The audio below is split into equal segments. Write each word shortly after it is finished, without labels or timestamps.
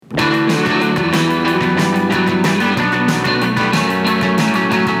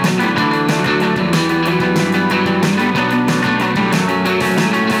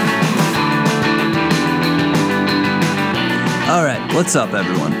What's up,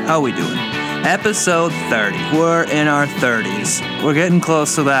 everyone? How we doing? Episode 30. We're in our 30s. We're getting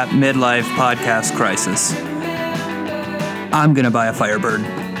close to that midlife podcast crisis. I'm gonna buy a Firebird.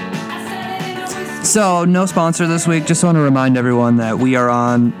 So, no sponsor this week. Just want to remind everyone that we are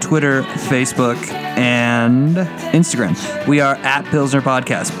on Twitter, Facebook, and Instagram. We are at Pilsner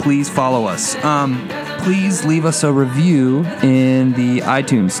Podcast. Please follow us. Please leave us a review in the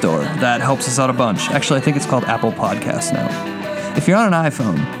iTunes store. That helps us out a bunch. Actually, I think it's called Apple Podcasts now. If you're on an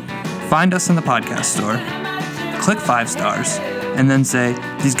iPhone, find us in the podcast store, click 5 stars, and then say,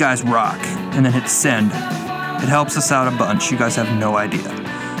 "These guys rock," and then hit send. It helps us out a bunch. You guys have no idea.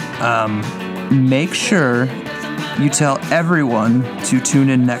 Make sure you tell everyone to tune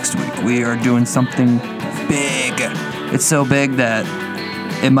in next week. We are doing something big. It's so big that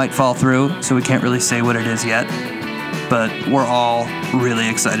it might fall through, so we can't really say what it is yet. But we're all really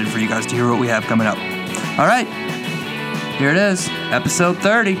excited for you guys to hear what we have coming up. All right. Here it is, episode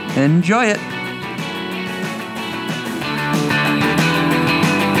 30. Enjoy it.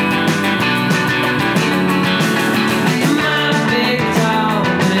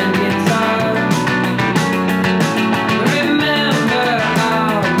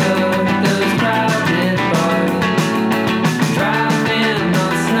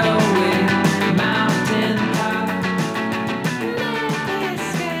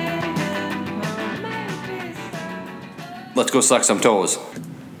 Let's go suck some toes.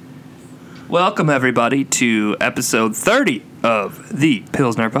 Welcome, everybody, to episode 30 of the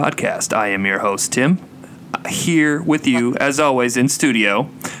Pilsner Podcast. I am your host, Tim, here with you, as always, in studio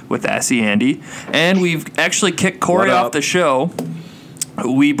with Assy Andy. And we've actually kicked Corey off the show.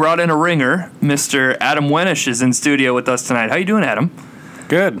 We brought in a ringer. Mr. Adam Wenish is in studio with us tonight. How you doing, Adam?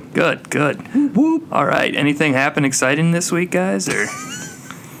 Good. Good. Whoop. All right. Anything happen exciting this week, guys? Or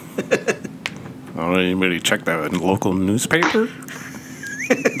Oh, anybody check that local newspaper?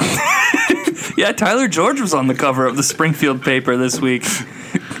 Yeah, Tyler George was on the cover of the Springfield paper this week.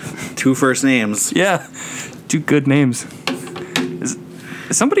 2 first names. Yeah, 2 good names.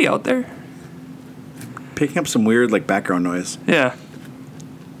 Is somebody out there? Picking up some weird, background noise. Yeah.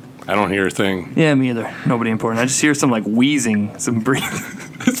 I don't hear a thing. Yeah, me either. Nobody important. I just hear some, wheezing, some breathing.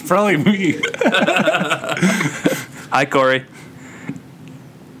 It's probably me. Hi, Corey.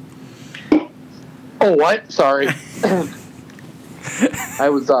 Oh, what? Sorry. I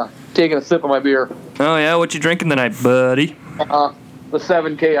was taking a sip of my beer. Oh, yeah? What you drinking tonight, buddy? The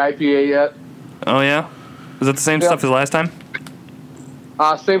 7K IPA yet. Oh, yeah? Was that the same stuff as last time?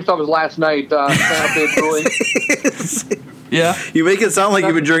 Same stuff as last night. Santa Fe Brewing. Yeah. You make it sound like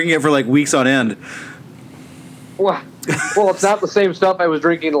you've been drinking it for weeks on end. Well, it's not the same stuff I was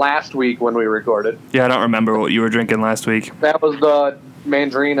drinking last week when we recorded. Yeah, I don't remember what you were drinking last week. That was the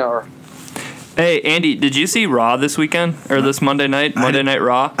Mandarina. Hey, Andy, did you see Raw this weekend? Or this Monday night? Monday Night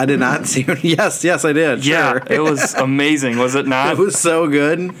Raw? I did not see it. Yes, I did. Yeah, Sure. it was amazing, was it not? It was so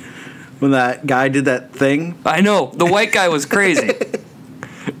good when that guy did that thing. I know. The white guy was crazy.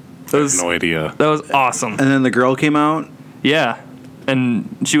 No idea. That was awesome. And then the girl came out. Yeah. And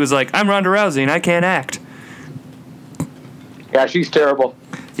she was like, "I'm Ronda Rousey and I can't act." Yeah, she's terrible.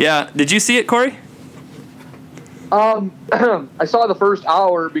 Yeah. Did you see it, Corey? I saw the first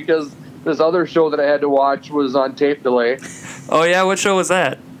hour because this other show that I had to watch was on tape delay. Oh, yeah? What show was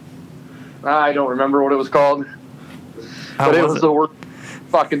that? I don't remember what it was called. How But it was was the worst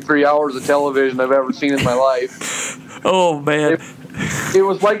fucking 3 hours of television I've ever seen in my life. Oh, man. It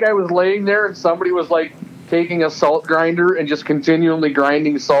was like I was laying there and somebody was taking a salt grinder and just continually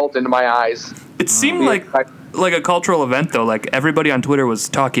grinding salt into my eyes. It seemed like a cultural event, though. Everybody on Twitter was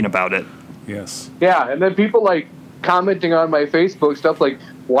talking about it. Yes. Yeah, and then people commenting on my Facebook stuff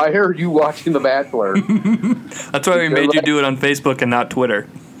 "Why are you watching The Bachelor?" That's why we made you do it on Facebook and not Twitter.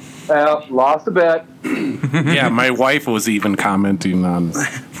 Lost a bet. Yeah, my wife was even commenting on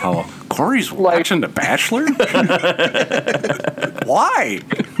how Corey's watching The Bachelor? Why?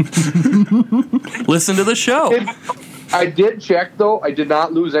 Listen to the show. I did check though. I did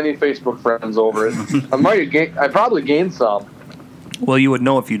not lose any Facebook friends over it. I probably gained some. Well, you would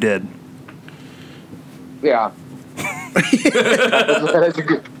know if you did. Yeah.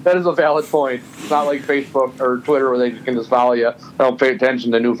 That is a valid point. It's not like Facebook or Twitter where they can just follow you. I don't pay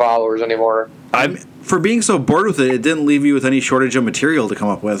attention to new followers anymore. For being so bored with it, it didn't leave you with any shortage of material to come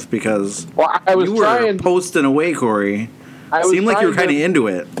up with because I was you were trying. posting away, Corey. It seemed like you were kind of into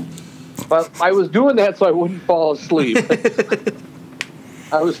it. But I was doing that so I wouldn't fall asleep.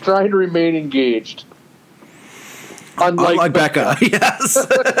 I was trying to remain engaged. Unlike Becca, yes.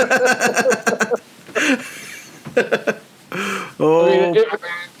 Oh. I mean,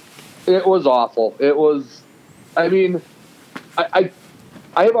 it was awful. It was, I mean, I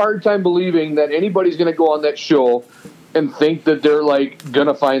have a hard time believing that anybody's going to go on that show and think that they're like going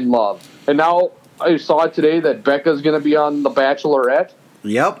to find love. And now I saw today that Becca's going to be on The Bachelorette.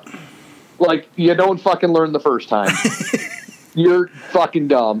 Yep. Like, you don't fucking learn the first time. You're fucking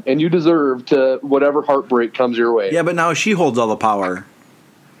dumb, and you deserve to whatever heartbreak comes your way. Yeah, but now she holds all the power.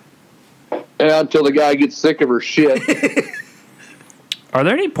 Until the guy gets sick of her shit, Are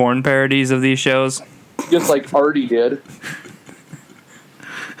there any porn parodies of these shows? just like Artie did.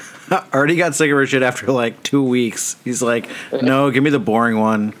 Artie got sick of her shit after like 2 weeks. He's like, no, give me the boring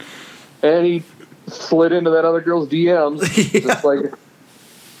one. And he slid into that other girl's DMs, just like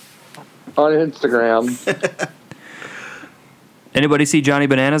on Instagram. Anybody see Johnny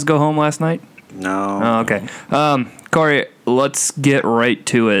Bananas go home last night? No. Oh, okay. Corey, let's get right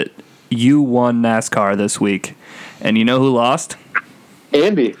to it. You won NASCAR this week, and you know who lost?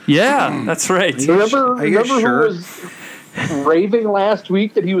 Andy, Yeah, that's right. remember Are you sure? who was raving last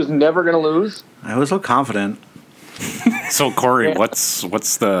week that he was never going to lose? I was so confident. So Corey, what's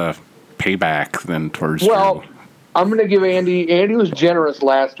the payback then towards? Well, I'm going to give Andy. Andy was generous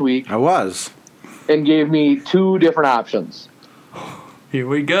last week I was. and gave me 2 different options. Here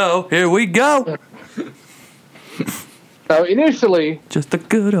we go. Here we go. Now, initially, Just the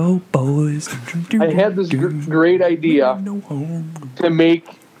good old boys. I had this great idea to make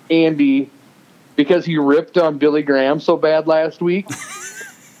Andy, because he ripped on Billy Graham so bad last week,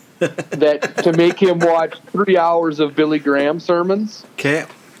 that to make him watch 3 hours of Billy Graham sermons Okay.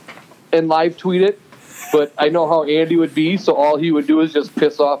 and live tweet it. But I know how Andy would be, so all he would do is just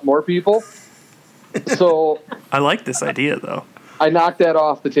piss off more people. So I like this idea, though. I knocked that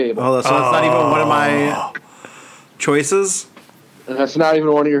off the table. Oh, so it's not even one of my choices? And that's not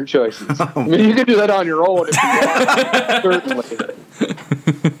even one of your choices. I mean, you can do that on your own if you want,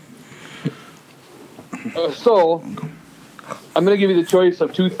 certainly. So, I'm going to give you the choice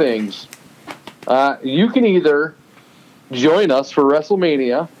of 2 things. You can either join us for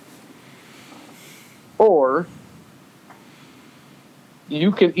WrestleMania, or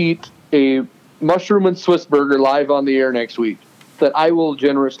you can eat a mushroom and Swiss burger live on the air next week that I will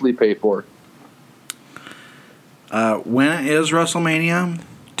generously pay for. When is WrestleMania?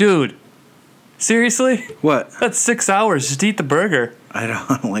 Dude, seriously? What? That's 6 hours. Just eat the burger. I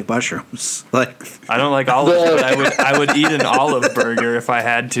don't like mushrooms. Like, I don't like olives, but I would eat an olive burger if I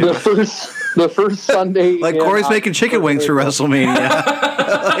had The to. first Sunday. like in Corey's making chicken October. wings for WrestleMania.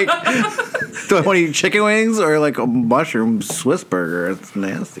 Like, do I want to eat chicken wings or like a mushroom Swiss burger? It's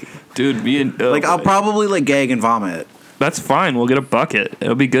nasty. Dude, me and Like, I'll probably like gag and vomit. that's fine. We'll get a bucket.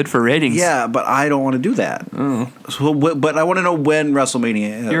 It'll be good for ratings. Yeah, but I don't want to do that. So, but I want to know when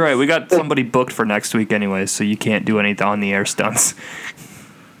WrestleMania is. You're right. We got somebody booked for next week anyway, so you can't do any on the air stunts.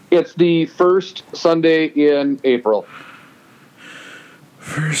 It's the first Sunday in April.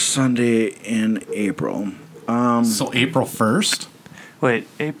 First Sunday in April. So April 1st. Wait,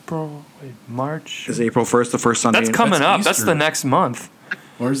 March? Is April 1st the first Sunday? That's coming That's up. That's Easter. the next month.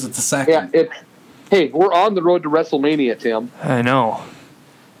 Or is it the Yeah, second? hey, we're on the road to WrestleMania, Tim. I know.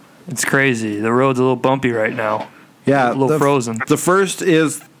 It's crazy. The road's a little bumpy right now. Yeah, A little frozen. The first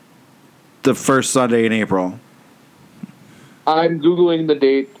is the first Sunday in April. I'm Googling the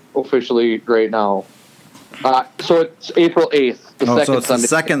date officially right now. So it's April 8th, the Oh, second so it's Sunday. the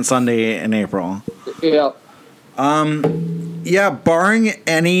second Sunday in April. Yeah. Yeah, barring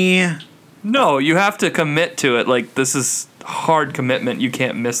any. No, you have to commit to it. Like, this is hard commitment. You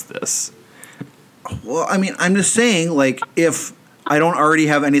can't miss this. Well, I mean, I'm just saying, like, if I don't already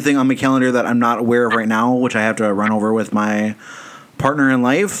have anything on my calendar that I'm not aware of right now, which I have to run over with my partner in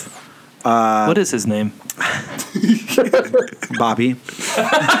life, What is his name? Bobby.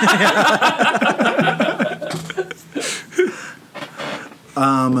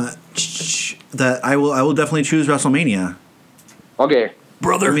 That I will definitely choose WrestleMania. Okay.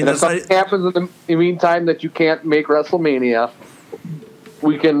 Brother. I mean, And if that's something happens in the meantime that you can't make WrestleMania,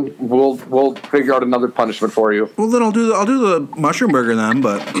 we'll figure out another punishment for you. well, then I'll do the mushroom burger then.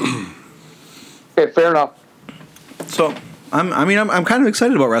 But Okay, fair enough. so I'm kind of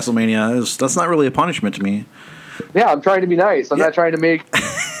excited about WrestleMania. That's not really a punishment to me. Yeah, I'm trying to be nice. I'm Yeah. not trying to make,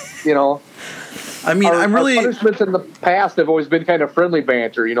 you know. I mean, Our I'm really. punishments in the past have always been kind of friendly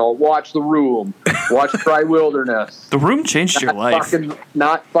banter. You know, watch The Room, watch Try Wilderness. The Room changed your life.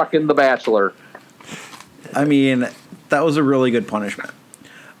 Not fucking The Bachelor. I mean, that was a really good punishment.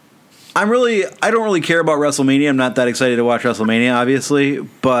 I don't really care about WrestleMania. I'm not that excited to watch WrestleMania, obviously,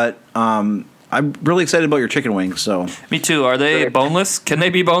 but I'm really excited about your chicken wings. So Me too. Are they boneless? Can they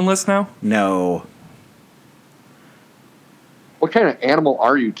be boneless now? no, What kind of animal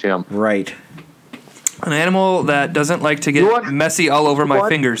are you, Tim? right? An animal that doesn't like to get messy all over my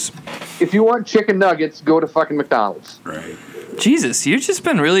fingers. If you want chicken nuggets, go to fucking McDonald's. Right. Jesus, you've just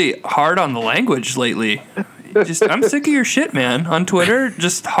been really hard on the language lately. I'm sick of your shit, man. On Twitter,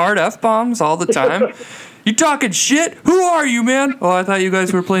 just hard F-bombs all the time. You talking shit? Who are you, man? Oh, I thought you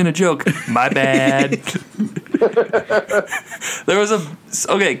guys were playing a joke. My bad. There was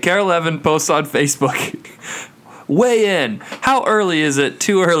Carol Evan posts on Facebook. Weigh in. How early is it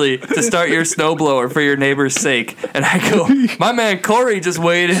too early to start your snowblower for your neighbor's sake? And I go, my man Corey just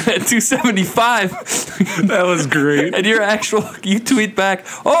weighed in at 275. That was great. And you tweet back,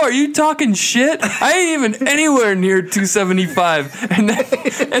 oh, are you talking shit? I ain't even anywhere near 275. And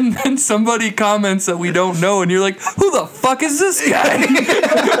then somebody comments that we don't know, and you're like, who the fuck is this guy?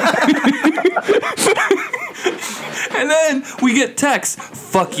 And then we get texts,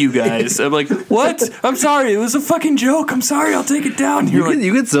 fuck you guys. I'm like, what? I'm sorry, it was a fucking joke. I'm sorry, I'll take it down.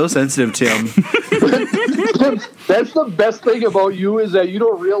 You get so sensitive, Tim. That's the best thing about you is that you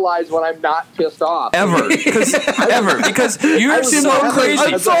don't realize when I'm not pissed off. Ever. Because you're so crazy.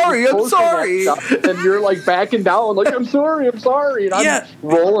 I'm sorry. And you're like backing down, like, I'm sorry. And I'm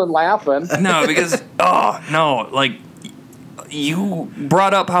rolling laughing. No, because, you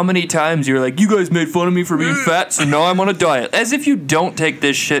brought up how many times you were like, you guys made fun of me for being fat, so now I'm on a diet. As if you don't take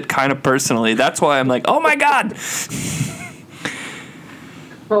this shit kind of personally. That's why I'm like, oh my God.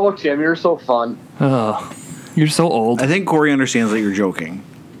 Oh, Tim, you're so fun. Oh, you're so old. I think Corey understands that you're joking.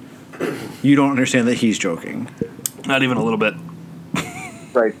 You don't understand that he's joking. Not even a little bit.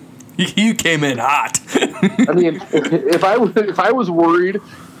 Right. You came in hot. I mean, if I was worried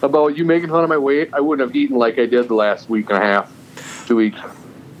about you making fun of my weight, I wouldn't have eaten like I did the last week and a half, 2 weeks.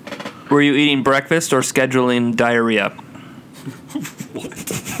 Were you eating breakfast or scheduling diarrhea?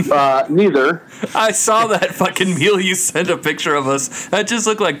 Neither. I saw that fucking meal you sent a picture of us. That just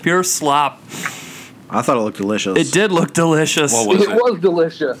looked like pure slop. I thought it looked delicious. It did look delicious. What was it? It was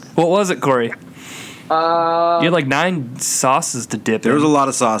delicious. What was it, Corey? You had like 9 sauces to dip There in. was a lot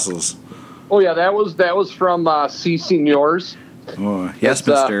of sauces. Oh yeah, that was from C. Seniors. Oh, yes, That's,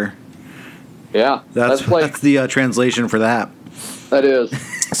 mister. Yeah, That's like the translation for that. that is.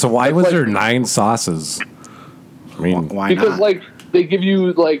 So why was there 9 sauces? I mean, Why Because not? like they give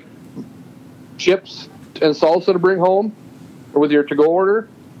you like chips and salsa to bring home with your to-go order,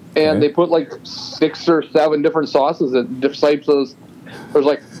 and Okay. they put like 6 or 7 different sauces and different types of. There's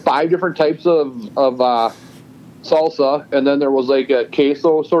like 5 different types of salsa, and then there was like a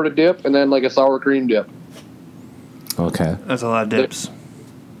queso sort of dip, and then like a sour cream dip. okay. That's a lot of dips.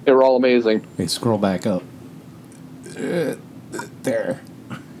 They were all amazing. Hey, scroll back up. There.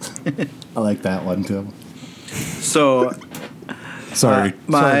 I like that one, Tim. So Sorry.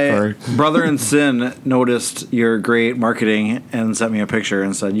 my Sorry. brother in sin noticed your great marketing and sent me a picture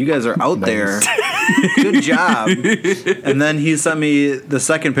and said, you guys are out there. Good job. And then he sent me the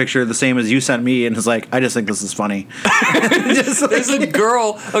second picture, the same as you sent me, and was like, I just think this is funny. There's a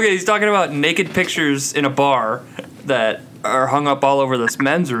girl. Okay, he's talking about naked pictures in a bar that are hung up all over this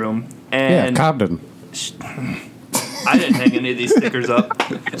men's room. Yeah, And Cobden. I didn't hang any of these stickers up.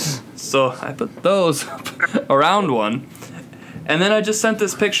 So I put those around one. And then I just sent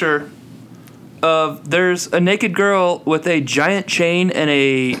this picture of there's a naked girl with a giant chain and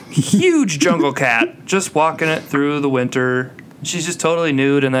a huge jungle cat just walking it through the winter. She's just totally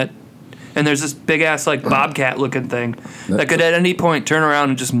nude, and there's this big ass like bobcat looking thing that could at any point turn around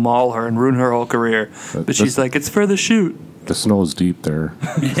and just maul her and ruin her whole career. But she's like, it's for the shoot. The snow's deep there.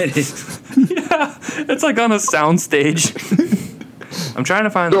 Yeah, it's like on a sound stage. I'm trying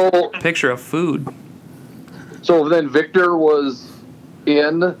to find a picture of food. So then Victor was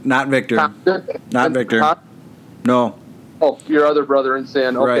in. Not Victor. Not Victor. No. Oh, your other brother in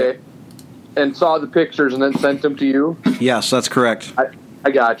sin. Okay. Right. And saw the pictures and then sent them to you. Yes, that's correct.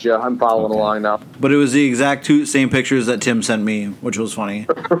 I got you. I'm following along now. But it was the exact same pictures that Tim sent me, which was funny.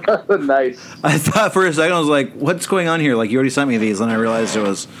 Nice. I thought for a second, I was like, what's going on here? Like, you already sent me these. And I realized it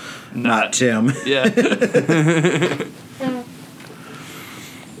was not Tim. Yeah.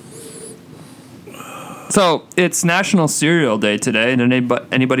 So it's National Cereal Day today. Did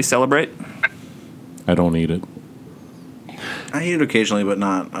anybody celebrate? I don't eat it. I eat it occasionally, but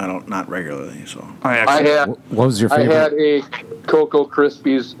not regularly. So I had What was your I favorite? had a Cocoa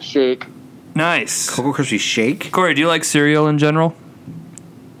Krispies shake. Nice. Cocoa Krispies shake. Corey, do you like cereal in general?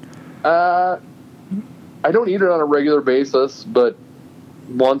 I don't eat it on a regular basis, but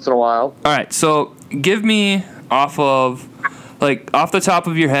once in a while. All right. So give me off the top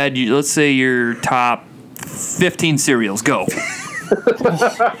of your head. Let's say your top 15 cereals. Go.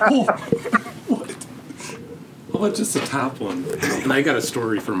 What? Just the top one. And I got a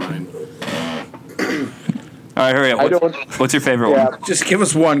story for mine. right, hurry up. What's your favorite one? Just give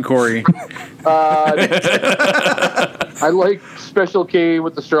us one, Corey. I like Special K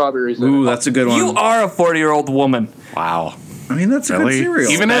with the strawberries. Ooh, that's a good one. You are a 40-year-old woman. Wow. I mean, that's a good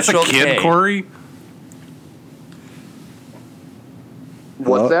cereal. Even as a Special kid, K. Corey?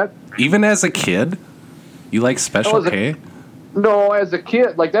 What's that? Even as a kid? You like Special K? No, as a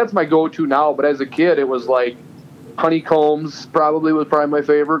kid, like that's my go-to now. But as a kid, it was like Honeycombs. Was probably my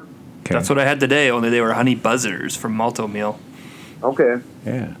favorite. Okay. That's what I had today. Only they were honey buzzers from Malto Meal. Okay.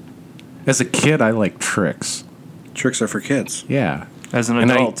 Yeah. As a kid, I like Tricks. Tricks are for kids. Yeah. As an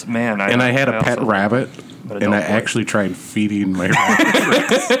And adult, man, I had a pet also- rabbit, but and I adult boy. actually tried feeding my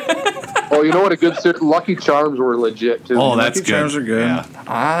rabbit. Oh, you know what? Lucky Charms were legit too. Oh, that's Lucky good. Charms are good. Yeah.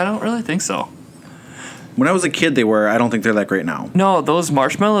 I don't really think so. When I was a kid, they were. I don't think they're that great now. No, those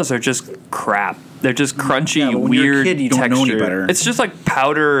marshmallows are just crap. They're just crunchy, Yeah, but when you're a weird kid, you don't texture. know any better. It's just like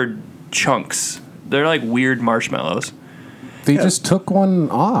powdered chunks. They're like weird marshmallows. They just took one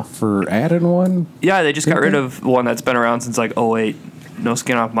off or added one. Yeah, they just got Did rid they? of one that's been around since like 08. No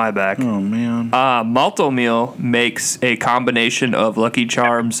skin off my back. Oh man. Malto Meal makes a combination of Lucky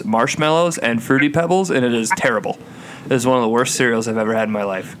Charms marshmallows and Fruity Pebbles, and it is terrible. It is one of the worst cereals I've ever had in my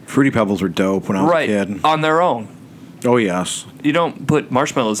life. Fruity Pebbles were dope when I was Right, a kid. on their own. Oh yes. You don't put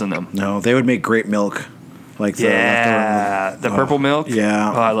marshmallows in them. No, they would make great milk. Like the Yeah, the purple milk.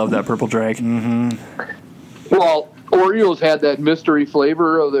 yeah. Oh, I love that purple drink. Well, Oreos had that mystery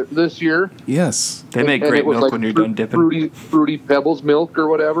flavor of this year. Yes. They make And great it was milk like when you're done dipping. Fruity Pebbles milk or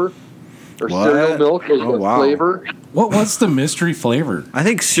whatever, or What? cereal milk was Oh, the wow. flavor. What was the mystery flavor? I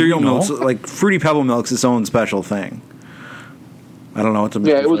think cereal Do you know? milk's like Fruity Pebble milk's its own special thing. I don't know what the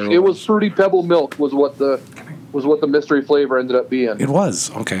Yeah, flavor it was Fruity Pebble milk was what the mystery flavor ended up being. It was.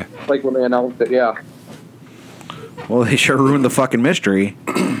 Okay. Like when they announced it, yeah. Well, they sure ruined the fucking mystery.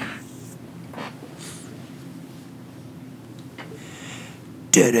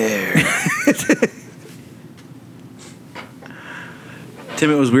 Dead air. Tim,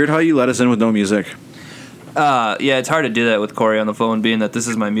 it was weird how you let us in with no music. Yeah, it's hard to do that with Corey on the phone, being that this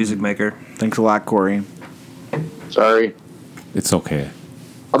is my music maker. Thanks a lot, Corey. Sorry. It's okay.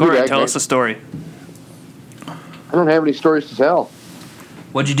 I'll be Corey, back, tell guys. us a story. I don't have any stories to tell.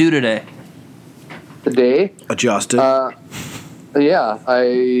 What'd you do today? Today, Adjusted. yeah,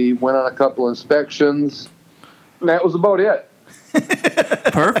 I went on a couple inspections, and that was about it.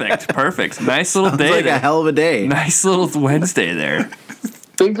 Perfect. Nice little It's day like there. a hell of a day. Nice little Wednesday there.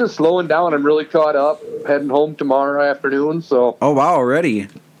 Things are slowing down. I'm really caught up. Heading home tomorrow afternoon, so Oh wow, already.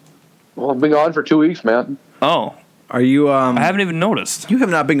 well, I've been gone for 2 weeks, man. Oh, Are you I haven't even noticed. you have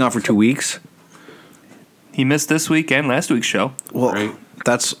not been gone for 2 weeks. He missed this week and last week's show, Well, Right.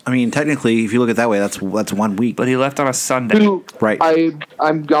 that's I mean, technically if you look at it that way, that's 1 week. but he left on a Sunday. Right.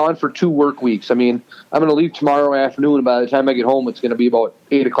 I'm gone for 2 work weeks. I mean, I'm going to leave tomorrow afternoon, and by the time I get home, it's going to be about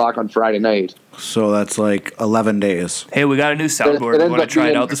 8 o'clock on Friday night. So that's like 11 days. Hey, we got a new soundboard. It You ends want to up try it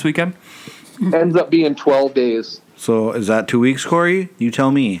being- out this weekend? Ends up being 12 days. So is that 2 weeks, Corey? You tell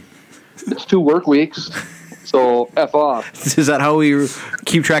me. It's 2 work weeks, so F off. Is that how we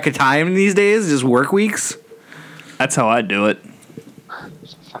keep track of time these days? Just work weeks? That's how I do it.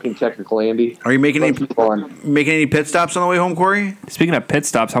 Fucking technical, Andy. Are you making Let's any move on. pit stops on the way home, Corey? Speaking of pit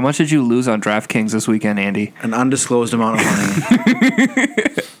stops, how much did you lose on DraftKings this weekend, Andy? An undisclosed amount of money.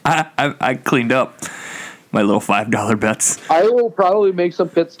 I cleaned up my little $5 bets. I will probably make some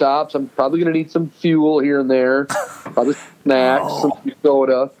pit stops. I'm probably going to need some fuel here and there, probably snacks, some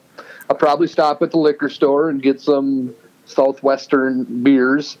soda. I'll probably stop at the liquor store and get some Southwestern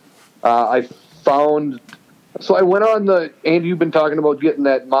beers. I went on Andy, you've been talking about getting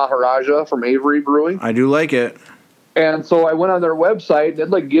that Maharaja from Avery Brewing. I do like it. And so I went on their website,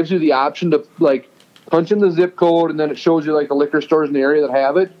 and it gives you the option to punch in the zip code, and then it shows you the liquor stores in the area that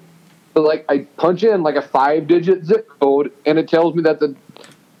have it. But I punch in a 5-digit zip code, and it tells me that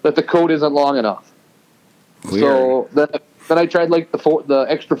the code isn't long enough. Weird. So then I tried the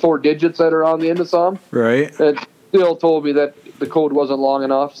extra 4 digits that are on the end of some. Right? It still told me that the code wasn't long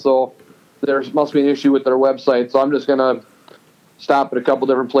enough. So there must be an issue with their website. So I'm just gonna stop at a couple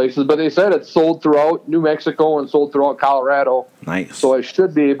different places. But they said it's sold throughout New Mexico and sold throughout Colorado. Nice. So I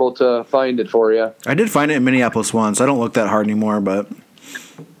should be able to find it for you. I did find it in Minneapolis once. I don't look that hard anymore, but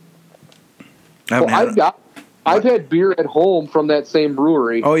I haven't had it. I've had beer at home from that same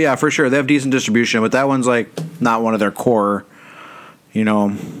brewery. Oh yeah, for sure. They have decent distribution, but that one's not one of their core,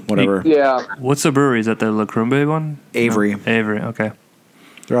 whatever. Yeah. What's the brewery? Is that the Lacrumbe one? Avery. No? Avery, okay.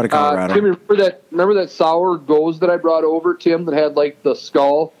 They're out of Colorado. Tim, remember that sour goes that I brought over, Tim, that had the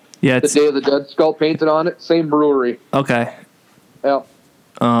skull, Yeah, the it's Day of the Dead skull painted on it? Same brewery. okay. Yeah.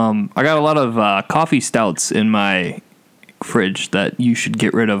 I got a lot of coffee stouts in my fridge that you should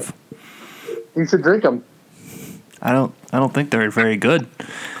get rid of. You should drink them. I don't think they're very good.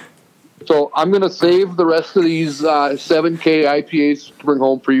 So I'm going to save the rest of these 7K IPAs to bring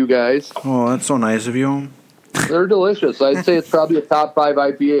home for you guys. Oh, that's so nice of you. They're delicious. I'd say it's probably a top 5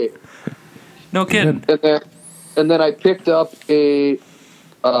 IPA. No kidding. And then I picked up a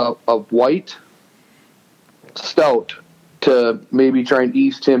white stout to maybe try and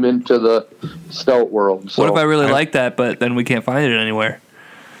ease him into the stout world. So, What if I really like that, but then we can't find it anywhere?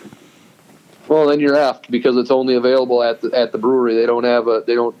 Well, then you're effed because it's only available at the brewery. They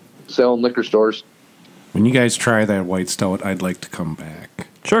don't sell in liquor stores. When you guys try that white stout, I'd like to come back.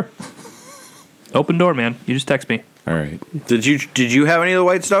 Sure. Open door, man. You just text me. All right. Did you have any of the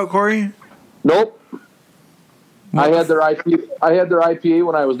white stout, Corey? Nope. I had their IPA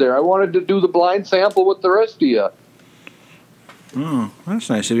when I was there. I wanted to do the blind sample with the rest of you. Oh, that's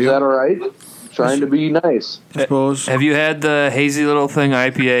nice of you. Is that all right? Trying to be nice. I suppose. Have you had the hazy little thing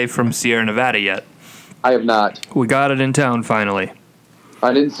IPA from Sierra Nevada yet? I have not. We got it in town finally.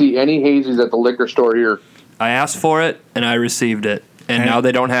 I didn't see any hazies at the liquor store here. I asked for it and I received it, and now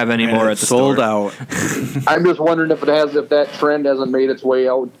they don't have any more at the sold store. out. I'm just wondering if that trend hasn't made its way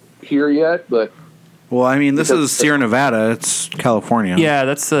out here yet, but Well, I mean, this is Sierra Nevada. It's California. Yeah,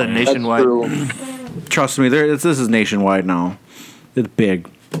 that's the that's nationwide. true. Trust me, this is nationwide now. It's big.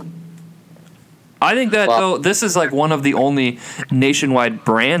 I think that though this is like one of the only nationwide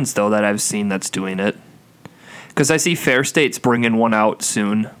brands though that I've seen that's doing it. Because I see Fair State's bringing one out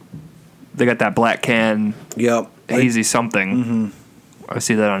soon. They got that black can Yep. hazy something. Mm-hmm. I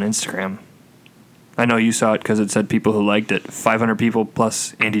see that on Instagram. I know you saw it because it said people who liked it. 500 people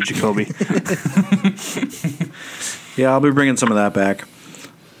plus Andy Jacoby. Yeah, I'll be bringing some of that back.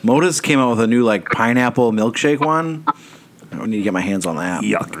 Moda's came out with a new like pineapple milkshake one. I need to get my hands on that.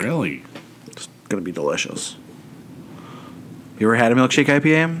 Yuck. Really? It's gonna be delicious. You ever had a milkshake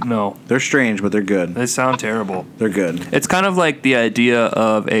IPA? No. They're strange, but they're good. They sound terrible. They're good. It's kind of like the idea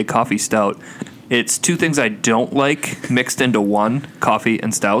of a coffee stout. It's two things I don't like mixed into one, coffee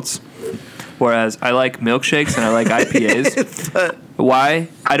and stouts. Whereas I like milkshakes and I like IPAs. Why?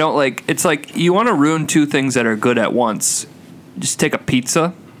 I don't like... It's like you want to ruin two things that are good at once. Just take a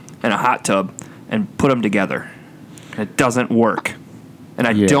pizza and a hot tub and put them together. It doesn't work. And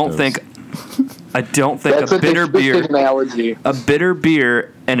I don't think... I don't think That's a bitter interesting beer... analogy. A bitter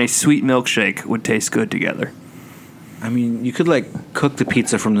beer and a sweet milkshake would taste good together. I mean, you could like cook the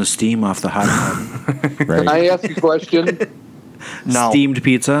pizza from the steam off the hot tub. Can I ask you a question No. Steamed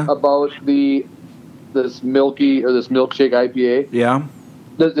pizza. about this milkshake IPA? Yeah.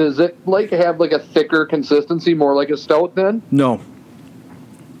 Does it have like a thicker consistency, more like a stout then? No.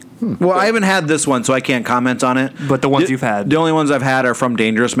 Well, I haven't had this one, so I can't comment on it. But the ones you've had. The only ones I've had are from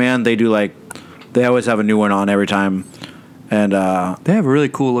Dangerous Man. They always have a new one on every time. And They have really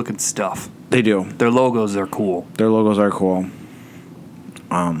cool looking stuff. they do. Their logos are cool. Their logos are cool.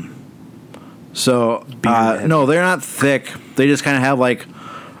 So, Beer no, they're not thick. They just kind of have like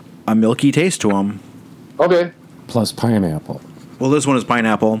a milky taste to them. Okay. Plus pineapple. Well, this one is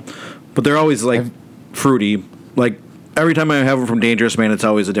pineapple, but they're always like fruity. Like every time I have them from Dangerous Man, it's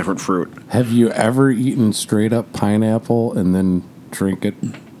always a different fruit. Have you ever eaten straight up pineapple and then drink a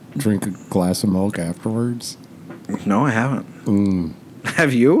glass of milk afterwards? No, I haven't.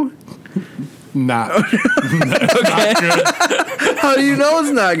 Have you? Not. How do you know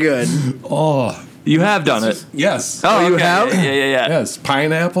it's not good? Oh. You have done it. Yes. Oh, you okay. have? Yeah. Yes.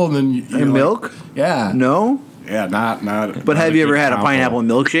 Pineapple and then And milk? Yeah. No. Yeah. Not. But have you ever had a pineapple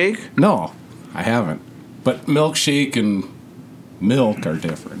milkshake? No, I haven't. But milkshake and milk are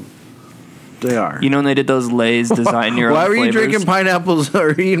different. They are. You know when they did those Lay's design your own Why were you flavors? drinking pineapples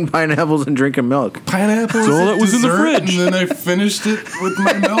or eating pineapples and drinking milk? Pineapple. all that was in the fridge. And then I finished it with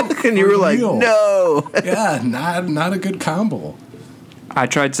my milk. And you for were the like, meal. no. Yeah, not a good combo. I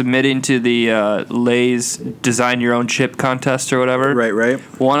tried submitting to the Lay's Design Your Own Chip contest or whatever. Right.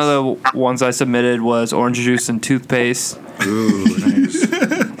 One of the ones I submitted was orange juice and toothpaste. Ooh, nice.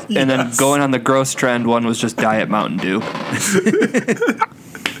 And then going on the gross trend one was just Diet Mountain Dew.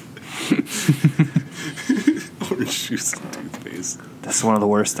 Orange juice and toothpaste. That's one of the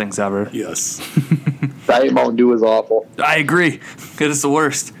worst things ever. Yes. Diet Mountain Dew is awful. I agree. It is the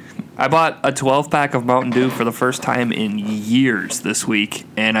worst. I bought a 12-pack of Mountain Dew for the first time in years this week,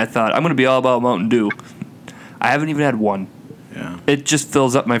 and I thought, I'm going to be all about Mountain Dew. I haven't even had one. Yeah. It just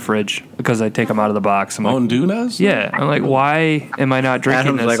fills up my fridge because I take them out of the box. I'm like, Mountain Dew does? yeah. I'm like, why am I not drinking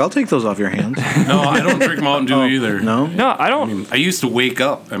Adam's this? like, I'll take those off your hands. No, I don't drink Mountain Dew either. No? no, I don't. I mean, I used to wake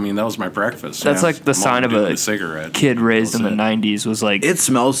up. I mean, that was my breakfast. That's like the sign of Mountain Dew a and cigarette. kid raised in the That's it. 90s was like, It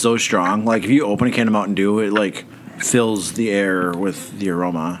smells so strong. Like, if you open a can of Mountain Dew, it, like, fills the air with the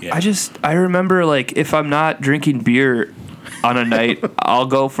aroma. Yeah. I remember, like, if I'm not drinking beer on a night, I'll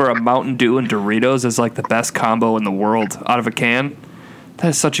go for a Mountain Dew and Doritos as, like, the best combo in the world out of a can. That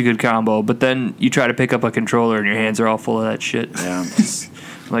is such a good combo. But then you try to pick up a controller and your hands are all full of that shit. Yeah.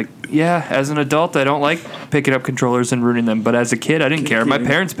 Like, yeah, as an adult, I don't like picking up controllers and ruining them. But as a kid, I didn't care. My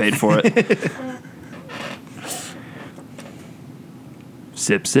parents paid for it.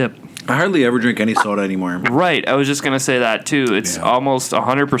 Sip, sip. I hardly ever drink any soda anymore. Right. I was just going to say that, too. It's Yeah. almost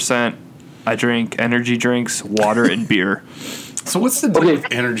 100%. I drink energy drinks, water, and beer. So what's the deal Okay.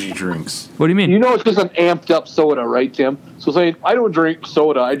 with energy drinks? What do you mean? You know it's just an amped up soda, right, Tim? So saying I don't drink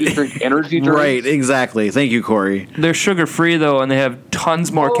soda, I just drink energy drinks. Right, exactly. Thank you, Corey. They're sugar-free, though, and they have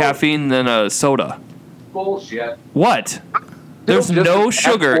tons more Oh. caffeine than a soda. Bullshit. What? There's Still just no as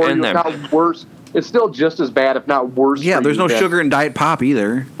bad sugar for in you, them. if not worse. It's still just as bad, if not worse. Yeah, for there's you no than- sugar in Diet Pop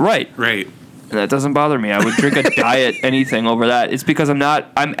either. Right. Right. And that doesn't bother me. I would drink a diet anything over that. It's because I'm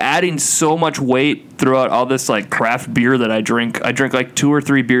adding so much weight throughout all this like craft beer that I drink. I drink like 2 or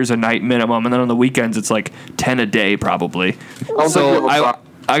 3 beers a night minimum, and then on the weekends it's like 10 a day probably. don't think you have So a problem.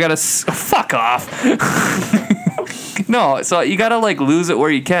 I gotta fuck off. No, so you gotta like lose it where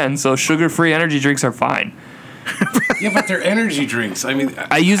you can. So sugar-free energy drinks are fine. Yeah, but they're energy drinks. I mean,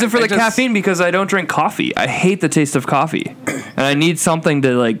 I use it for I the just- caffeine because I don't drink coffee. I hate the taste of coffee, and I need something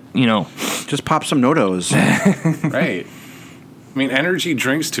to like Just pop some Notos. Right. I mean, energy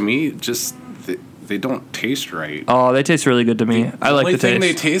drinks to me just they don't taste right. Oh, they taste really good to me. I like only the thing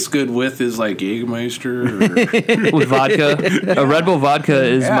taste. they taste good with is like Jägermeister. Or, With vodka. A Red Bull vodka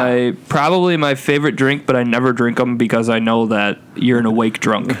is Yeah. probably my favorite drink, but I never drink them because I know that you're an awake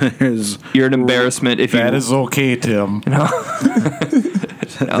drunk. There's- You're an embarrassment if you. that is okay, Tim.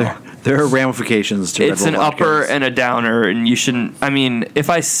 there are ramifications to Red It's Bull an upper vodkas. and a downer, and you shouldn't. I mean, if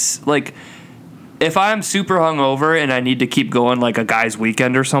I'm super hungover and I need to keep going like a guy's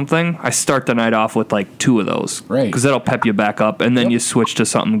weekend or something, I start the night off with like 2 of those. Right. Because that'll pep you back up, and then you switch to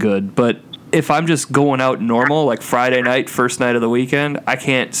something good. But if I'm just going out normal, like Friday night, first night of the weekend, I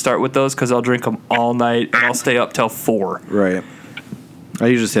can't start with those because I'll drink them all night and I'll stay up till 4. Right. I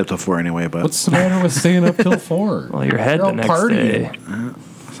usually stay up till 4 anyway, but What's the matter with staying up till 4? Well, your head You're the out next partying.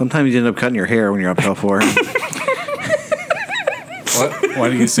 day. sometimes you end up cutting your hair when you're up till 4. What? Why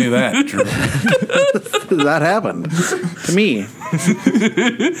do you say that, Drew? That happened to me.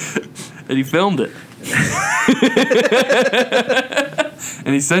 And he filmed it.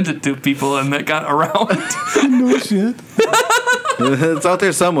 And he sent it to people, and that got around. No shit. It's out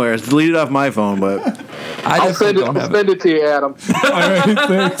there somewhere. It's deleted off my phone, but I'll send it to you, Adam. All right,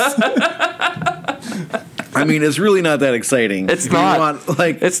 thanks. I mean, it's really not that exciting. It's If you not. want,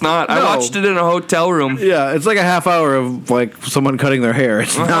 like, It's not. I No. watched it in a hotel room. Yeah, it's like a half hour of like someone cutting their hair.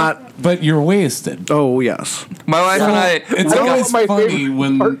 It's not. But you're wasted. Oh yes. My wife and I. It's I don't know always what my funny favorite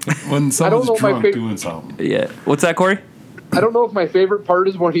when part- someone's know what my drunk favorite- doing something. Yeah. What's that, Corey? I don't know if my favorite part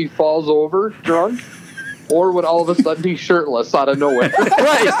is when he falls over drunk, or when all of a sudden he's shirtless out of nowhere.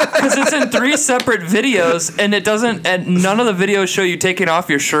 Right, because it's in 3 separate videos, and it doesn't. And none of the videos show you taking off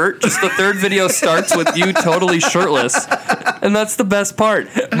your shirt. Just the third video starts with you totally shirtless, and that's the best part.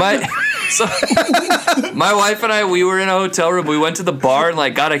 My wife and I, we were in a hotel room. We went to the bar and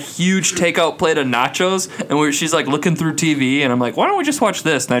like got a huge takeout plate of nachos, and she's like looking through TV, and I'm like, why don't we just watch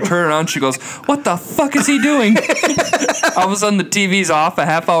this? And I turn it on. She goes, what the fuck is he doing? All of a sudden, the TV's off. A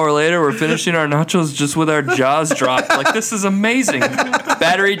half hour later, we're finishing our nachos just with our jaws dropped. Like, this is amazing.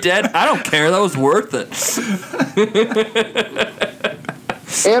 Battery dead? I don't care. That was worth it.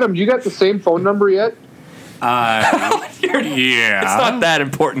 Adam, you got the same phone number yet? Yeah. It's not that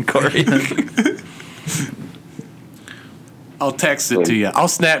important, Corey. I'll text it to you. I'll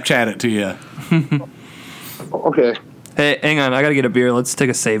Snapchat it to you. Okay. Hey, hang on. I got to get a beer. Let's take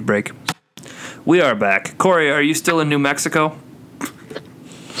a save break. We are back. Corey, are you still in New Mexico?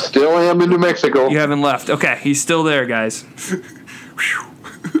 Still am in New Mexico. You haven't left. Okay, he's still there, guys.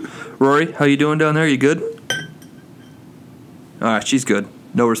 Rory, how you doing down there? You good? All right, she's good.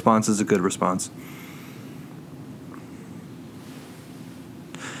 No response is a good response.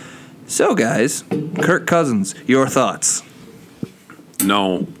 So, guys, Kirk Cousins, your thoughts?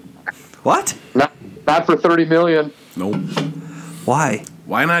 No. What? Not for $30 million. Nope. Why?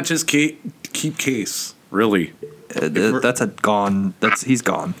 Why not just keep Case? really. That's he's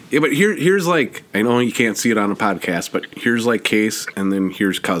gone. Yeah, but here's like, I know you can't see it on a podcast, but here's like Case, and then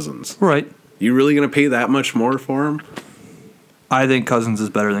here's Cousins. Right. You really gonna pay that much more for him? I think Cousins is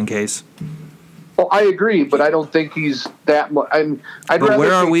better than Case. Well, I agree, but I don't think he's that much. But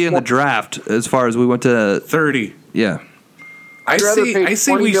where are we in the draft as far as we went to 30. Yeah. I'd rather pay I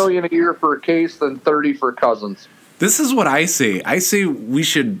say $20 million a year for a Case than 30 for Cousins. This is what I say. I say we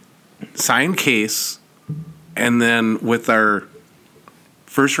should sign Case, and then with our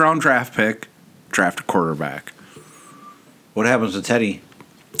first round draft pick, draft a quarterback. What happens to Teddy?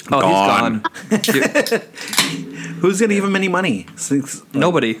 Oh, Gone. he's gone. Who's going to give him any money?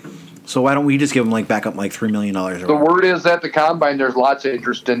 Nobody. So why don't we just give him backup $3 million? The word is at the combine there's lots of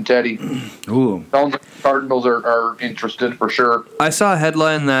interest in Teddy. Ooh. Sounds like the Cardinals are interested for sure. I saw a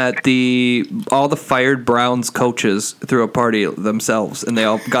headline that all the fired Browns coaches threw a party themselves, and they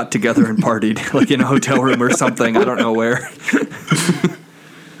all got together and partied, like in a hotel room or something. I don't know where.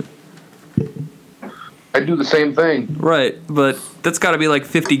 I'd do the same thing. Right, but that's got to be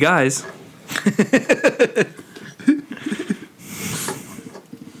 50 guys.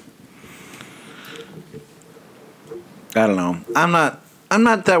 I don't know. I'm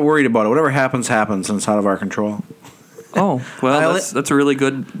not that worried about it. Whatever happens, and it's out of our control. Oh, well, that's a really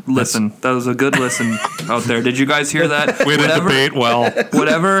good listen. That was a good listen out there. Did you guys hear that? Way to debate well.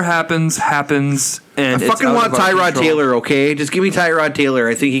 Whatever happens, and I it's fucking out want of our Tyrod control. Taylor, okay? Just give me Tyrod Taylor.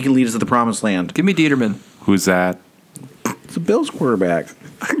 I think he can lead us to the promised land. Give me Dieterman. Who's that? It's a Bills quarterback.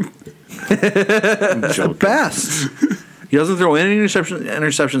 The Best. He doesn't throw any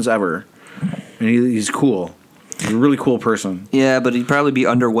interceptions ever. And he's cool. He's a really cool person. Yeah, but he'd probably be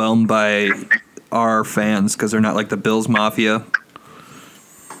underwhelmed by our fans because they're not like the Bills Mafia.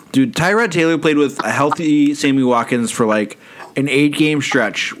 Dude, Tyrod Taylor played with a healthy Sammy Watkins for an 8-game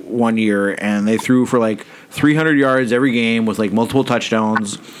stretch one year, and they threw for 300 yards every game with multiple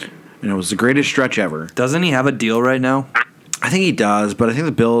touchdowns, and it was the greatest stretch ever. Doesn't he have a deal right now? I think he does, but I think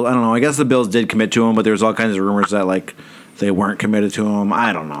the Bills, I don't know, I guess the Bills did commit to him, but there was all kinds of rumors that they weren't committed to him.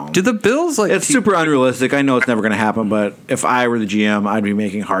 I don't know. Do the Bills It's super unrealistic. I know it's never going to happen, but if I were the GM, I'd be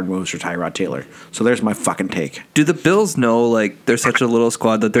making hard moves for Tyrod Taylor. So there's my fucking take. Do the Bills know they're such a little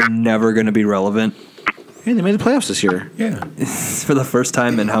squad that they're never going to be relevant? Hey, they made the playoffs this year. Yeah. For the first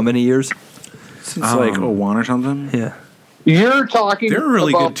time in how many years? Since 01 or something. Yeah. You're talking They're a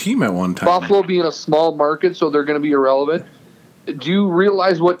really about good team at one time. Buffalo being a small market, so they're going to be irrelevant. Do you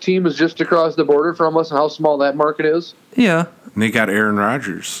realize what team is just across the border from us and how small that market is? Yeah. And they got Aaron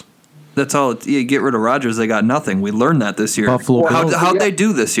Rodgers. That's all. You get rid of Rodgers, they got nothing. We learned that this year. Buffalo Bills. How'd they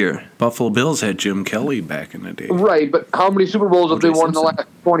do this year? Buffalo Bills had Jim Kelly back in the day. Right, but how many Super Bowls have they O.J. won in the Simpson.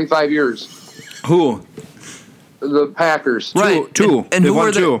 last 25 years? Who? The Packers. Right. Two. And They who won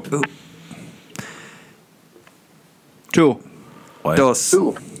are two. they? Two. What? Dos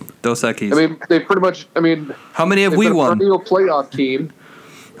Two. Equis. I mean, they pretty much. I mean, How many have they've we been a won? perennial playoff team.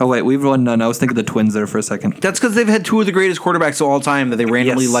 Oh, wait, we've won none. I was thinking the Twins there for a second. That's because they've had two of the greatest quarterbacks of all time that they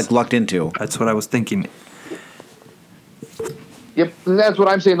randomly Yes. lucked into. That's what I was thinking. Yep, and that's what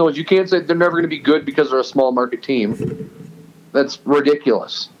I'm saying though. Is you can't say they're never going to be good because they're a small market team. That's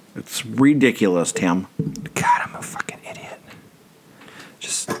ridiculous. It's ridiculous, Tim. God, I'm a fucking idiot.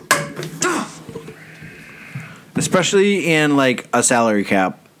 Just Especially in a salary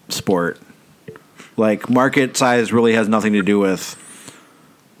cap sport. Market size really has nothing to do with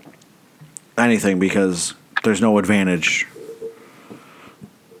anything because there's no advantage.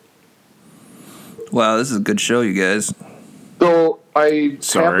 wow, this is a good show, you guys. So I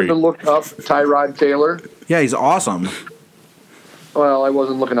Sorry. happened to look up Tyrod Taylor. Yeah, he's awesome. Well, I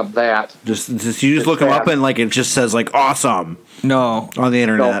wasn't looking up that. You just look him up and it just says awesome No, on the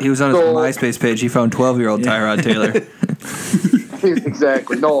internet. he was on his So- MySpace page. He found 12-year-old Tyrod Taylor.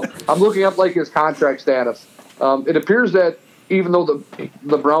 Exactly. No, I'm looking up his contract status. It appears that even though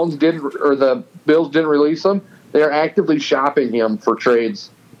the Browns didn't or the Bills didn't release him, they are actively shopping him for trades.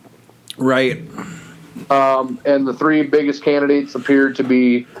 Right. And the three biggest candidates appear to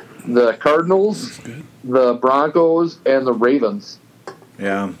be the Cardinals, the Broncos, and the Ravens.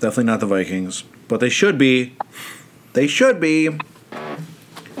 Yeah, definitely not the Vikings. But they should be. They should be.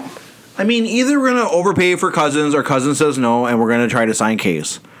 I mean, either we're going to overpay for Cousins or Cousins says no and we're going to try to sign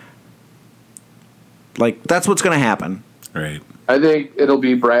Case. That's what's going to happen. Right. I think it'll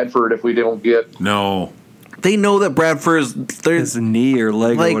be Bradford if we don't get. No. They know that Bradford's His knee or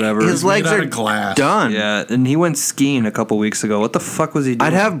leg or whatever. his legs made out are of glass. done. Yeah, and he went skiing a couple weeks ago. What the fuck was he doing?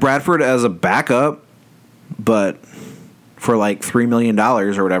 I'd have Bradford as a backup, but for $3 million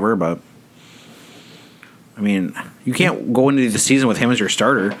or whatever. But I mean, you can't go into the season with him as your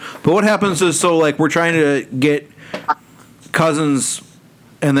starter. But what happens is, so like we're trying to get Cousins,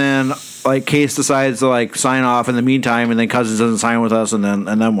 and then like Case decides to like sign off in the meantime, and then Cousins doesn't sign with us, and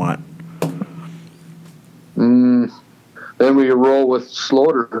then what? Then we roll with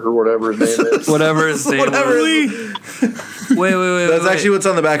Slaughter or whatever his name is. Whatever his name is. Wait. That's actually what's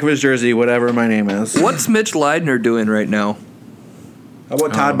on the back of his jersey. Whatever my name is. What's Mitch Leidner doing right now? How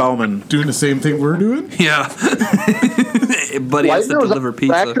about Todd Bowman? Doing the same thing we're doing? Yeah. But he has to Leitner was deliver on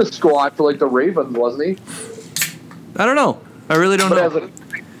pizza. practice squad for like the Ravens, wasn't he? I don't know. I really don't know.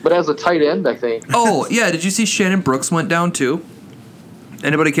 But as a tight end, I think. Oh, yeah. Did you see Shannon Brooks went down too?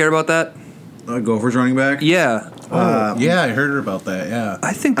 Anybody care about that? Gophers running back? Yeah. Yeah, I heard about that, yeah.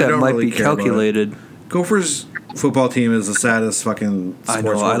 I think I that don't might really be care about it. calculated. Gophers football team is the saddest fucking sports I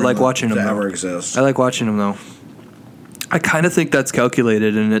know. I program like watching to them. ever though. exist. I like watching them though. I kind of think that's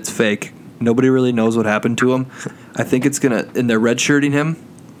calculated and it's fake. Nobody really knows what happened to him. I think it's gonna, and they're redshirting him.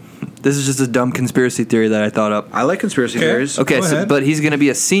 This is just a dumb conspiracy theory that I thought up. I like conspiracy theories. Okay, Go ahead. but he's going to be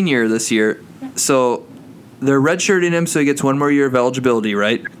a senior this year. So they're redshirting him so he gets one more year of eligibility,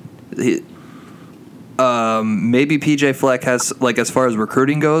 right? Maybe PJ Fleck has, like, as far as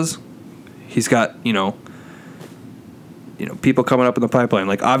recruiting goes, he's got, you know, people coming up in the pipeline.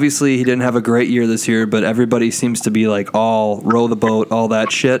 Like, obviously he didn't have a great year this year, but everybody seems to be like all row the boat, all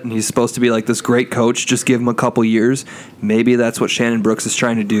that shit, and he's supposed to be like this great coach. Just give him a couple years. Maybe that's what Shannon Brooks is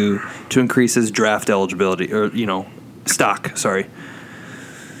trying to do to increase his draft eligibility, or, stock, sorry.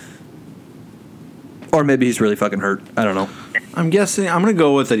 Or maybe he's really fucking hurt. I don't know. I'm guessing, I'm going to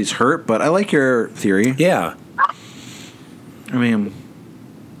go with that he's hurt, but I like your theory. Yeah. I mean,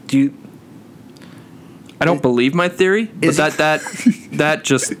 do you... I don't believe my theory, but Is that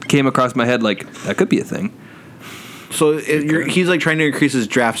just came across my head like that could be a thing. So he's like trying to increase his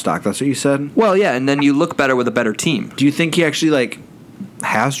draft stock. That's what you said? Well, yeah, and then you look better with a better team. Do you think he actually like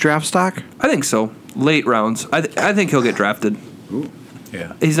has draft stock? I think so. Late rounds. I think he'll get drafted.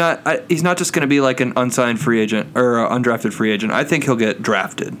 Yeah. He's not just going to be like an unsigned free agent or undrafted free agent. I think he'll get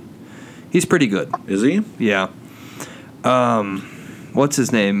drafted. He's pretty good. Is he? Yeah. What's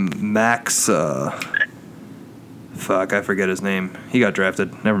his name? Max. Fuck, I forget his name. He got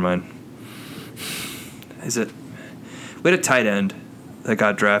drafted. Never mind. Is it? We had a tight end that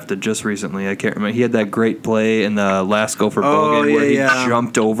got drafted just recently. I can't remember. He had that great play in the last Gopher Bowl game where he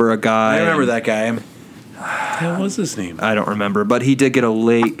jumped over a guy. I remember that guy. What was his name? I don't remember, but he did get a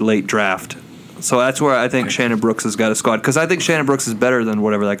late draft. So that's where I think Shannon Brooks has got a squad. Because I think Shannon Brooks is better than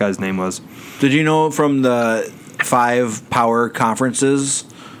whatever that guy's name was. Did you know from the 5 power conferences,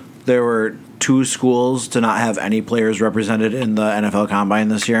 there were 2 schools to not have any players represented in the NFL Combine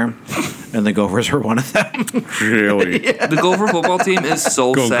this year? And the Gophers were one of them. Really? The Gopher football team is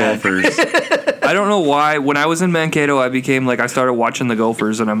so Go sad. Gophers. I don't know why. When I was in Mankato, I started watching the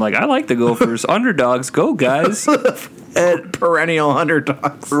Gophers, and I'm like, I like the Gophers. Underdogs, go guys. And perennial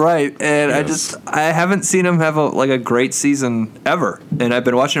underdogs. Right, and I haven't seen them have a great season ever, and I've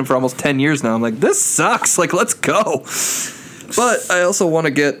been watching them for almost 10 years now. I'm like, this sucks. Like, let's go. But I also want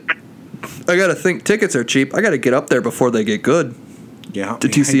to get. I gotta think tickets are cheap. I gotta get up there before they get good. Yeah. To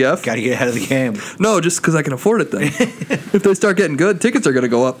TCF? Got to get ahead of the game. No, just because I can afford it then. If they start getting good, tickets are gonna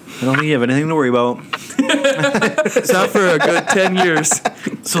go up. I don't think you have anything to worry about. It's not for a good 10 years.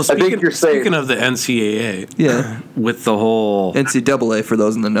 So think you're safe. speaking of the NCAA, Yeah. with the whole NCAA for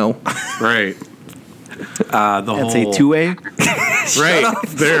those in the know. right, the That's whole a 2A.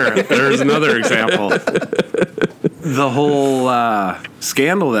 right there's another example. The whole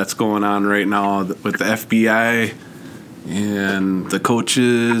scandal that's going on right now with the FBI and the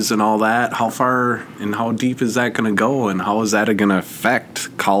coaches and all that. How far and how deep is that going to go, and how is that going to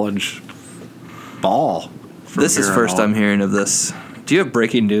affect college ball? This is first I'm hearing of this. Do you have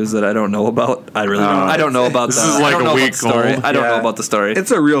breaking news that I don't know about? I really don't. I don't know about this that. is like I don't a know about week the story. old. I don't know Yeah. about the story.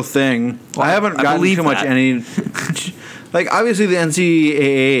 It's a real thing. I haven't I gotten believe too much that. any. Like, obviously, the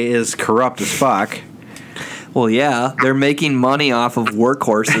NCAA is corrupt as fuck. Well, yeah, they're making money off of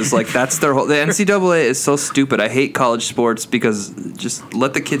workhorses. Like, that's their whole. The NCAA is so stupid. I hate college sports because just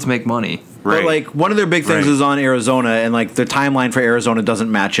let the kids make money. Right. But, like, one of their big things Right. is on Arizona, and, like, the timeline for Arizona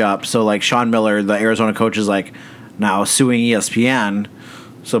doesn't match up. So, like, Sean Miller, the Arizona coach, is, like, now suing ESPN.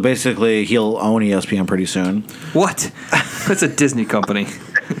 So, basically, he'll own ESPN pretty soon. What? That's a Disney company.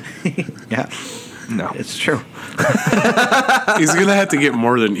 Yeah, No. it's true. He's gonna have to get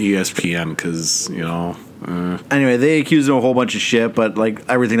more than ESPN because Anyway, they accuse him of a whole bunch of shit, but, like,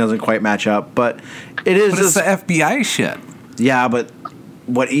 everything doesn't quite match up. But it is But it's just... the FBI shit. Yeah, but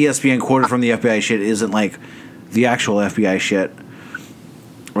what ESPN quoted from the FBI shit isn't, like, the actual FBI shit.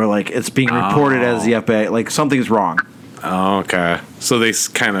 or like it's being reported as the FBA. Like something's wrong. Oh, okay. So they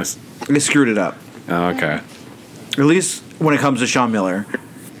kind of. They screwed it up. Oh, okay. At least when it comes to Sean Miller,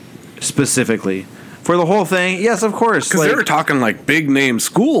 specifically. For the whole thing, yes, of course. Because they were talking like big name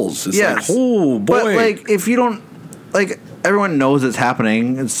schools. It's yes. like, oh boy. But like, if you don't, like, everyone knows it's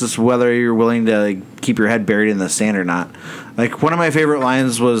happening. It's just whether you're willing to like, keep your head buried in the sand or not. Like one of my favorite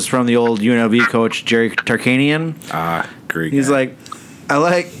lines was from the old UNLV coach Jerry Tarkanian. Great. He's like, I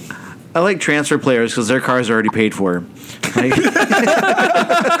like transfer players because their cars are already paid for. Like,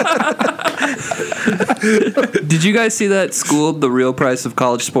 Did you guys see that Schooled, the Real Price of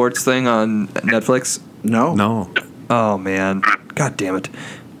College Sports thing on Netflix? no. Oh, man. God damn it.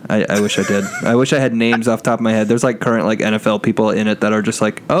 I wish I did. I wish I had names off the top of my head. There's like current like NFL people in it that are just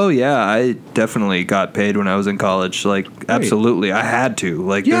like, oh, yeah, I definitely got paid when I was in college. Like, absolutely. I had to.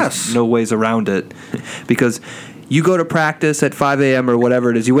 Like, there's no ways around it. Because you go to practice at 5 a.m. or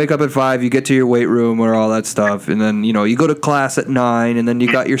whatever it is. You wake up at 5, you get to your weight room or all that stuff. And then, you know, you go to class at 9, and then you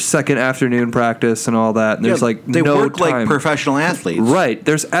got your second afternoon practice and all that. And there's like they no work time. like professional athletes. Right.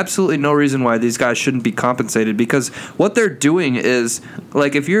 There's absolutely no reason why these guys shouldn't be compensated, because what they're doing is,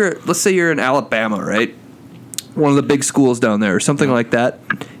 like, if you're, let's say you're in Alabama, right? One of the big schools down there or something like that.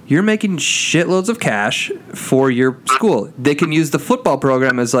 You're making shitloads of cash for your school. They can use the football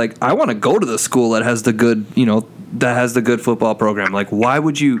program as like, I want to go to the school that has the good, you know, that has the good football program. Like, why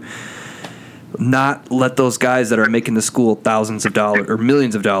would you not let those guys that are making the school thousands of dollars or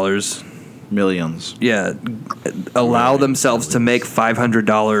millions of dollars, allow themselves to make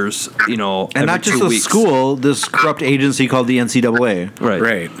 $500, you know, And not just the weeks. school, this corrupt agency called the NCAA.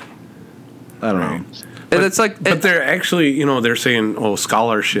 Right. I don't know. And it's like, But they're actually, you know, they're saying,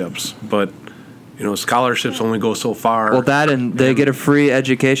 scholarships. But, you know, scholarships only go so far. well, that and they get a free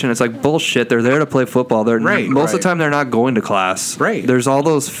education. It's like bullshit. They're there to play football. They're Right, most of right. the time they're not going to class. Right. There's all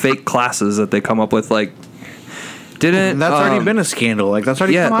those fake classes that they come up with. Like, didn't And that's already been a scandal. Like that's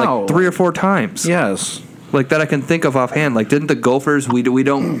already come like out 3 or 4 times. Yes. Like that I can think of offhand. Like, didn't the Gophers? We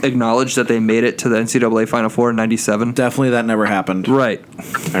don't acknowledge that they made it to the NCAA Final Four in '97. Definitely that never happened. Right.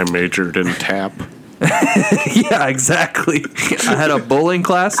 I majored in tap. Yeah, exactly. I had a bowling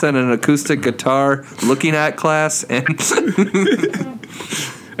class and an acoustic guitar looking at class, and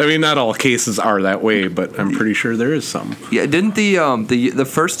I mean, not all cases are that way, but I'm pretty sure there is some. yeah, didn't the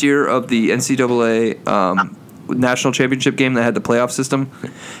first year of the NCAA national championship game that had the playoff system,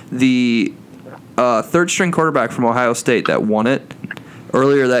 the third string quarterback from Ohio State that won it,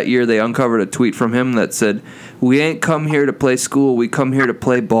 earlier that year they uncovered a tweet from him that said, "We ain't come here to play school, we come here to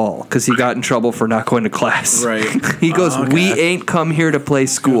play ball," because he got in trouble for not going to class. Right. He goes, "We ain't come here to play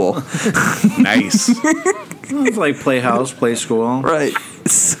school." Nice. It's like playhouse, play school. Right.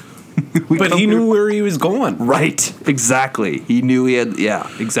 But he knew where he was going. Right. Exactly. He knew he had. Yeah.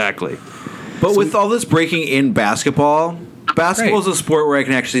 Exactly. But with all this breaking in basketball is a sport where I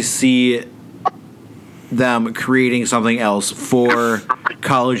can actually see them creating something else for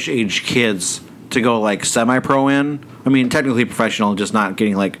college age kids to go like semi-pro in. I mean, technically professional, just not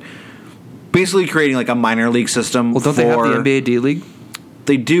getting like basically creating like a minor league system. Well, don't they have the NBA D League?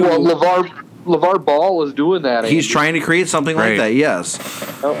 They do. Well, LeVar Ball is doing that. He's trying to create something like Right. that, yes.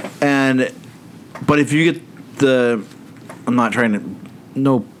 Oh. But if you get I'm not trying to,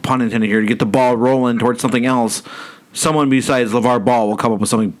 no pun intended here, to get the ball rolling towards something else, someone besides LeVar Ball will come up with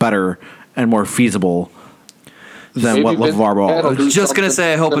something better and more feasible than Maybe what Vince LeVar Ball McMahon will is. do Just gonna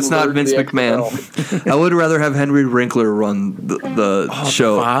say, I hope it's not something Vince similar to the McMahon. I would rather have Henry Winkler run the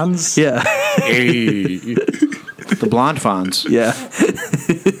show. Fonz? Yeah. Hey. The blonde Fonz. Yeah.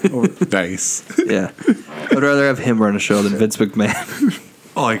 Nice. Yeah. I'd rather have him run a show than Vince McMahon.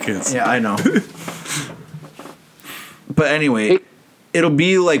 Oh, I can't see. Yeah, I know. But anyway, it'll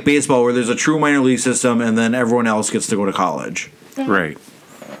be like baseball where there's a true minor league system and then everyone else gets to go to college. Right.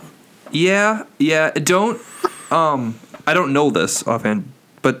 Yeah. I don't know this offhand,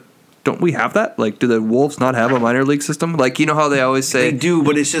 but don't we have that? Like, do the Wolves not have a minor league system? Like, you know how they always say They do,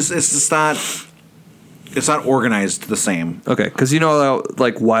 but it's just not organized the same. Okay, because you know how,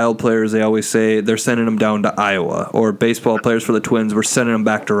 like, Wild players, they always say they're sending them down to Iowa, or baseball players for the Twins, we're sending them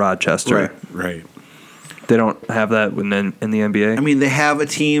back to Rochester. Right. They don't have that in the NBA. I mean, they have a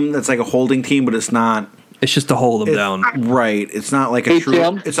team that's like a holding team, but it's not. It's just to hold them down. Right. It's not like a Hey, true.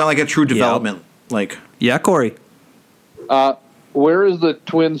 Tim? It's not like a true development. Like Yeah, Corey. Where is the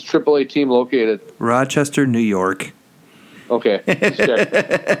Twins AAA team located? Rochester, New York. Okay. Just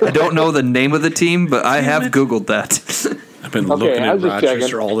check. I don't know the name of the team, but I have Googled that. I've been Okay, looking I at was just Rochester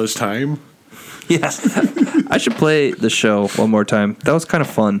checking. all this time. Yeah. I should play the show one more time. That was kind of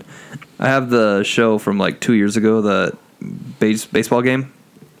fun. I have the show from like 2 years ago, the baseball game.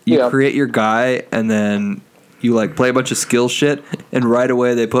 you Yeah. create your guy, and then you like play a bunch of skill shit, and right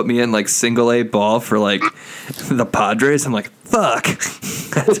away they put me in like single A ball for like the Padres. I'm like, fuck.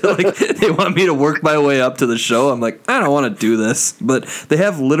 Like, they want me to work my way up to the show. I'm like, I don't want to do this. But they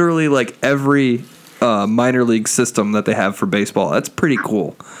have literally like every minor league system that they have for baseball. That's pretty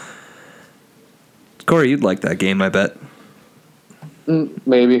cool. Corey, you'd like that game, I bet.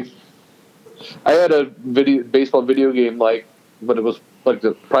 Maybe. I had a baseball video game but it was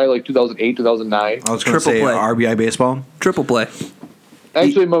probably like 2008, 2009. I was going to Triple say play. RBI baseball. Triple play.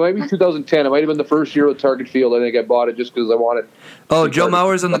 Actually, maybe 2010. It might have been the first year with Target Field. I think I bought it just because I wanted. Oh, Joe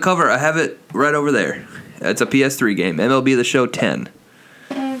Mauer's on the cover. I have it right over there. It's a PS3 game. MLB The Show 10.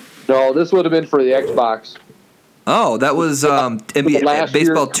 No, this would have been for the Xbox. Oh, that was NBA Last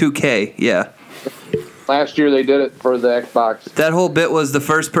Baseball year. 2K. Yeah. Last year they did it for the Xbox. That whole bit was the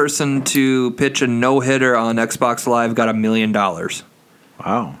first person to pitch a no-hitter on Xbox Live got $1 million.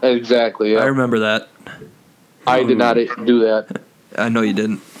 Wow. Exactly. I Yeah. remember that. I did not do that. I know you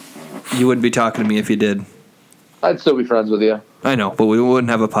didn't. You wouldn't be talking to me if you did. I'd still be friends with you. I know, but we wouldn't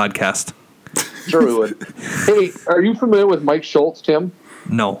have a podcast. Sure we would. Hey, are you familiar with Mike Schultz, Tim?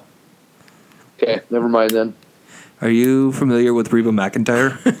 No. Okay, never mind then. Are you familiar with Reba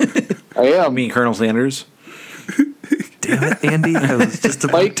McEntire? I am. I mean, Colonel Sanders. Damn it, Andy. I was just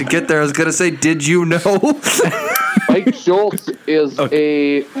about Mike- to get there. I was going to say, did you know? Mike Schultz is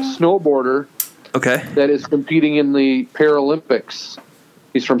a snowboarder Okay. that is competing in the Paralympics.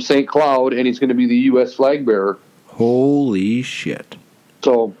 He's from St. Cloud, and he's going to be the U.S. flag bearer. Holy shit.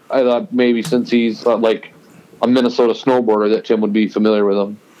 So I thought maybe since he's like a Minnesota snowboarder, that Tim would be familiar with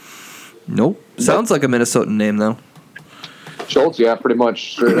him. Nope. Sounds like a Minnesotan name, though. Schultz, yeah, pretty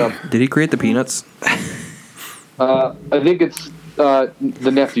much, straight up. Did he create the Peanuts? I think it's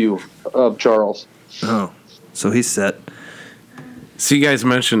the nephew of Charles. Oh. So he's set. So you guys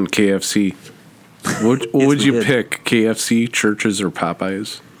mentioned KFC. What would we you did. pick? KFC, Churches, or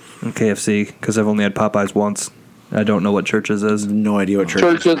Popeyes? KFC, because I've only had Popeyes once. I don't know what Churches is. No idea what church.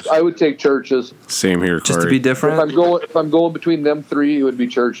 Churches, I would take Churches. Same here, Corey. Just to be If different? I'm going between them three, it would be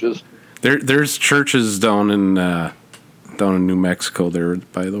Churches. There's churches down in New Mexico. There,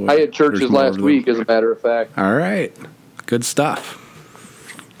 by the way. I had Churches There's more last of them. week, as a matter of fact. All right, good stuff.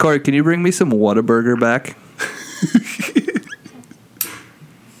 Corey, can you bring me some Whataburger back?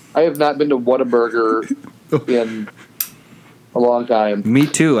 I have not been to Whataburger in a long time. Me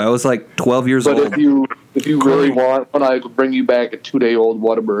too. I was like 12 years But old. if you really want one, I could bring you back a 2-day-old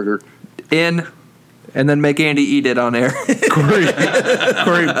Whataburger. In, and then make Andy eat it on air. Corey,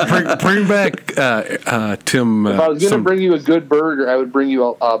 bring back Tim. If I was going to bring you a good burger, I would bring you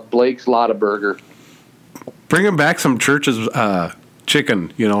a Blake's Lotta Burger. bring him back some Churches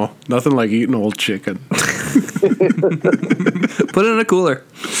chicken. You know, nothing like eating old chicken. Put it in a cooler.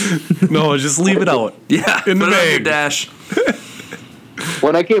 No, just leave it out. Yeah, In the put it on your bag. dash.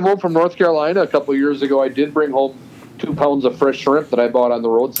 When I came home from North Carolina a couple of years ago, I did bring home 2 pounds of fresh shrimp that I bought on the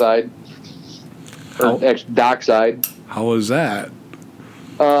roadside, or actually dockside. How was that?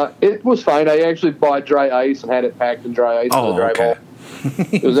 It was fine. I actually bought dry ice and had it packed in dry ice for the drive okay. home.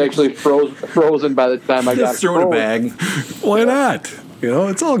 It was actually frozen by the time I got Just throw it in a home. bag. Why not? You know,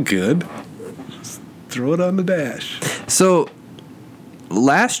 it's all good. Just throw it on the dash. So,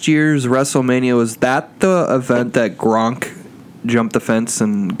 last year's WrestleMania, was that the event that Gronk jumped the fence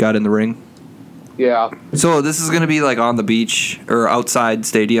and got in the ring? Yeah. So, this is going to be like on the beach or outside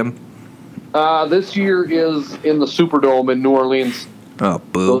stadium? This year is in the Superdome in New Orleans, Oh, so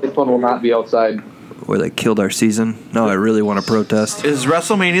boo. this one will not be outside. Where they killed our season. No, I really want to protest. Is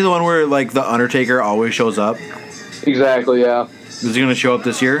WrestleMania the one where like the Undertaker always shows up? Exactly, yeah. Is he going to show up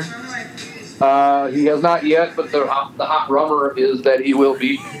this year? He has not yet, but the hot rumor is that he will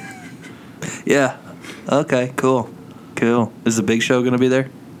be. Yeah. Okay, cool. Cool. Is the Big Show going to be there?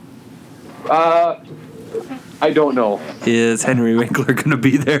 I don't know. Is Henry Winkler going to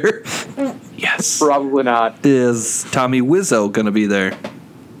be there? Yes. Probably not. Is Tommy Wiseau going to be there?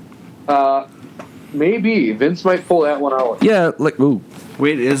 Maybe. Vince might pull that one out. Yeah, like, ooh.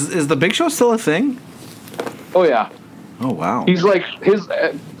 Wait, is the Big Show still a thing? Oh, yeah. Oh wow. He's like, his.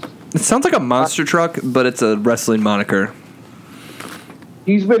 It sounds like a monster truck, but it's a wrestling moniker.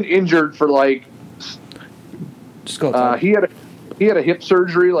 He's been injured for like. Just go. He had a hip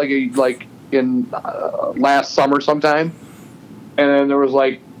surgery like in last summer sometime, and then there was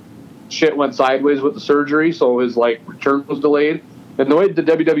like shit went sideways with the surgery, so his like return was delayed. And the way the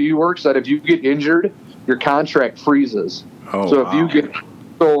WWE works, that if you get injured, your contract freezes. Oh, so wow. if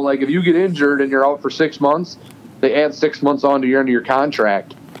you get injured and you're out for 6 months, they add 6 months onto your end of your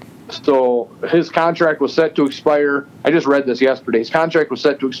contract. So his contract was set to expire. I just read this yesterday. His contract was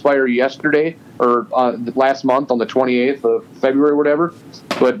set to expire yesterday or last month on the 28th of February or whatever.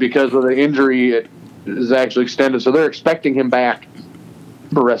 But because of the injury, it is actually extended. So they're expecting him back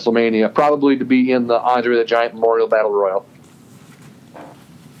for WrestleMania, probably to be in the Andre the Giant Memorial Battle Royal.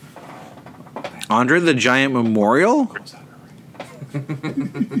 Andre the Giant Memorial?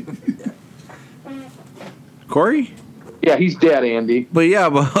 Corey? Yeah, he's dead, Andy. But yeah,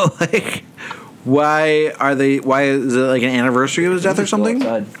 but like, why is it like an anniversary of his death or something?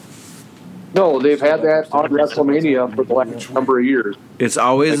 No, they've had that on WrestleMania for the last number of years. It's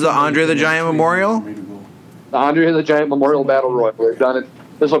always the Andre the Giant Memorial? The Andre the Giant Memorial Battle Royal. They've done it.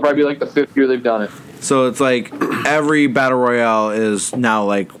 This will probably be like the 5th year they've done it. So it's like every Battle Royale is now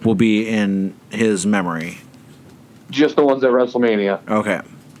like will be in his memory. Just the ones at WrestleMania. Okay.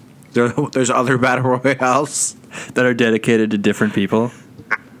 There's other Battle Royales that are dedicated to different people.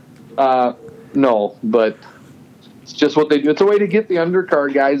 No, but it's just what they do. It's a way to get the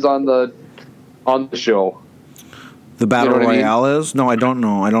undercard guys on the show. The Battle You know what I mean? Royale is? No, I don't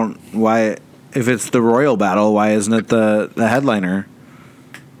know. Why if it's the Royal Battle, why isn't it the headliner?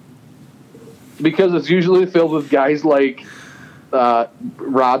 Because it's usually filled with guys like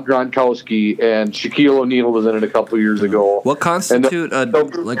Rob Gronkowski and Shaquille O'Neal was in it a couple years ago. What constitute a they'll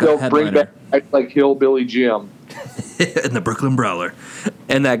headliner? bring back guys like Hillbilly Jim. And the Brooklyn Brawler.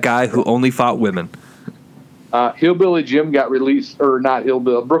 And that guy who only fought women. Hillbilly Jim got released, or not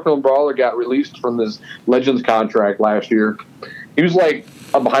Hillbilly, Brooklyn Brawler got released from his Legends contract last year. He was like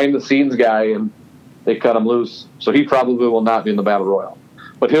a behind-the-scenes guy, and they cut him loose. So he probably will not be in the Battle Royal.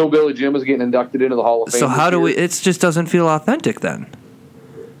 But Hillbilly Jim is getting inducted into the Hall of Fame. So how do this we... year. It just doesn't feel authentic then.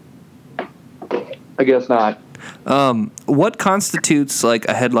 I guess not. What constitutes like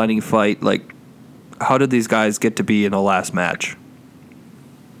a headlining fight? Like, how did these guys get to be in the last match?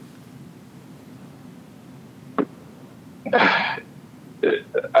 I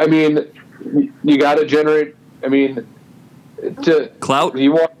mean, you got to generate. I mean, Clout?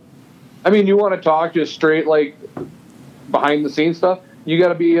 You want to talk just straight like behind the scenes stuff. You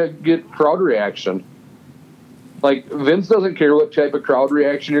got to get crowd reaction. Like Vince doesn't care what type of crowd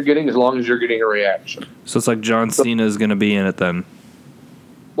reaction you're getting as long as you're getting a reaction. So it's like John Cena is going to be in it then.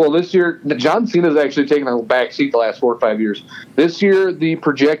 Well, this year John Cena's actually taken a back seat the last 4 or 5 years. This year, the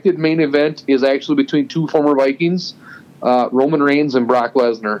projected main event is actually between two former Vikings, Roman Reigns and Brock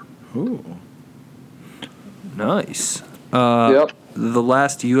Lesnar. Ooh. Nice. Yep. The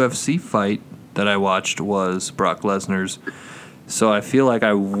last UFC fight that I watched was Brock Lesnar's. So I feel like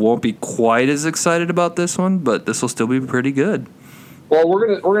I won't be quite as excited about this one, but this will still be pretty good. Well,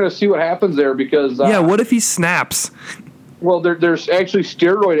 we're gonna see what happens there because Yeah, what if he snaps? Well, there's actually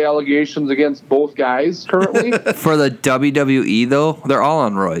steroid allegations against both guys currently. For the WWE, though, they're all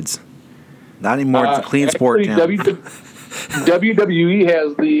on roids. Not anymore. It's a clean sport now. WWE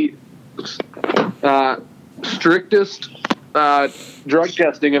has the strictest drug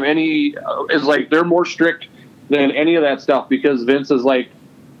testing of any. Is like they're more strict than any of that stuff because Vince is like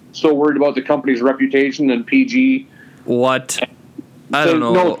so worried about the company's reputation and PG. What? I don't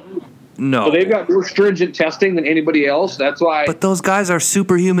know. No. So they've got more stringent testing than anybody else. That's why. But those guys are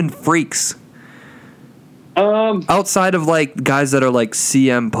superhuman freaks. Outside of like guys that are like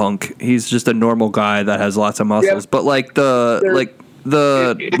CM Punk, he's just a normal guy that has lots of muscles. Yeah. But like the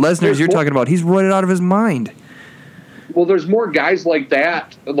Lesnar's you're talking about, he's roided out of his mind. Well, there's more guys like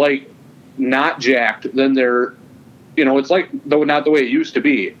that, like not jacked than they're. It's like not the way it used to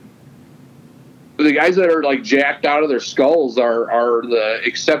be. The guys that are like jacked out of their skulls are the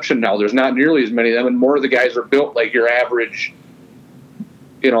exception now. There's not nearly as many of them, and more of the guys are built like your average.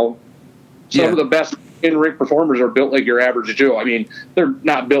 Some of the best in-ring performers are built like your average Joe. I mean, they're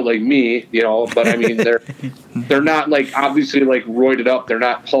not built like me, but I mean they're not like obviously like roided up. They're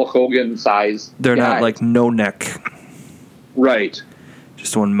not Hulk Hogan size. They're guys. not like no neck, right?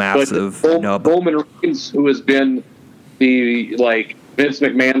 Just one massive nub. Roman Reigns, who has been the like Vince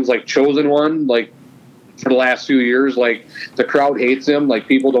McMahon's like chosen one, like for the last few years, like the crowd hates him, like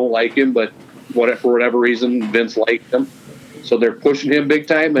people don't like him, but for whatever reason, Vince liked him, so they're pushing him big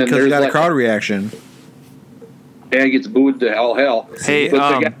time. And Because there's he got like, a crowd reaction. and he gets booed to hell. Hey,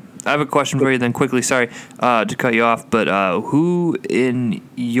 But I have a question for you then quickly. Sorry to cut you off, but who in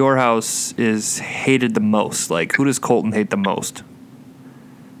your house is hated the most? Like, who does Colton hate the most?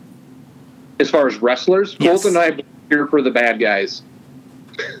 as far as wrestlers, Yes. Colton and I are here for the bad guys.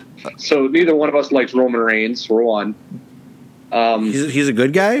 So neither one of us likes Roman Reigns, for one. He's a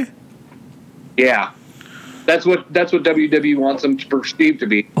good guy? Yeah. That's what WWE wants him for Steve to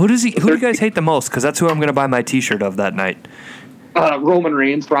be. Who do you guys hate the most? Because that's who I'm going to buy my T-shirt of that night. Roman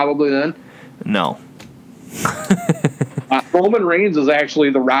Reigns probably then. No. Roman Reigns is actually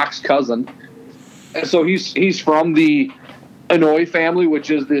The Rock's cousin, and so he's from the Inoue family, which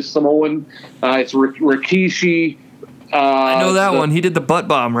is this Samoan. It's Rikishi. I know that one. He did the butt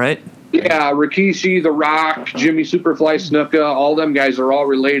bomb, right? Yeah, Rikishi, The Rock, Jimmy Superfly Snuka, all them guys are all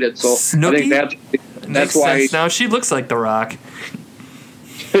related. So Snooki? I think that's Makes why. sense now. She looks like The Rock.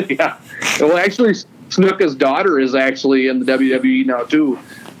 Yeah. Well, actually, Snuka's daughter is actually in the WWE now too.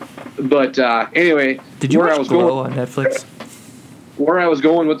 But anyway, Did you where watch I was Glow going, on Netflix? where I was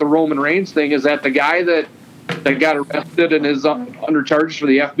going with the Roman Reigns thing is that the guy that got arrested and is under charges for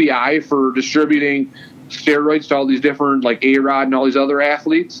the FBI for distributing steroids to all these different, like A-Rod and all these other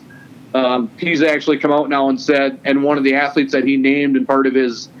athletes, he's actually come out now and said, and one of the athletes that he named and part of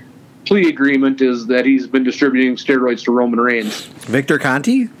his plea agreement is that he's been distributing steroids to Roman Reigns. Victor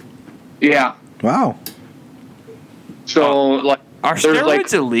Conti? Yeah. Wow. So, like, Are there's, steroids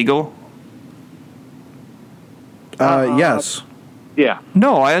like, illegal? Yes. yeah.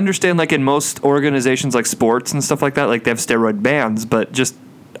 No, I understand, like, in most organizations like sports and stuff like that, like, they have steroid bans, but just,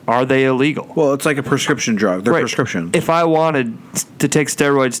 are they illegal? Well, it's like a prescription drug. They're Right. prescription. If I wanted to take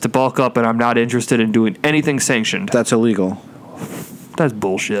steroids to bulk up and I'm not interested in doing anything sanctioned, That's illegal. that's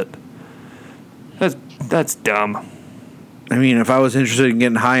bullshit. That's dumb. I mean, if I was interested in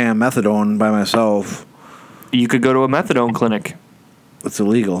getting high on methadone by myself, You could go to a methadone clinic, it's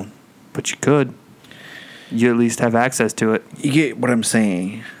illegal. but you could. You at least have access to it. You get what I'm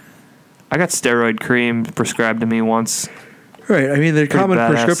saying. I got steroid cream prescribed to me once. Right. I mean, they're Pretty common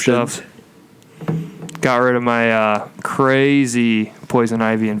badass prescriptions. stuff. Got rid of my crazy poison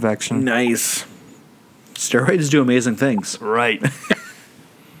ivy infection. Nice. Steroids do amazing things. Right.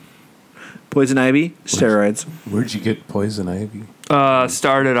 Poison ivy, steroids. Where'd you get poison ivy?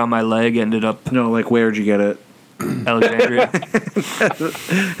 Started on my leg, ended up No, like, where'd you get it? Alexandria.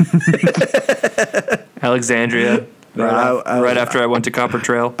 Alexandria. Right after I went to Copper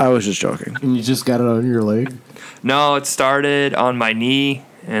Trail. I was just joking. And you just got it on your leg? No, it started on my knee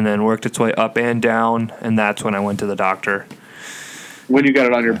and then worked its way up and down, and that's when I went to the doctor. When you got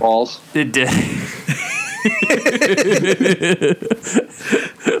it on your balls. It did.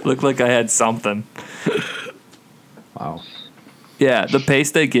 Looked like I had something. Wow. Yeah, the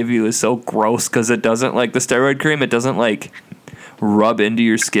paste they give you is so gross because it doesn't, like the steroid cream, it doesn't like rub into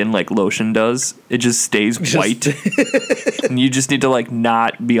your skin like lotion does. It just stays white. And you just need to like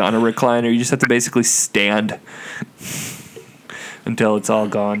not be on a recliner. You just have to basically stand until it's all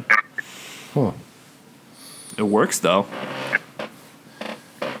gone. Huh. It works though.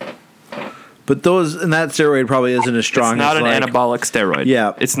 But those, and that steroid probably isn't as strong It's not as an like, anabolic steroid.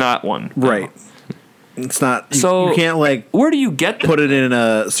 Yeah. It's not one. Right. It's not. So- you can't like Where do you get that? put it in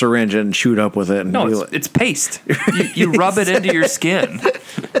a syringe and shoot up with it. And No, be it's, like- it's paste. You rub it into your skin.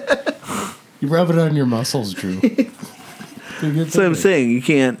 You rub it on your muscles, Drew. That's what I'm saying. You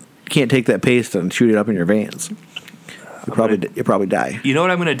can't take that paste and shoot it up in your veins. You probably die. You know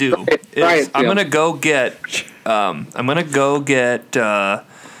what I'm gonna do? Is Right, I'm yeah. gonna go get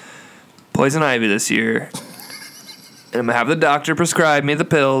poison ivy this year. And I'm gonna have the doctor prescribe me the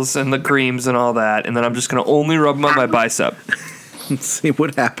pills and the creams and all that, and then I'm just gonna only rub them on my bicep. Let's see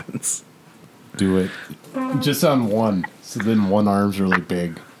what happens. Do it. Just on one. So then one arm's really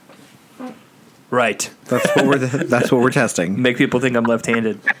big. Right. That's what we're testing. Make people think I'm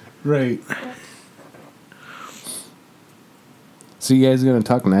left-handed. Right. So you guys gonna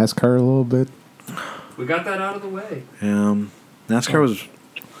talk NASCAR a little bit? We got that out of the way. NASCAR was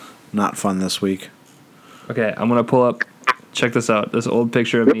not fun this week. Okay, I'm gonna pull up. Check this out. This old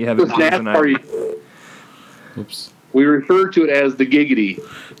picture of me having This poison ivy. NASCAR, Oops. we refer to it as the giggity.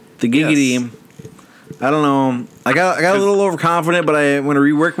 The giggity. Yes. I don't know. I got a little overconfident, but I'm going to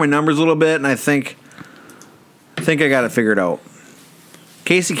rework my numbers a little bit, and I think I got it figured out.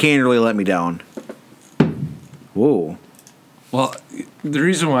 Casey Kane really let me down. Whoa. Well, the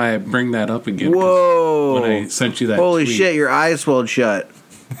reason why I bring that up again, 'cause Whoa. when I sent you that Holy tweet, shit, your eyes swelled shut.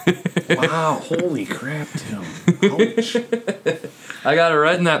 Wow, holy crap, Tim. Ouch. I got it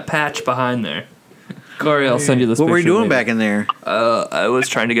right in that patch behind there. Corey, I'll send you this. What were you picture doing later. back in there? I was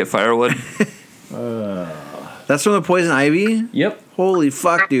trying to get firewood. That's from the poison ivy? Yep. Holy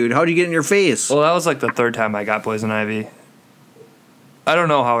fuck, dude. How'd you get in your face? Well, that was like the third time I got poison ivy. I don't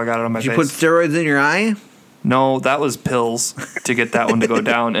know how I got it on my Did you face. put steroids in your eye? No, that was pills to get that one to go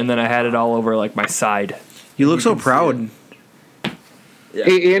down, and then I had it all over like my side. You look so proud.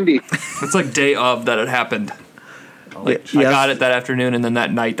 Hey, Andy. It's like day of that it happened. Like I Yes. got it that afternoon, and then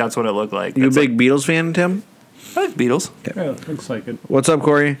that night, that's what it looked like. You a That's big Beatles fan, Tim? like, I like Beatles. Yeah, looks like it. What's up,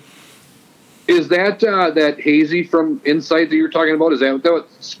 Corey? Is that that hazy from Insight that you were talking about? Is that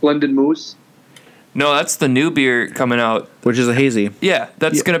Splendid Moose? No, that's the new beer coming out. Which is a hazy. Yeah,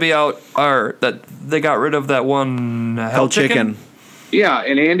 that's going to be out. Or that they got rid of that one Hell Chicken. Yeah,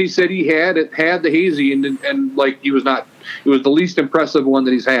 and Andy said he had the hazy, and like he was not. It was the least impressive one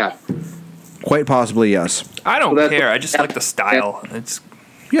that he's had. Quite possibly, yes. I don't Well, care. I just like the style. It's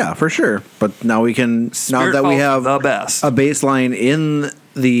Yeah, for sure. But now we can, now that we have the best. a baseline in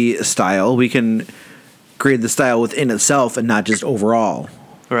the style, we can grade the style within itself and not just overall.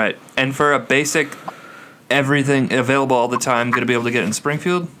 Right. And for a basic everything available all the time, going to be able to get in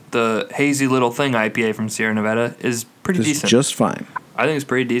Springfield, the Hazy Little Thing IPA from Sierra Nevada is pretty It's decent. just fine. I think it's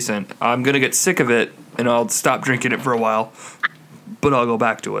pretty decent. I'm going to get sick of it, and I'll stop drinking it for a while, but I'll go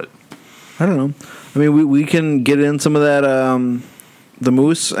back to it. I don't know. I mean, we can get in some of that, the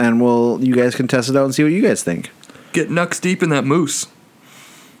moose, and you guys can test it out and see what you guys think. Get knucks deep in that moose.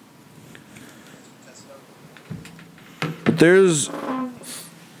 But it's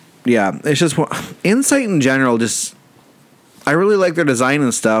just Insight in general. Just I really like their design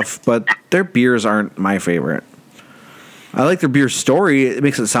and stuff, but their beers aren't my favorite. I like their beer story. It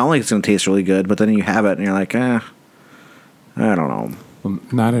makes it sound like it's going to taste really good, but then you have it and you're like, I don't know. Well,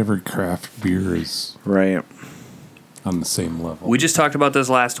 not every craft beer is Right. on the same level. We just talked about this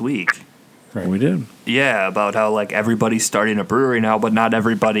last week. Right. We did. Yeah, about how like everybody's starting a brewery now, but not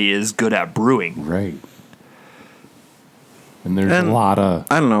everybody is good at brewing. Right. And there's a lot of...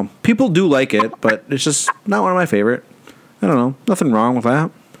 I don't know. People do like it, but it's just not one of my favorite. I don't know. Nothing wrong with that.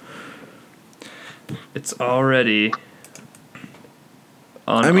 It's already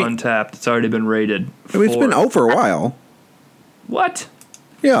on Untapped. It's already been rated. I mean, it's been out for a while. What?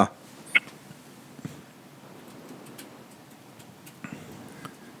 Yeah.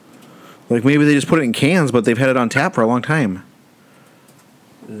 Like maybe they just put it in cans, but they've had it on tap for a long time.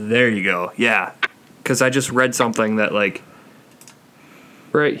 There you go. Yeah. Because I just read something that, like,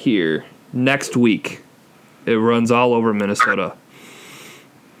 right here, next week, it runs all over Minnesota.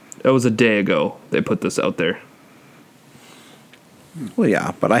 It was a day ago they put this out there. Well,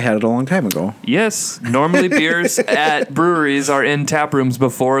 yeah, but I had it a long time ago. Yes. Normally beers at breweries are in tap rooms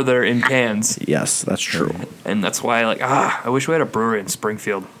before they're in cans. Yes, that's true. And that's why, like, I wish we had a brewery in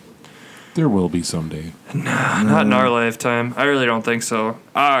Springfield. There will be someday. Not in our lifetime. I really don't think so.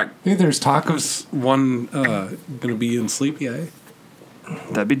 Hey, there's tacos. One gonna be in Sleepy Eye.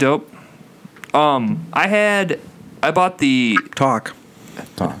 That'd be dope. I bought the Talk.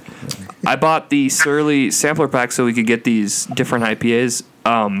 Surly sampler pack so we could get these different IPAs.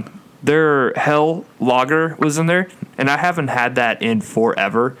 Their Hell Lager was in there, and I haven't had that in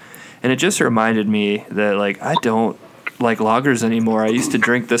forever. And it just reminded me that, like, I don't like lagers anymore. I used to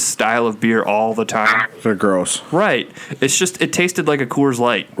drink this style of beer all the time. They're gross. Right. It's just, it tasted like a Coors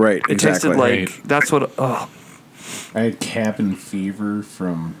Light. Right, It exactly. tasted like, Right. that's what, oh, I had Cabin Fever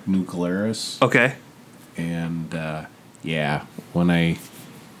from New Glarus. okay. And, when I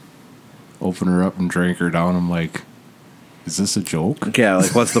open her up and drink her down, I'm like, is this a joke? Yeah,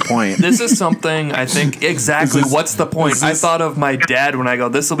 like what's the point? This is something I think exactly. What's the point? is I this- thought of my dad when I go,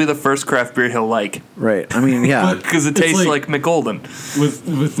 this will be the first craft beer he'll like. Right. I mean, yeah. Because it It's tastes like- like McGolden.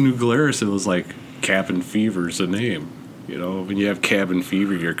 With New Glarus, it was like Cabin Fever's a name. You know, when you have cabin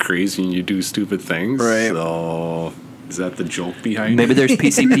fever, you're crazy and you do stupid things. Right. So is that the joke behind Maybe it? there's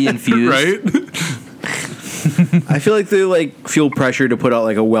PCP infused. Right? I feel like they like feel pressure to put out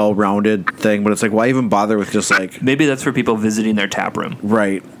like a well-rounded thing, but it's like why even bother with just like Maybe that's for people visiting their tap room.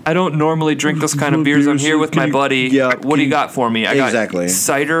 right. I don't normally drink this kind of beers. I'm here with my buddy. yeah, What do you got for me? I Exactly. got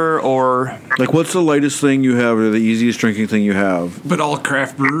cider or Like what's the lightest thing you have or the easiest drinking thing you have? But all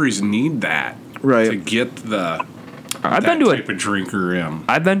craft breweries need that Right. to get the I've that been to type of drinker in.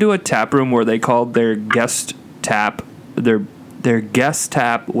 I've been to a tap room where they called their guest tap their guest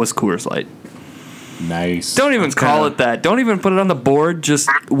tap was Coors Light. Nice. Don't even call it that. Don't even put it on the board. Just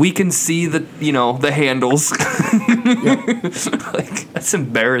we can see the the handles. Like that's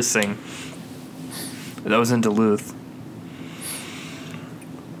embarrassing. That was in Duluth.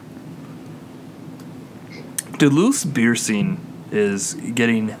 Duluth's beer scene is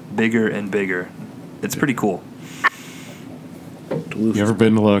getting bigger and bigger. It's pretty cool. You ever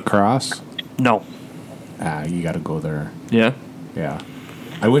been to La Crosse? No. You got to go there. Yeah. Yeah.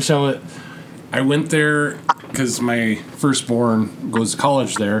 I wish I would. I went there because my firstborn goes to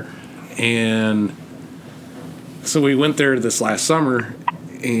college there. And so we went there this last summer.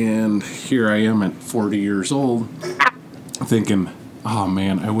 And here I am at 40 years old thinking, oh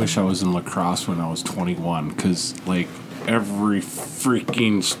man, I wish I was in La Crosse when I was 21. Because, like, every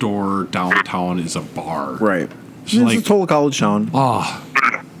freaking store downtown is a bar. Right. It's It's like, a total college town. oh,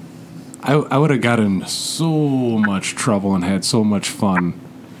 I would have gotten so much trouble and had so much fun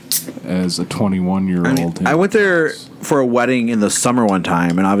as a 21-year-old. I went there for a wedding in the summer one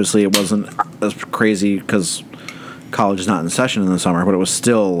time, and obviously it wasn't as crazy because college is not in session in the summer, but it was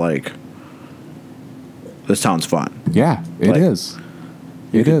still like, this town's fun. Yeah, it Like- is.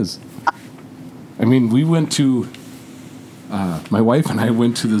 It is. I mean, we went to, my wife and I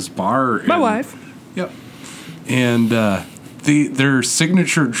went to this bar. My wife. Yep. And their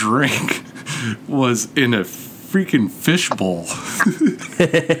signature drink was in a freaking fishbowl.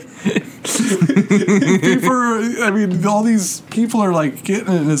 All these people are like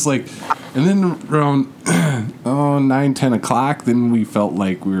getting it, and it's like, and then around 9, 10 o'clock, then we felt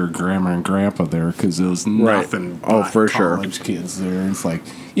like we were grandma and grandpa there because it was nothing. Oh, but for sure. college kids there. It's like,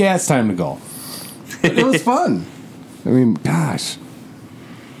 yeah, it's time to go. But it was fun. I mean, gosh.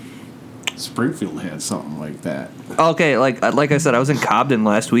 Springfield had something like that. Okay, like I said, I was in Cobden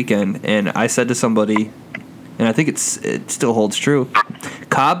last weekend, and I said to somebody, and I think it still holds true.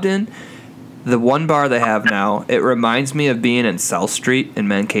 Cobden, the one bar they have now, it reminds me of being in South Street in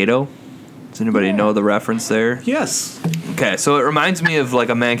Mankato. Does anybody know the reference there? Yes. Okay, so it reminds me of like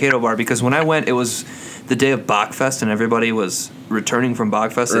a Mankato bar because when I went, it was the day of Bachfest, and everybody was returning from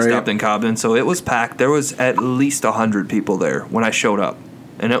Bachfest. They Right. stopped in Cobden, so it was packed. There was at least 100 people there when I showed up,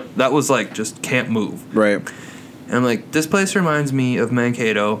 and that was like just can't move. Right. And I'm like, this place reminds me of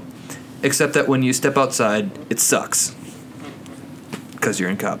Mankato, except that when you step outside, it sucks. Because you're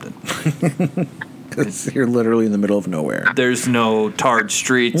in Cobden. You're literally in the middle of nowhere. There's no tarred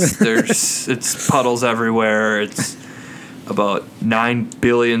streets. It's puddles everywhere. It's about 9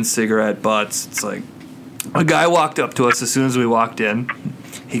 billion cigarette butts. It's like, a guy walked up to us as soon as we walked in.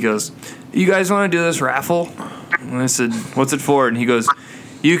 He goes, "You guys want to do this raffle?" And I said, "What's it for?" And he goes,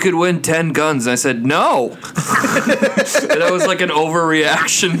 "You could win 10 guns." And I said, "No." And that was like an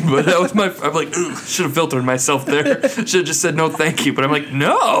overreaction, but that was I'm like, should have filtered myself there. Should have just said no thank you. But I'm like,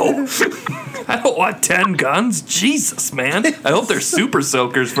 no. I don't want 10 guns. Jesus, man. I hope they're super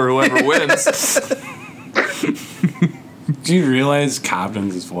soakers for whoever wins. Do you realize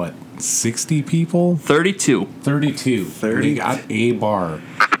Cobden's is what, 60 people? 32. 32. They got a bar.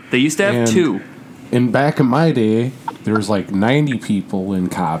 They used to have And- 2. And back in my day, there was like 90 people in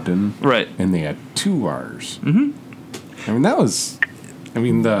Cobden. Right. And they had 2 bars. Mm-hmm. I mean, that was...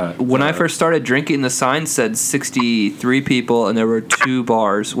 When I first started drinking, the sign said 63 people, and there were 2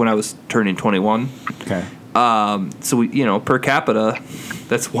 bars when I was turning 21. Okay. So, we, per capita,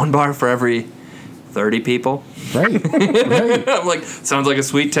 that's 1 bar for every 30 people. Right. Right. I'm like, sounds like a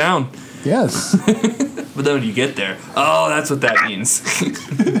sweet town. Yes. But then when you get there, oh, that's what that means.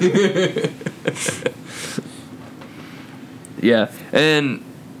 Yeah, and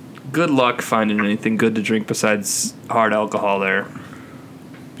good luck finding anything good to drink besides hard alcohol there.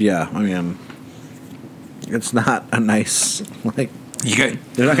 Yeah, I mean, it's not a nice, like, You guys,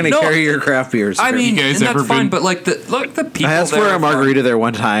 they're not going to carry your craft beers. I mean, You guys and that's ever fine, been- but like the people. I asked there for are a fun. margarita there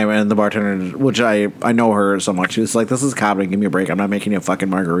one time, and the bartender, which I know her so much, she was like, "This is Cobden, give me a break. I'm not making you a fucking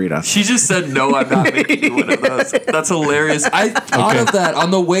margarita." She just said, "No, I'm not making you one of those." That's hilarious. I thought of that on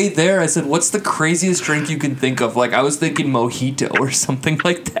the way there. I said, "What's the craziest drink you can think of?" Like I was thinking mojito or something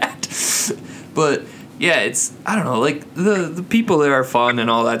like that. But yeah, it's I don't know. Like the people there are fun and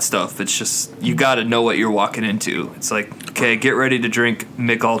all that stuff. It's just you got to know what you're walking into. It's like, okay, get ready to drink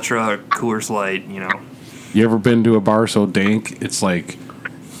Mick Ultra or Coors Light. you ever been to a bar so dank, it's like,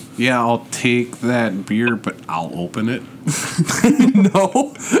 yeah, I'll take that beer, but I'll open it.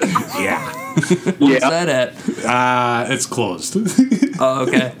 No. Yeah. Where's that at? It's closed. Oh,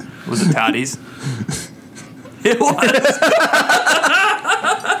 okay. Was it Toddy's? It was.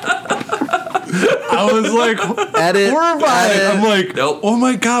 I was like, Edit. horrified. I'm like, Nope. oh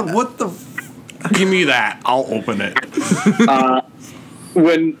my God, what the give me that. I'll open it.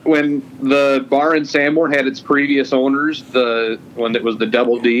 When the bar in Sanborn had its previous owners, the one that was the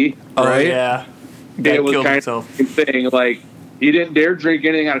Double D, Oh Right? yeah. Guy it was killed kind himself. of the same thing. Like you didn't dare drink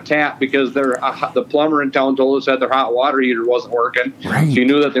anything out of tap because the plumber in town told us that their hot water heater wasn't working. Right. So you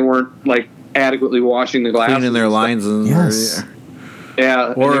knew that they weren't like adequately washing the glasses. Cleaning their lines and Yes. Yeah.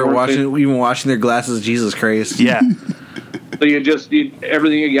 and they or weren't even washing their glasses. Jesus Christ! Yeah. So you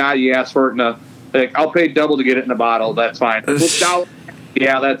everything you got, you ask for it in a like. I'll pay double to get it in a bottle. That's fine. Well,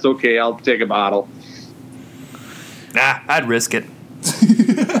 yeah, that's okay. I'll take a bottle. Nah, I'd risk it. In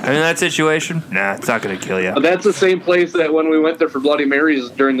that situation, nah, it's not going to kill you. But that's the same place that when we went there for Bloody Marys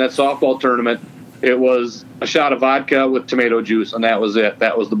during that softball tournament, it was a shot of vodka with tomato juice, and that was it.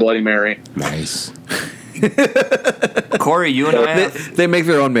 That was the Bloody Mary. Nice. Corey, you and I have... They make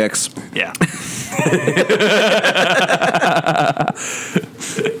their own mix. Yeah.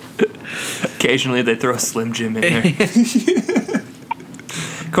 Occasionally they throw a Slim Jim in there.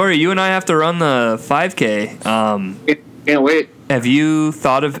 Corey, you and I have to run the 5K. Can't wait. Have you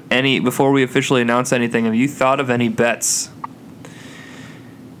thought of any, before we officially announce anything, have you thought of any bets?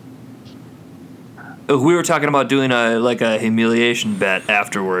 We were talking about doing a humiliation bet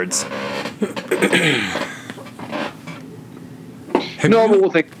afterwards. No, but we'll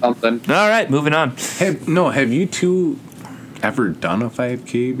think of something. All right, moving on. Have you two ever done a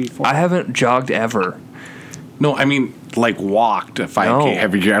 5K before? I haven't jogged ever. No, I mean, like walked a 5K. No.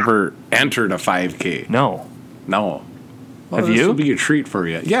 Have you ever entered a 5K? No. No. Well, Have this you? will be a treat for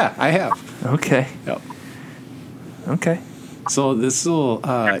you. Yeah, I have. Okay. Yep. Okay. So this will,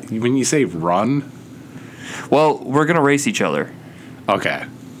 when you say run, Well, we're going to race each other. okay.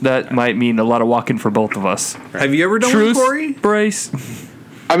 That might mean a lot of walking for both of us. Have you ever done Truce, one, Corey? brace.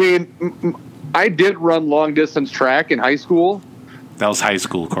 I mean, I did run long distance track in high school. That was high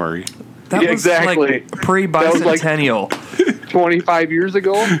school, Corey. That Yeah, was exactly. like pre-bicentennial. 25 years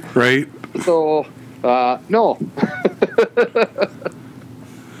ago. Right? So, no.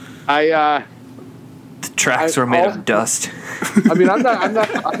 The tracks were made I'll- of dust. I mean,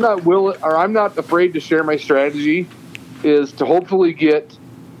 I'm not afraid to share my strategy. Is to hopefully get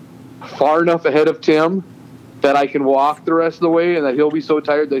far enough ahead of Tim that I can walk the rest of the way, and that he'll be so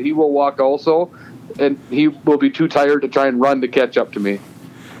tired that he will walk also, and he will be too tired to try and run to catch up to me.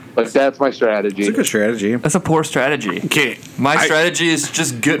 Like, that's my strategy. It's a good strategy. That's a poor strategy. Okay. My strategy is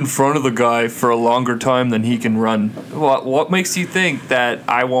just get in front of the guy for a longer time than he can run. What makes you think that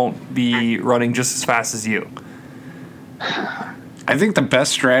I won't be running just as fast as you? I think the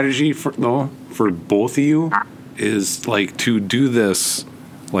best strategy for both of you is like to do this.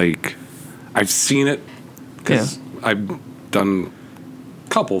 Like, I've seen it because I've done a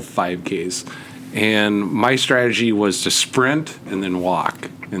couple 5Ks, and my strategy was to sprint and then walk,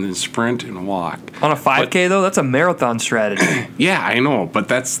 and then sprint and walk. On a 5K, though, that's a marathon strategy. Yeah, I know, but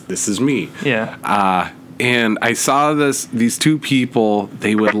this is me. Yeah. And I saw these two people,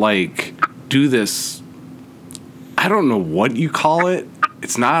 they would like do this, I don't know what you call it.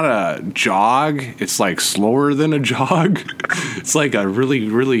 It's not a jog. It's like slower than a jog. It's like a really,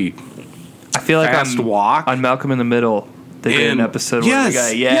 really I feel like fast walk. on Malcolm in the Middle, they did an And- episode where the guy,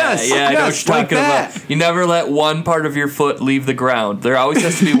 I know what you're like talking that. about. You never let one part of your foot leave the ground. There always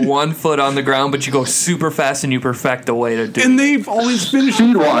has to be one foot on the ground, but you go super fast and you perfect the way to do And it. they've always finished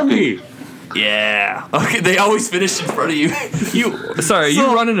in front of me. Yeah. Okay, they always finish in front of you. Sorry, are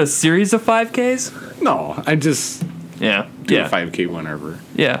you running a series of 5Ks? No, I just Yeah. do Yeah. a 5K whenever.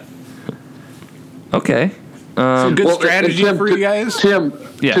 Yeah. Okay. So good Well, strategy and Tim, for you guys? Tim,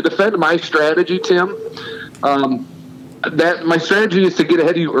 Yeah. to defend my strategy, Tim, that my strategy is to get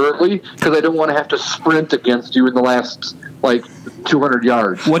ahead of you early because I don't want to have to sprint against you in the last 200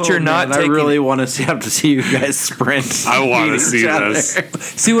 yards. What you're not Man, taking. I really want to have to see you guys sprint. I want to Beat see each other. this.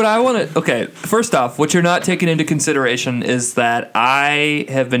 See what I want to. Okay, first off, what you're not taking into consideration is that I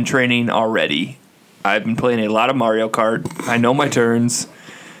have been training already. I've been playing a lot of Mario Kart. I know my turns.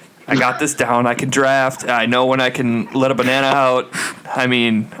 I got this down. I can draft. I know when I can let a banana out. I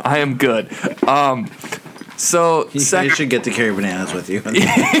mean, I am good. So You should get to carry bananas with you.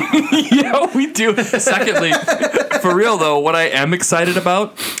 yeah, we do. Secondly, for real though, what I am excited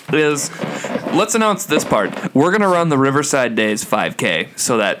about is let's announce this part. We're gonna run the Riverside Days 5K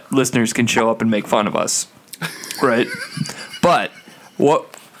so that listeners can show up and make fun of us, right? But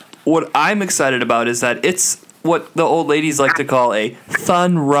what I'm excited about is that it's what the old ladies like to call a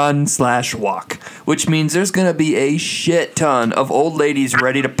fun run/walk, which means there's going to be a shit ton of old ladies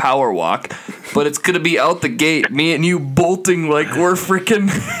ready to power walk, but it's going to be out the gate, me and you bolting like we're freaking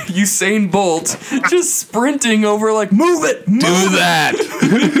Usain Bolt, just sprinting over like, move it, move that.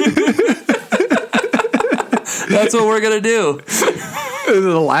 That's what we're going to do.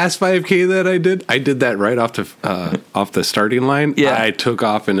 The last 5K that I did that right off the starting line. Yeah. I took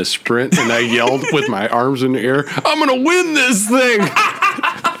off in a sprint and I yelled with my arms in the air, "I'm gonna win this thing!"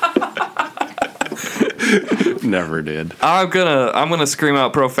 Never did. I'm gonna scream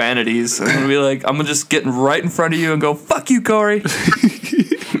out profanities. I'm gonna be like, I'm gonna just get right in front of you and go, "Fuck you, Corey.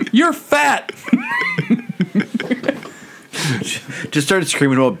 You're fat." Just started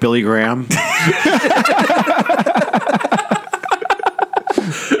screaming about Billy Graham.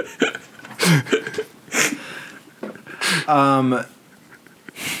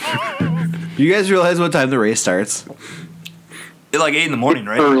 You guys realize what time the race starts? It's like 8 a.m,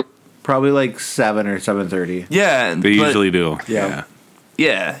 right? Probably like 7 or 7:30. Yeah, They usually do. Yeah.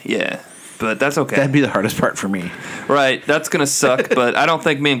 Yeah. But that's okay. That'd be the hardest part for me. Right, that's gonna suck. But I don't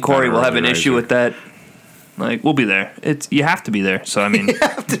think me and Corey Not will have an really, issue right? with that. Like, we'll be there. You have to be there. So I mean, You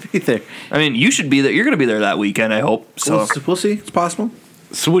have to be there. I mean, you should be there. You're going to be there that weekend, I hope. So We'll see. It's possible.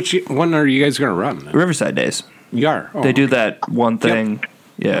 So when are you guys going to run? Then? Riverside Days. You are. Oh, They do that one thing.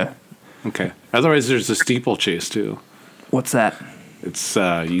 Yeah. Okay. Otherwise, there's a steeplechase too. What's that? It's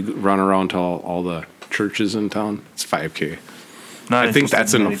you run around to all the churches in town. It's 5K. Not I think interested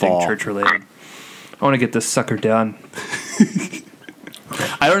that's in the anything fall. Church related. I want to get this sucker done.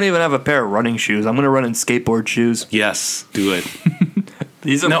 I don't even have a pair of running shoes. I'm going to run in skateboard shoes. Yes, do it.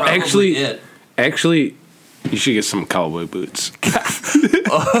 These are No, probably actually- it. Actually, you should get some cowboy boots.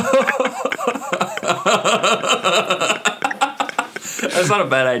 That's not a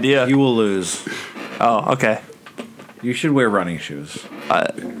bad idea. You will lose. Oh, okay. You should wear running shoes.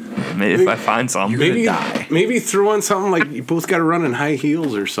 Maybe if I find some. Maybe die. maybe throw on something like you both got to run in high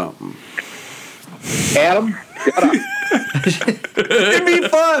heels or something. Adam, shut up. It'd be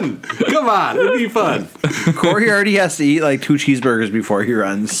fun. Come on, it'd be fun. Corey already has to eat like 2 cheeseburgers before he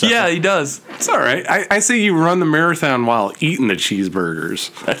runs. So. Yeah, he does. It's all right. I say you run the marathon while eating the cheeseburgers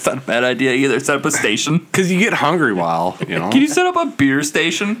That's not a bad idea either. Set up a station. because you get hungry while you know. Can you set up a beer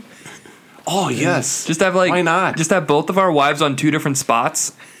station? Oh yes. Just have Why not? Just have both of our wives on 2 different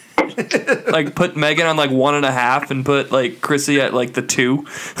spots. Like put Megan on like 1.5 and put like Chrissy at like the 2.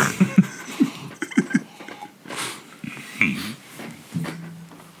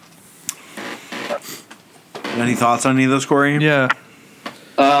 Any thoughts on any of those, Corey? Yeah.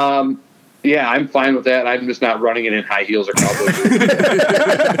 Yeah, I'm fine with that. I'm just not running it in high heels or cowboy boots.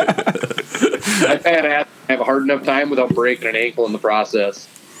 I've had to have a hard enough time without breaking an ankle in the process.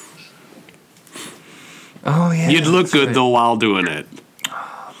 Oh yeah. You'd look that's good right. though while doing it.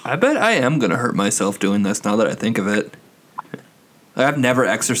 I bet I am gonna hurt myself doing this now that I think of it. I've never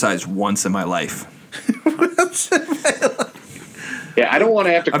exercised once in my life. Yeah, I don't want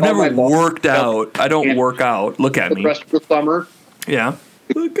to have to. I've call never my boss worked out. I don't and work out. Look at the me. rest of the summer Yeah.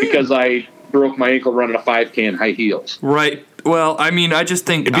 because I broke my ankle running a 5K in high heels. Right. Well, I mean, I just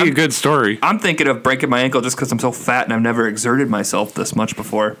think It'd be a good story. I'm thinking of breaking my ankle just because I'm so fat and I've never exerted myself this much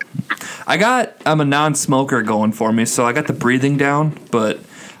before. I'm a non-smoker going for me, so I got the breathing down, but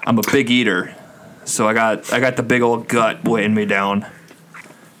I'm a big eater, so I got the big old gut weighing me down,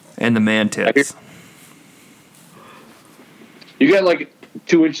 and the man tits. You got like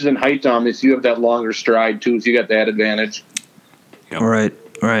 2 inches in height on me, so you have that longer stride too. So you got that advantage. Right.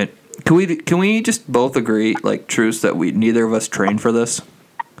 Right. Can we just both agree, like truce, that neither of us train for this?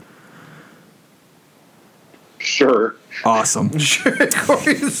 Sure. Awesome.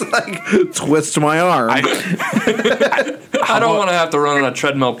 Corey's like, twist my arm. I don't want to have to run on a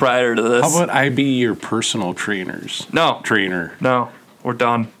treadmill prior to this. How about I be your personal trainer? No, we're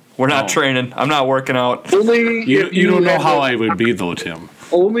done. We're not Oh. training. I'm not working out. Only You if don't know have how a- I would be though, Tim.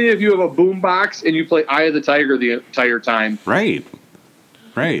 Only if you have a boom box and you play Eye of the Tiger the entire time. Right.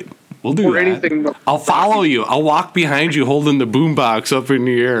 We'll do Or that. anything. I'll follow you. I'll walk behind you holding the boombox up in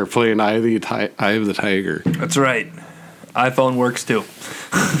the air playing Eye of the Tiger. That's right. iPhone works too.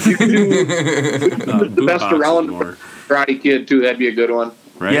 The best around Karate Kid too. That'd be a good one.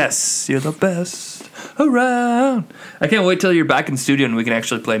 Right? Yes, you're the best around. I can't wait till you're back in studio and we can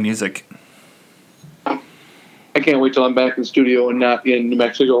actually play music. I can't wait till I'm back in studio and not in New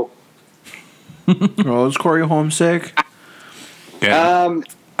Mexico. Oh, is Corey homesick? Yeah.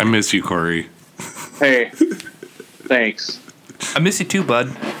 I miss you, Corey. Hey, thanks. I miss you too, bud.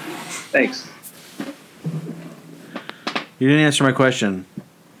 Thanks. You didn't answer my question.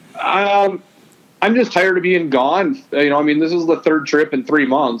 I'm just tired of being gone. You know, I mean, this is the 3rd trip in 3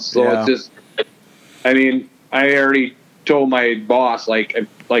 months, so Yeah. it's just. I mean, I already told my boss,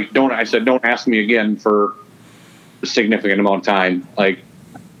 don't ask me again for a significant amount of time. Like,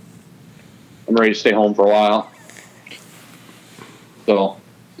 I'm ready to stay home for a while. So,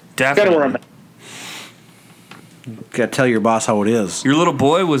 kind of where I'm Definitely. at. Gotta tell your boss how it is. Your little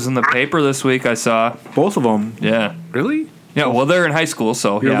boy was in the paper this week, I saw. Both of them. Yeah. Really? Yeah, well, they're in high school,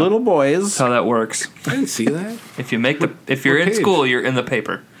 so Your yeah. little boys. That's how that works. I didn't see that. If you're in page? school, you're in the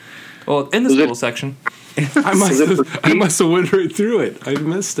paper. Well, in the Was it- school section. I must have went right through it. I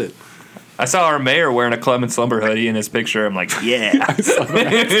missed it. I saw our mayor wearing a Clemens Lumber hoodie in his picture. I'm like, yeah.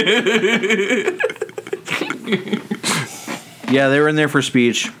 Yeah, they were in there for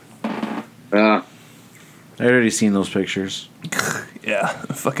speech. Uh, I already seen those pictures. Yeah,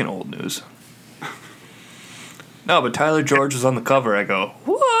 fucking old news. No, but Tyler George was on the cover. I go,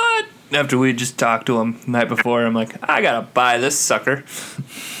 what? After we just talked to him the night before, I'm like, I gotta buy this sucker.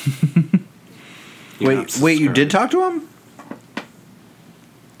 Wait, you did talk to him?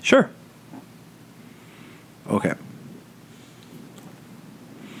 Sure. Okay.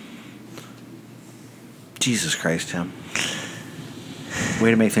 Jesus Christ, Tim.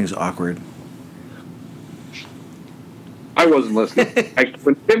 Way to make things awkward. I wasn't listening.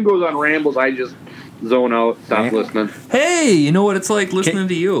 When Tim goes on rambles, I just zone out, stop listening. Hey, you know what it's like listening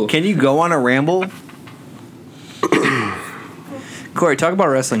to you. Can you go on a ramble? Corey, talk about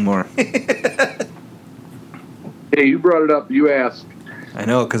wrestling more. Hey, you brought it up. You asked. I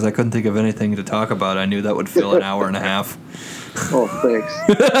know, because I couldn't think of anything to talk about. I knew that would fill an hour and a half. Oh, thanks.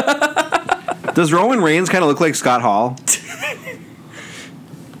 Does Roman Reigns kind of look like Scott Hall?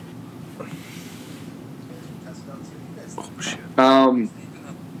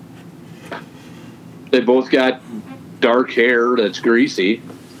 They both got dark hair that's greasy.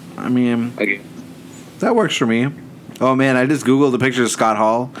 I mean, I guess. that works for me. Oh, man, I just Googled the picture of Scott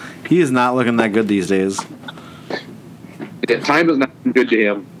Hall. He is not looking that good these days. Time has not been good to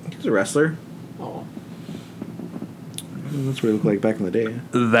him. He's a wrestler. Oh. That's what he looked like back in the day.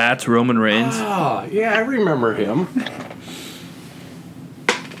 That's Roman Reigns. Oh, yeah, I remember him.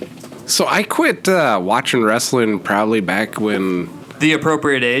 So I quit watching wrestling probably back when... The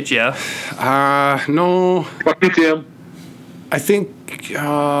appropriate age, yeah. No, Fuck you, Tim. I think,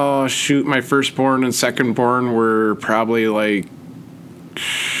 my firstborn and secondborn were probably like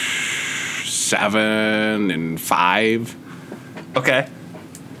 7 and 5. Okay.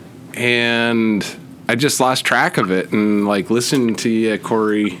 And I just lost track of it. And like listening to you,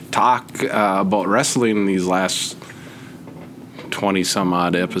 Corey, talk about wrestling these last 20 some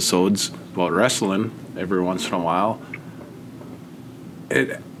odd episodes about wrestling every once in a while.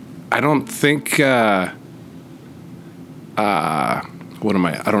 I don't think, what am I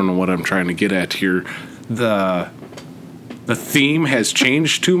don't know what I'm trying to get at here. The theme has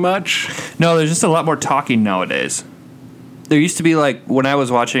changed too much. No, there's just a lot more talking nowadays. There used to be, like, when I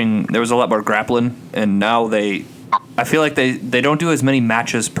was watching, there was a lot more grappling, and now I feel like they don't do as many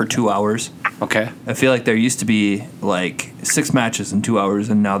matches per 2 hours. Okay. I feel like there used to be, like, 6 matches in 2 hours,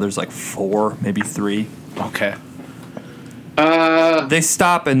 and now there's, like, 4, maybe 3. Okay. They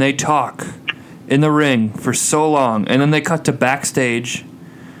stop and they talk in the ring for so long, and then they cut to backstage,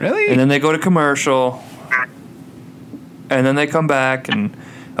 Really? and then they go to commercial, and then they come back, and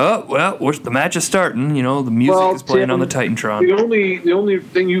the match is starting. You know, the music is playing on the Titantron. The only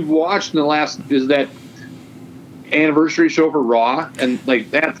thing you've watched in the last is that anniversary show for Raw, and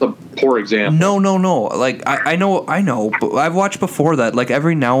like that's a poor example. No. Like I know, but I've watched before that. Like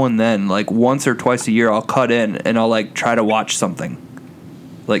every now and then, like once or twice a year, I'll cut in and I'll like try to watch something.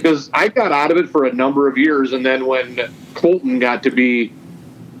 Like Because I got out of it for a number of years, and then when Colton got to be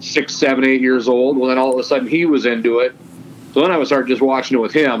 6, 7, 8 years old, well, then all of a sudden he was into it. So then I would start just watching it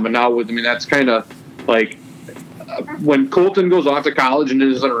with him, and now that's kind of like when Colton goes off to college and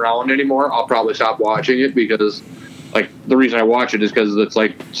isn't around anymore, I'll probably stop watching it because, like, the reason I watch it is because it's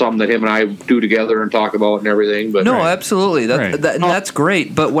like something that him and I do together and talk about and everything. But no, absolutely, Right. and that's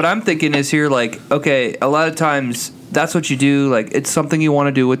great. But what I'm thinking is here, like, okay, a lot of times that's what you do. Like, it's something you want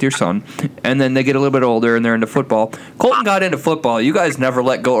to do with your son, and then they get a little bit older and they're into football. Colton got into football. You guys never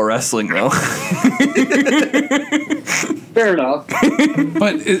let go of wrestling, though. fair enough.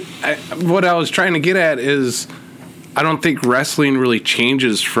 But what I was trying to get at is I don't think wrestling really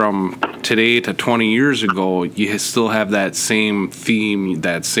changes from today to 20 years ago. You still have that same theme,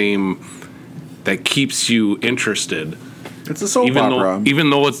 that keeps you interested. It's a soap opera. Even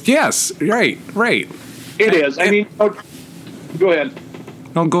though it's, yes, right. It is. I mean, go ahead.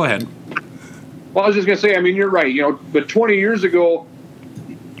 No, go ahead. Well, I was just going to say, I mean, you're right, but 20 years ago,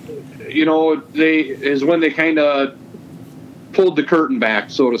 is when they kind of pulled the curtain back,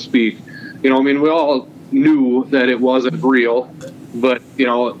 so to speak. We all knew that it wasn't real, but,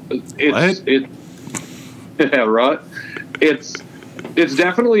 yeah, right. It's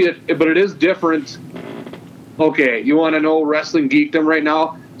definitely, but it is different. Okay, you want to know wrestling geekdom right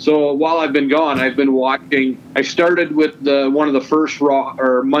now? So while I've been gone, I've been watching. I started with one of the first Raw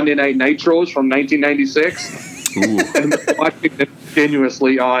or Monday Night Nitros from 1996, and watching it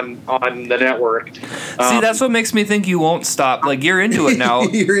continuously on the network. See, that's what makes me think you won't stop. Like, you're into it now.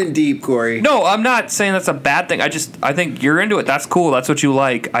 You're in deep, Corey. No, I'm not saying that's a bad thing. I think you're into it. That's cool. That's what you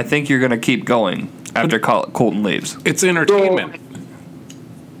like. I think you're going to keep going after Colton leaves. It's entertainment.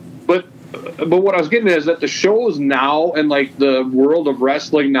 But what I was getting at is that the shows now and like the world of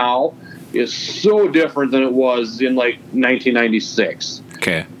wrestling now is so different than it was in like 1996.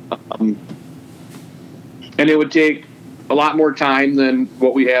 Okay. And it would take a lot more time than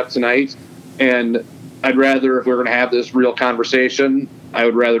what we have tonight. And I'd rather, if we're going to have this real conversation, I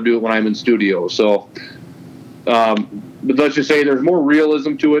would rather do it when I'm in studio. So, but let's just say there's more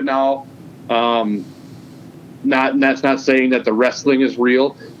realism to it now. And that's not saying that the wrestling is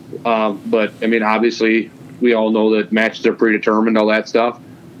real. But I mean, obviously, we all know that matches are predetermined, all that stuff.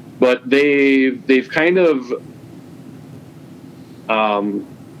 But they've kind of, I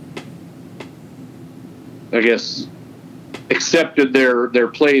guess, accepted their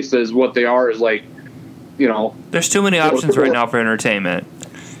place as what they are, as like, you know, There's too many options right now for entertainment.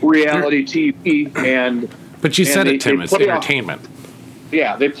 reality TV, and But you said they- it, Tim. they It's play off- entertainment.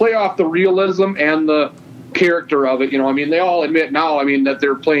 yeah, they play off the realism and the character of it. You know, I mean, they all admit now, I mean, that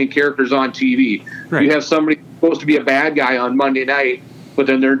they're playing characters on TV. Right. You have somebody supposed to be a bad guy on Monday night, but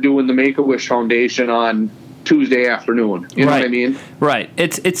then they're doing the Make-A-Wish Foundation on Tuesday afternoon. You know what I mean? Right.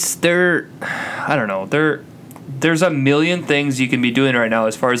 It's there. I don't know. There's a million things you can be doing right now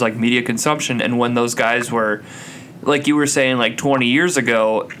as far as like media consumption. And when those guys were, like you were saying, like 20 years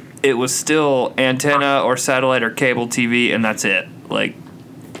ago, it was still antenna or satellite or cable TV, and that's it. Like,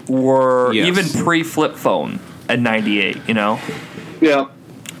 or Yes. even pre-flip phone at 98. You know. Yeah.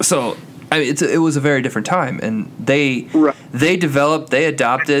 So I mean, it was a very different time, and they Right. developed, they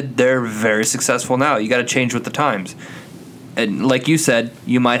adopted, they're very successful now. You got to change with the times, and like you said,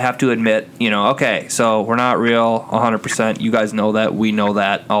 you might have to admit, you know, okay, so we're not real 100%. You guys know that, we know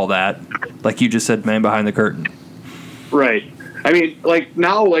that, all that. Like you just said, man behind the curtain. Right. I mean, like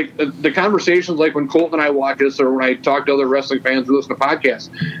now, like the conversations, like when Colton and I watch this, or when I talk to other wrestling fans who listen to podcasts,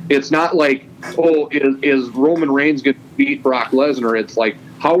 it's not like, oh, is Roman Reigns going to beat Brock Lesnar? It's like,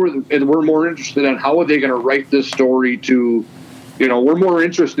 and we're more interested in how are they going to write this story to, you know, we're more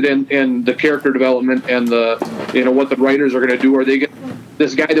interested in the character development and the, you know, what the writers are going to do. Are they going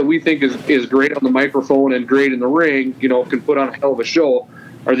this guy that we think is great on the microphone and great in the ring, you know, can put on a hell of a show.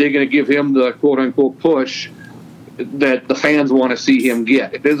 Are they going to give him the quote unquote push that the fans want to see him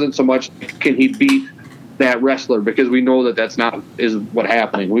get? It isn't so much can he beat that wrestler, because we know that that's not is what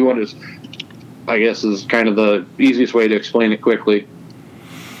happening. We want to, I guess, is kind of the easiest way to explain it quickly.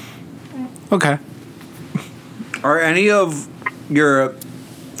 Okay. Are any of your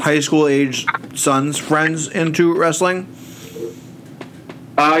high school age sons friends into wrestling?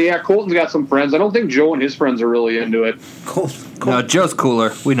 Yeah, Colton's got some friends. I don't think Joe and his friends are really into it. Cool. No, Joe's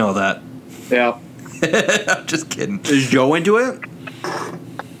cooler. We know that. Yeah, I'm just kidding. Is Joe into it?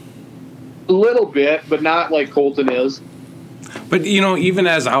 a little bit, but not like Colton is. But, you know, even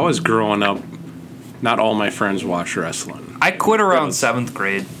as I was growing up, not all my friends watched wrestling. I quit around 7th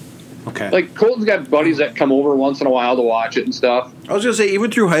grade. Okay. Like Colton's got buddies that come over once in a while to watch it and stuff. I was gonna say, even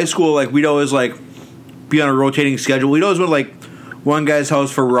through high school, like we'd always like be on a rotating schedule. We'd always went like one guy's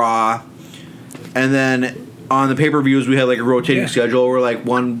house for Raw, and then on the pay-per-views we had like a rotating schedule where like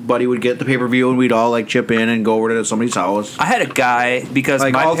one buddy would get the pay-per-view and we'd all like chip in and go over to somebody's house. I had a guy because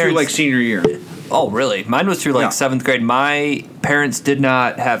Like my all parents, through like senior year. Oh, really? Mine was through like Yeah. 7th grade. My parents did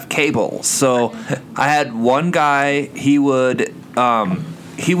not have cable, so I had one guy. He would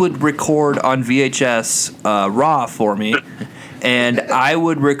record on VHS Raw for me, and I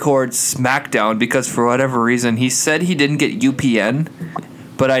would record SmackDown because for whatever reason he said he didn't get UPN,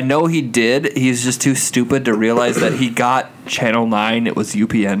 but I know he did. He's just too stupid to realize that he got Channel 9. It was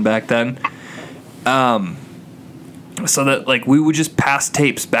UPN back then. So that like we would just pass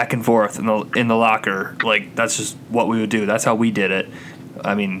tapes back and forth in the locker. Like that's just what we would do. That's how we did it.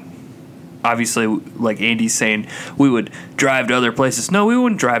 I mean, obviously, like Andy's saying, we would drive to other places. No, we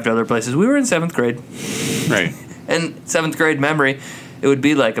wouldn't drive to other places. We were in 7th grade. Right. And 7th grade memory, it would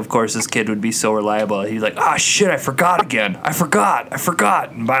be like, of course, this kid would be so reliable. He's like, ah, shit, I forgot again. I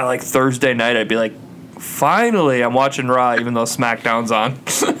forgot. And by like Thursday night, I'd be like, finally, I'm watching Raw, even though SmackDown's on.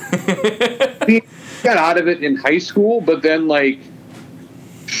 He got out of it in high school, but then like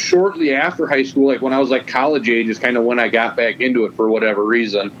shortly after high school, like when I was like college age, is kind of when I got back into it for whatever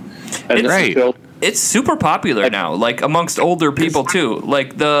reason. And It's right. until- It's super popular now, like amongst older people too.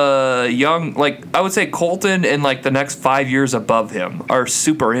 Like the young, like I would say Colton and like the next 5 years above him are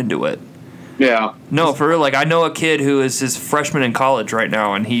super into it. yeah. No, for real. Like I know a kid who is his freshman in college right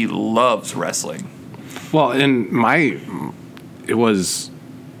now, and he loves wrestling. Well, it was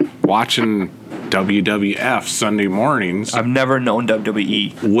watching WWF Sunday mornings I've never known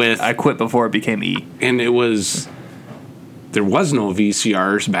WWE. with, I quit before it became E. and there was no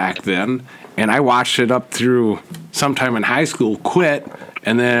VCRs back then, and I watched it up through sometime in high school, quit,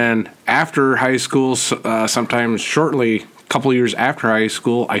 and then after high school, sometimes shortly, a couple years after high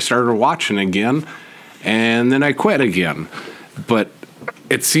school, I started watching again, and then I quit again. But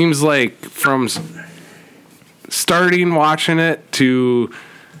it seems like from starting watching it to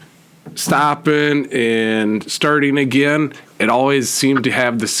stopping and starting again, it always seemed to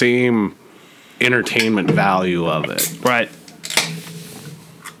have the same entertainment value of it. Right.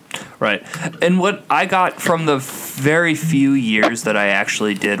 Right. And what I got from the very few years that I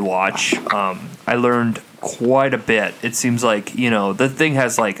actually did watch, I learned quite a bit. It seems like, the thing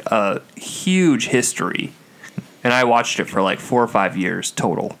has like a huge history. And I watched it for like 4 or 5 years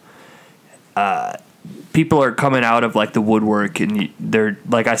total. People are coming out of like the woodwork, and they're,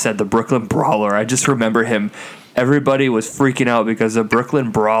 like I said, the Brooklyn Brawler. I just remember him. Everybody was freaking out because the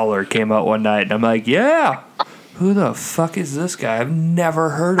Brooklyn Brawler came out one night, and I'm like, yeah, who the fuck is this guy? I've never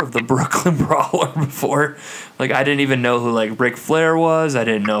heard of the Brooklyn Brawler before. Like, I didn't even know who like Ric Flair was. I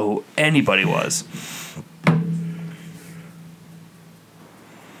didn't know who anybody was.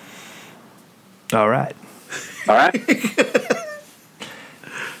 All right.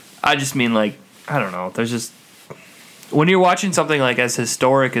 I just mean, like, I don't know. There's just, when you're watching something like as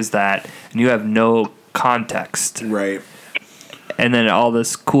historic as that, and you have no context, Right. and then all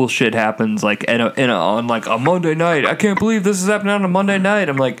this cool shit happens, like on like a Monday night. I can't believe this is happening on a Monday night.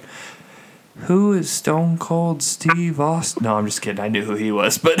 I'm like, who is Stone Cold Steve Austin? No, I'm just kidding. I knew who he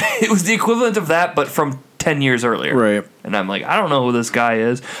was, but it was the equivalent of that, but from 10 years earlier. Right. And I'm like, I don't know who this guy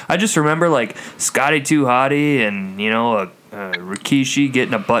is. I just remember like Scotty 2 Hotty and Rikishi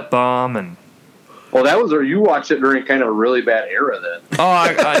getting a butt bomb and. Well, that was where you watched it during kind of a really bad era then.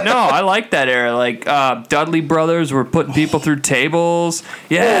 Oh, no, I like that era. Like, Dudley Brothers were putting people through tables.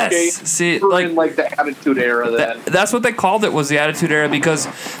 Yes. Okay. See, We're in like the Attitude Era then. that's what they called it, was the Attitude Era, because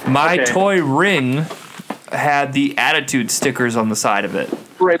my toy ring had the Attitude stickers on the side of it.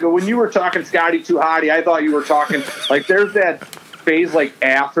 Right, but when you were talking Scotty 2 Hotty, I thought you were talking, like, there's that phase, like,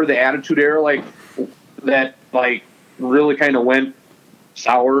 after the Attitude Era, like, that, like, really kind of went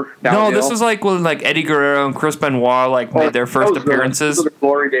sour downhill. No, this was like when like Eddie Guerrero and Chris Benoit like made their first appearances. Those are the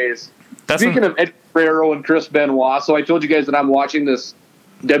glory days. That's Speaking of Eddie Guerrero and Chris Benoit, so I told you guys that I'm watching this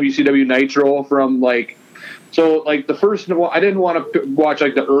WCW Nitro from like, so like the first one, I didn't want to watch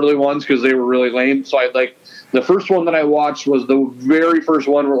like the early ones because they were really lame. So I like the first one that I watched was the very first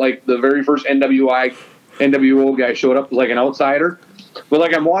one where like the very first NWO guy showed up as like an outsider. But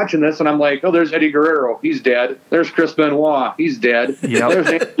like I'm watching this and I'm like, oh, there's Eddie Guerrero, he's dead. There's Chris Benoit, he's dead. Yep. There's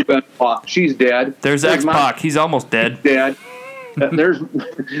Andy Benoit, she's dead. There's X-Pac, he's almost dead. Dead. There's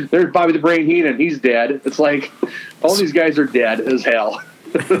Bobby the Brain Heenan, he's dead. It's like all these guys are dead as hell.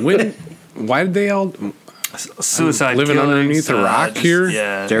 Why did they all Suicide living killings, underneath a rock here?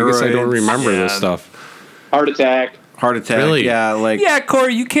 Yeah. I guess I don't Steroids. remember this Yeah. stuff. Heart attack. Heart attack. Really? Yeah, like Yeah,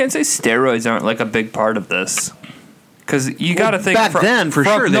 Corey, you can't say steroids aren't like a big part of this. Because you got to think back then, for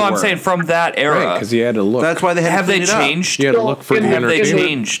sure they No, I'm were. saying from that era. Because he had to look. that's why they had Have to they clean it up. changed? You had to look for the Have they entertainment.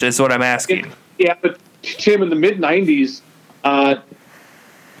 changed? Is what I'm asking. Yeah, but Tim, in the mid '90s,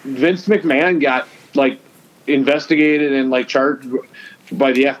 Vince McMahon got like investigated and like charged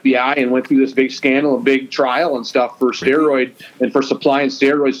by the FBI and went through this big scandal, a big trial and stuff for steroid and for supplying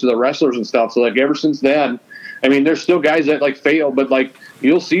steroids to the wrestlers and stuff. So like ever since then, I mean, there's still guys that like fail, but like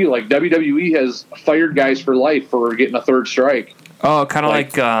you'll see, like WWE has fired guys for life for getting a third strike. Oh, kind of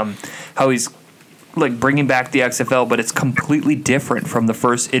like how he's like bringing back the XFL, but it's completely different from the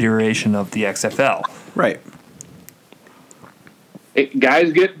first iteration of the XFL. Right.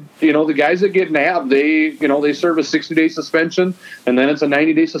 Guys get, the guys that get nabbed, they serve a 60-day suspension, and then it's a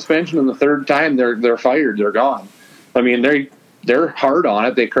 90-day suspension, and the third time they're fired, they're gone. I mean, they're hard on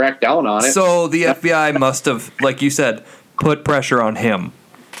it. They crack down on it. So the FBI must have, like you said, put pressure on him.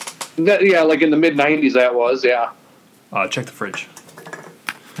 Yeah, like in the mid '90s, that was Check the fridge.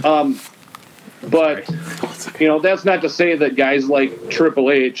 But that's not to say that guys like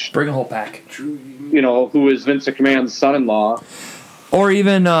Triple H, Bring a whole pack. who is Vince McMahon's son-in-law, Or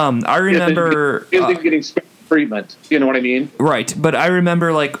even, I remember... isn't getting special treatment. You know what I mean? right, but I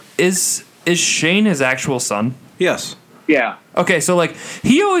remember, like, is Shane his actual son? Yes. Yeah. Okay, so, like,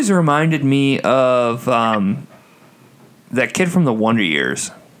 he always reminded me of that kid from the Wonder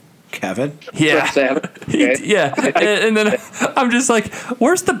Years. Kevin. Yeah. Fred Savage. Okay. Yeah, and then I'm just like,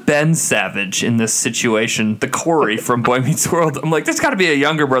 where's the Ben Savage in this situation? The Corey from Boy Meets World. I'm like, there's got to be a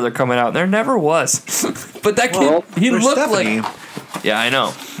younger brother coming out. There never was. But that kid, Well, he There's looked Stephanie. like... Yeah, I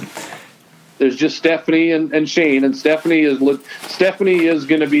know. There's just Stephanie and Shane, and Stephanie is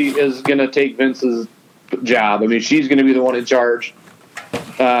gonna take Vince's job. I mean, she's gonna be the one in charge.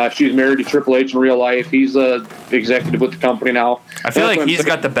 She's married to Triple H in real life. He's a executive with the company now. I feel That's like what I'm he's saying.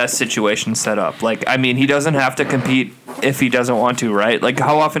 got the best situation set up. Like, I mean, he doesn't have to compete if he doesn't want to, right? Like,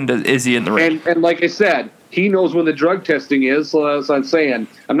 how often is he in the ring? And like I said, he knows when the drug testing is. So that's what I'm saying.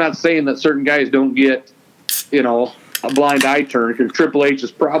 I'm not saying that certain guys don't get, a blind eye turn, because Triple H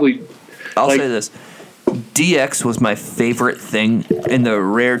is probably. I'll like- say this. DX was my favorite thing in the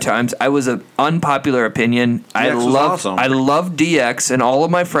rare times. I was an unpopular opinion. DX was awesome. I loved DX, and all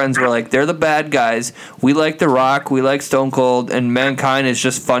of my friends were like, they're the bad guys. We like The Rock, we like Stone Cold, and Mankind is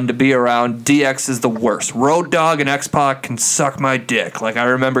just fun to be around. DX is the worst. Road Dogg and X-Pac can suck my dick. Like, I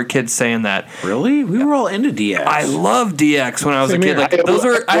remember kids saying that. Really? We were all into DX. I loved DX when I was a kid. Like,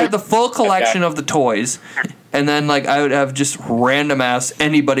 I had the full collection of the toys. And then, like, I would have just random ass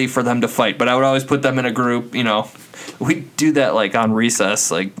anybody for them to fight. But I would always put them in a group, you know. We'd do that, like, on recess.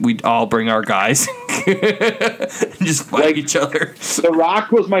 Like, we'd all bring our guys and just fight each other. The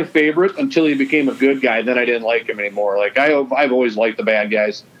Rock was my favorite until he became a good guy. Then I didn't like him anymore. Like, I've always liked the bad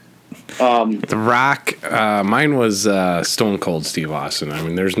guys. The Rock, mine was Stone Cold Steve Austin. I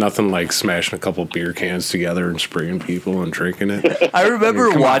mean, there's nothing like smashing a couple beer cans together and spraying people and drinking it. I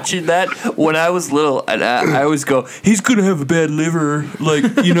remember watching that when I was little, and I always go, he's going to have a bad liver.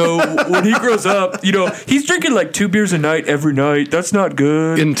 Like, you know, when he grows up, you know, he's drinking like 2 beers a night every night. That's not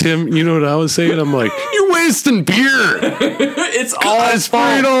good. And Tim, you know what I was saying? I'm like, you're wasting beer. It's all I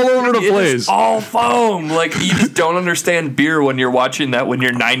sprayed all over the place. It's all foam. Like, you just don't understand beer when you're watching that when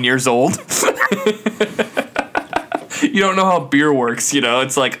you're 9 years old. You don't know how beer works, you know.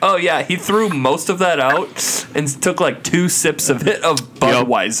 It's like, oh yeah, he threw most of that out and took like 2 sips of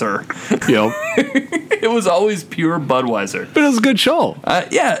Budweiser. Yep. It was always pure Budweiser. But it was a good show.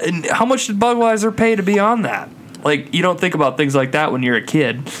 Yeah, and how much did Budweiser pay to be on that? Like, you don't think about things like that when you're a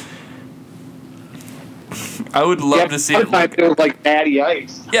kid. I would love to see it. Sometimes it was like Natty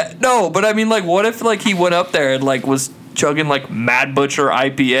Ice. Yeah, no, but I mean, like, what if, like, he went up there and, like, was chugging, like, Mad Butcher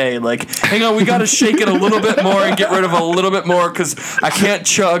IPA? Like, hang on, we got to shake it a little bit more and get rid of a little bit more because I can't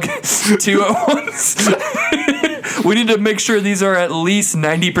chug 2 at once. We need to make sure these are at least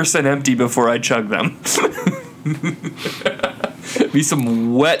 90% empty before I chug them. Be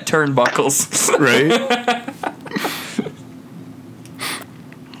some wet turnbuckles. Right?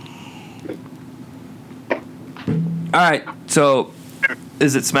 All right, so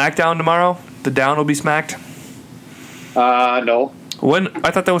is it SmackDown tomorrow? The down will be smacked? No. When?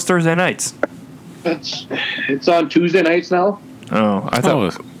 I thought that was Thursday nights. It's on Tuesday nights now. Oh, I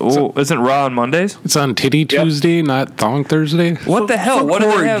thought. Isn't Raw on Mondays? It's on Titty Tuesday, not Thong Thursday. What the hell? What do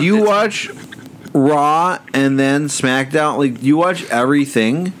they have? Do you watch Raw and then SmackDown? Like, do you watch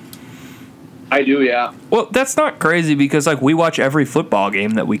everything? I do, yeah. Well, that's not crazy because, like, we watch every football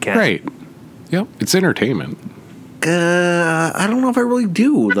game that we can. Right. Yep. It's entertainment. I don't know if I really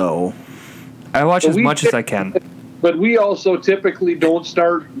do, though. I watch as much as I can. But we also typically don't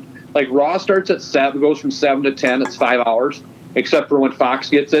start, like, Raw starts at 7, goes from 7 to 10. It's 5 hours. Except for when Fox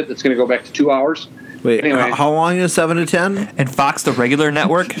gets it, it's going to go back to 2 hours. Wait, anyway, how long is 7 to 10? And Fox, the regular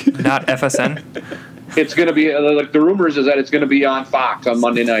network, not FSN. It's going to be, like, the rumors is that it's going to be on Fox on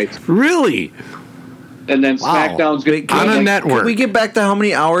Monday nights. Really? And then SmackDown's going to on a network. Can we get back to how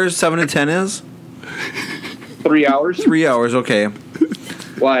many hours 7 to 10 is? 3 hours. 3 hours, okay.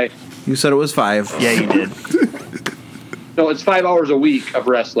 Why? You said it was 5. Yeah, you did. No, it's 5 hours a week of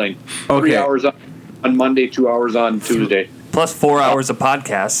wrestling. Okay. 3 hours on Monday, 2 hours on Tuesday. Plus 4 hours of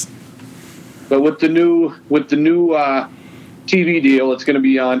podcasts. But with the new TV deal, it's going to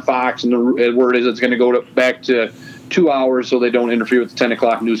be on Fox, and the word is it's going to go back to 2 hours so they don't interfere with the 10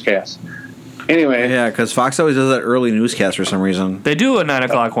 o'clock newscast. Anyway. Yeah, because Fox always does that early newscast for some reason. They do a 9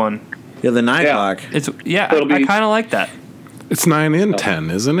 o'clock one. Yeah, the 9 o'clock. I kind of like that. It's 9 and 10,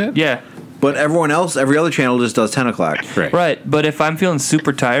 isn't it? Yeah. But everyone else, every other channel just does 10 o'clock. Right, but if I'm feeling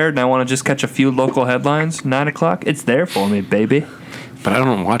super tired and I want to just catch a few local headlines, 9 o'clock, it's there for me, baby. But I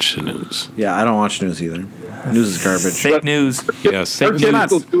don't watch the news. Yeah, I don't watch news either. News is garbage. Fake news. Yes. Fake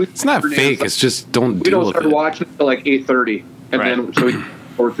news. It's not fake. It's just don't We deal don't with start it. watching until like 8:30, and then so we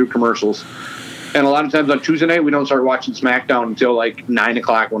or through commercials. And a lot of times on Tuesday night, we don't start watching SmackDown until like 9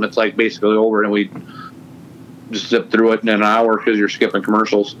 o'clock when it's like basically over, and we just zip through it in an hour because you're skipping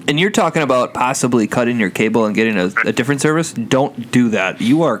commercials. And you're talking about possibly cutting your cable and getting a different service. Don't do that.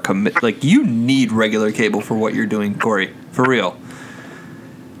 You are you need regular cable for what you're doing, Corey. For real.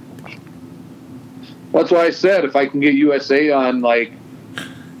 Well, that's why I said if I can get USA on like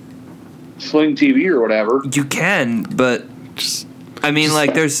Sling TV or whatever, you can. But I mean,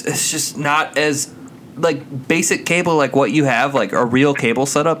 like, it's just not as like basic cable like what you have. Like a real cable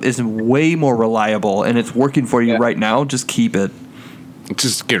setup is way more reliable, and it's working for you right now. Just keep it.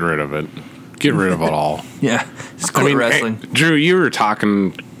 Just get rid of it. Get rid of it all. Yeah, just quit wrestling. Hey, Drew, you were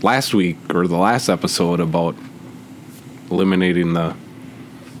talking last week or the last episode about eliminating the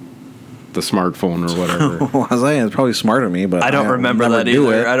smartphone or whatever. Was I? It's probably smart of me, but I don't remember that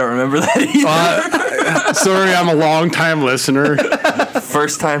either. I don't remember that either. Sorry, I'm a long-time listener.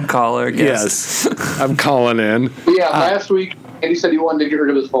 First time caller. Guess. Yes, I'm calling in. Yeah, last week Andy said he wanted to get rid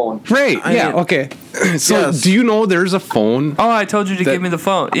of his phone. Right. Yeah. mean- Okay. So, Yes. do you know there's a phone? Oh, I told you to give me the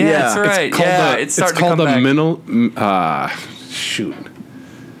phone. Yeah, that's right. It's called Yeah, the, it's starting called to come the back. shoot.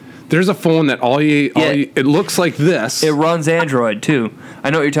 There's a phone that it looks like this, It runs Android too. I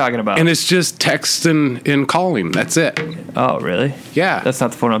know what you're talking about. and it's just text and calling. That's it. Oh, really? Yeah. That's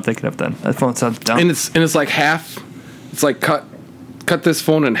not the phone I'm thinking of then. That phone sounds dumb. and it's like half. It's like cut this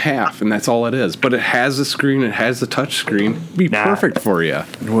phone in half, and that's all it is. But it has a screen. It has the touch screen. It'd be Nah. perfect for you.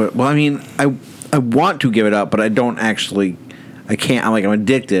 Well, I mean, I want to give it up, but I don't actually. I can't. I'm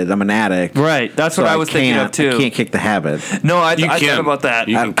addicted. I'm an addict. Right. That's what I was thinking of too. I can't kick the habit. No, I You thought can about that.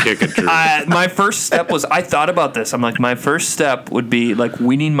 You can kick it, Drew. My first step was I thought about this. I'm like, my first step would be like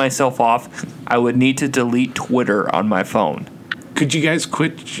weaning myself off. I would need to delete Twitter on my phone. Could you guys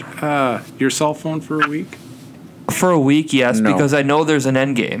quit your cell phone for a week? For a week, yes, No. because I know there's an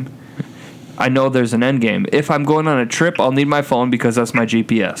end game. I know there's an end game. If I'm going on a trip, I'll need my phone because that's my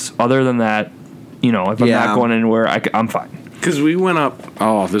GPS. Other than that, if I'm Yeah. not going anywhere, I'm fine. Because we went up.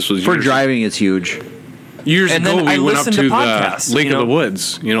 Oh, this was For years, driving, it's huge. years And ago. then I We went up listened to to the podcasts, Lake you of know? the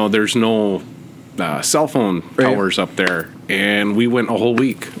Woods. There's no cell phone Right. towers up there, and we went a whole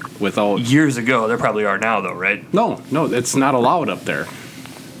week without. Years ago, there probably are now, though, right? No, it's not allowed up there.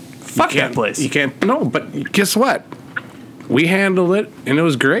 Fuck that place. You can't. No, but guess what? We handled it, and it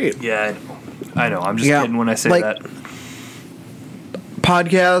was great. Yeah, I know. I'm just Yeah, kidding when I say like- that.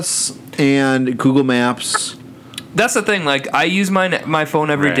 Podcasts and Google Maps. That's the thing. Like, I use my phone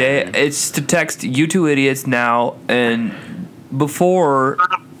every day. Right. It's to text you two idiots now, and before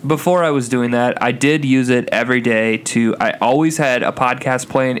I was doing that, I did use it every day I always had a podcast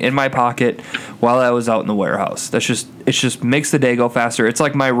playing in my pocket while I was out in the warehouse. It just makes the day go faster. It's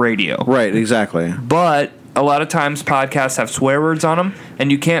like my radio. Right, exactly. But a lot of times podcasts have swear words on them,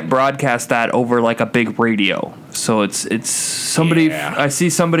 and you can't broadcast that over like a big radio. So it's somebody. Yeah. I see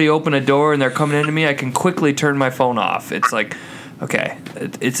somebody open a door and they're coming into me. I can quickly turn my phone off. It's like, okay,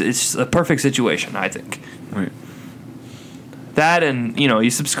 it's a perfect situation, I think. Right. That and you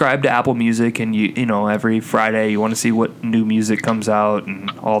subscribe to Apple Music, and you every Friday you want to see what new music comes out and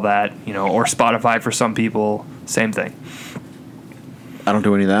all that, or Spotify for some people. Same thing. I don't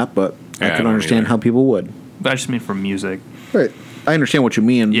do any of that, but Yeah, I I can don't understand either. how people would. I just mean for music. Right. I understand what you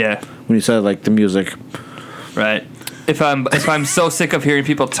mean. Yeah. When you said like the music. Right. If I'm so sick of hearing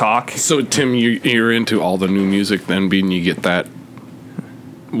people talk. So Tim, you're into all the new music, then being you get that.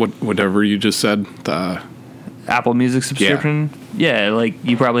 Whatever you just said. The Apple Music subscription. Yeah, like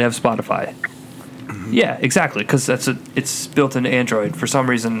you probably have Spotify. Yeah, exactly, because it's built into Android for some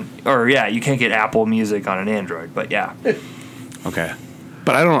reason. Or yeah, you can't get Apple Music on an Android, but yeah. Okay.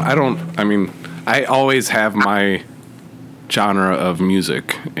 But I mean, I always have my genre of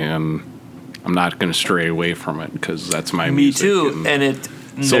music, and I'm not going to stray away from it because that's my Me music. too, and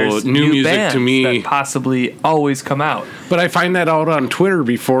So there's new music bands to me- that possibly always come out. But I find that out on Twitter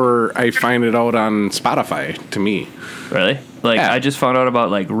before I find it out on Spotify, to me. Really? Like, Yeah. I just found out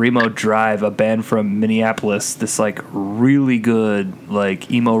about, like, Remo Drive, a band from Minneapolis, this, like, really good, like,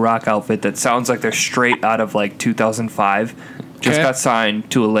 emo rock outfit that sounds like they're straight out of, like, 2005. Just Okay. got signed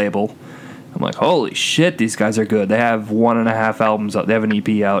to a label. I'm like, holy shit, these guys are good. They have 1.5 albums out. They have an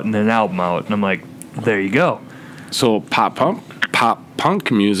EP out and an album out. And I'm like, there you go. So pop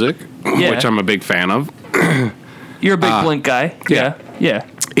punk music, Yeah. which I'm a big fan of. You're a big Blink guy. yeah. Yeah.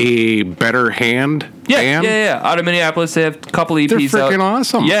 A Better Hand band. Yeah. Out of Minneapolis, they have a couple EPs They're out. freaking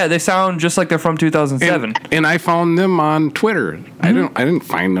awesome. Yeah, they sound just like they're from 2007. And I found them on Twitter. I didn't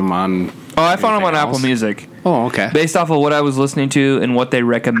find them on. Oh, I found them on anything Apple else. Music. Oh, okay. Based off of what I was listening to and what they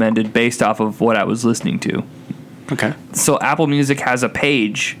recommended based off of what I was listening to. Okay. So Apple Music has a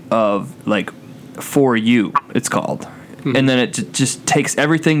page of like For You, it's called. And then it just takes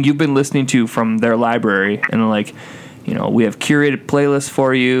everything you've been listening to from their library and like, we have curated playlists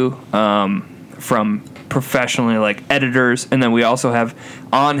for you from professionally like editors, and then we also have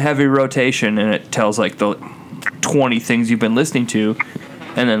on heavy rotation, and it tells like the 20 things you've been listening to.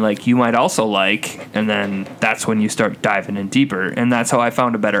 And then, like, you might also like, and then that's when you start diving in deeper. And that's how I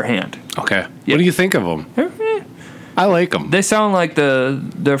found A Better Hand. Okay. Yeah. What do you think of them? I like them. They sound like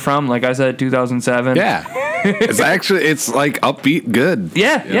they're from, like I said, 2007. Yeah. It's like upbeat good.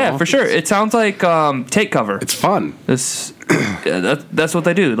 Yeah, You yeah, know? for sure. It sounds like Take Cover. It's fun. This, that's what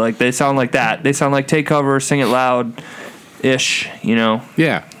they do. Like, they sound like that. They sound like Take Cover, Sing It Loud-ish,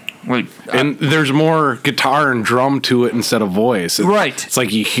 Yeah. Wait, And there's more guitar and drum to it instead of voice. Right. It's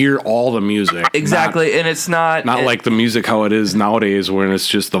like you hear all the music. exactly, and it's not Not like the music how it is nowadays when it's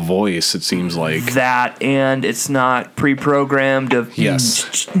just the voice, it seems like. that, and it's not pre-programmed of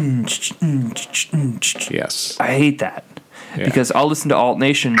Yes. Yes. I hate that Yeah. because I'll listen to Alt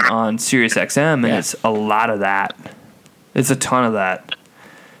Nation on Sirius XM, and Yeah. it's a lot of that. It's a ton of that.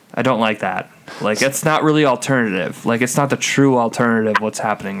 I don't like that. Like, it's not really alternative. Like, it's not the true alternative what's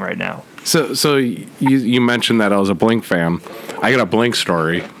happening right now. So you mentioned that I was a Blink fan. I got a Blink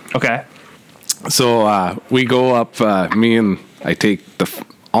story. Okay. So we go up, me and I take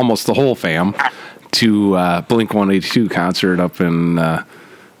almost the whole fam to Blink 182 concert up in the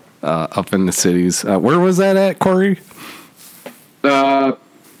cities. Where was that at, Corey?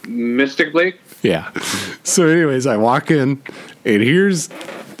 Mystic Lake. Yeah. So, anyways, I walk in, and there's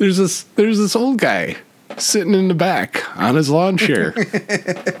this old guy sitting in the back on his lawn chair.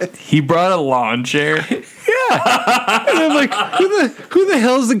 He brought a lawn chair. And I'm like, who the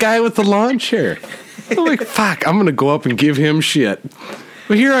hell's the guy with the lawn chair? I'm like, fuck, I'm gonna go up and give him shit.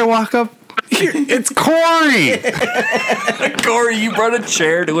 But here I walk up. Here, it's Corey. Corey, you brought a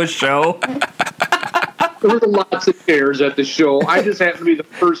chair to a show. There were lots of chairs at the show. I just happened to be the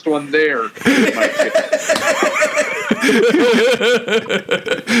first one there.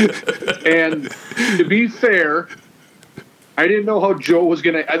 And to be fair, I didn't know how Joe was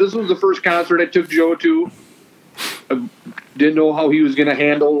going to... This was the first concert I took Joe to. I didn't know how he was going to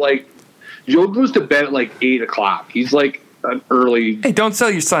handle, like... Joe goes to bed at like 8 o'clock. He's like an early... Hey, don't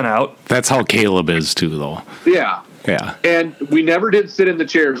sell your son out. That's how Caleb is too, though. Yeah. Yeah. And we never did sit in the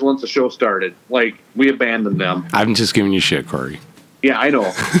chairs once the show started. Like, we abandoned them. I'm just giving you shit, Corey. Yeah, I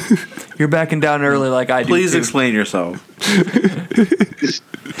know. You're backing down early like I do. Please too. explain yourself.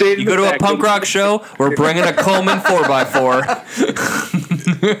 You go to a punk rock show, we're bringing a Coleman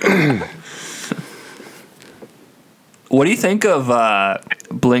 4x4. What do you think of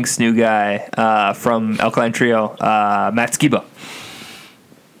Blink's new guy from Alkaline Trio, Matt Skiba?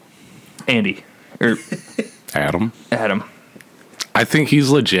 Andy. Or Adam. I think he's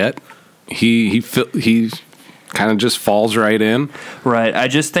legit. He kind of just falls right in. Right. I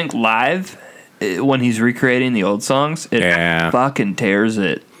just think live, when he's recreating the old songs, it fucking tears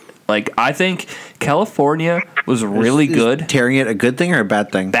it. Like, I think California was really good. Tearing it a good thing or a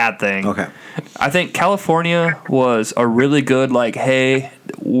bad thing? Bad thing. Okay. I think California was a really good, like, hey,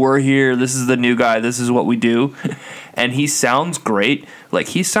 we're here. This is the new guy. This is what we do. And he sounds great. Like,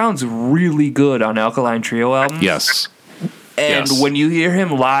 he sounds really good on Alkaline Trio albums. Yes. And Yes. when you hear him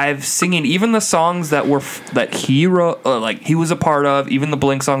live singing, even the songs that he wrote, like he was a part of, even the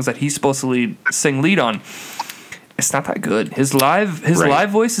Blink songs that he's supposed to sing lead on, it's not that good. His live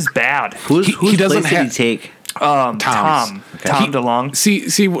voice is bad. Whose He doesn't place did he have- take? Tom DeLonge.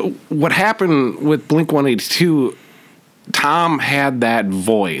 See what happened with Blink 182. Tom had that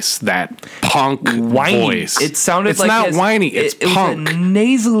voice, that punk Whiny. voice. It sounded it's like not whiny. It's it punk. was a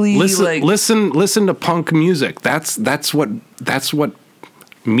nasally. Listen to punk music. That's what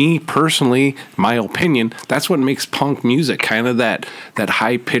me personally, my opinion. That's what makes punk music. Kind of that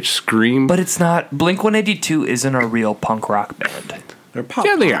high pitched scream. But it's not. Blink 182 isn't a real punk rock band. They're pop.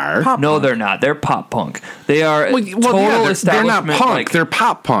 Yeah, they are. Pop No, punk. they're not. They're pop punk. They are total they're not establishment. punk. Like, They're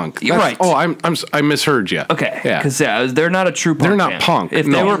pop punk. You're right. Oh, I misheard you. okay. Yeah. Because they're not a true punk. They're not band. punk, If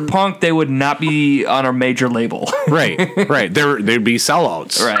they no. were punk, they would not be on a major label. Right. They'd be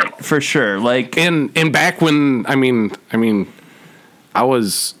sellouts. Right. For sure. Like. And back when I mean I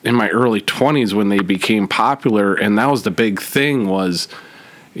was in my early 20s when they became popular, and that was the big thing was,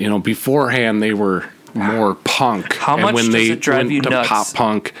 beforehand they were more punk. How and much when does they it drive went you to nuts? pop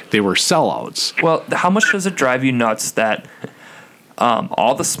punk, they were sellouts. Well, how much does it drive you nuts that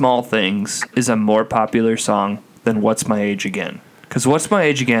All the Small Things is a more popular song than What's My Age Again? Because What's My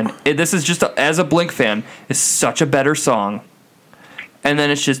Age Again, this is just, as a Blink fan, is such a better song. And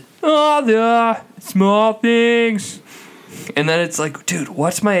then it's just, all the small things. And then it's like, dude,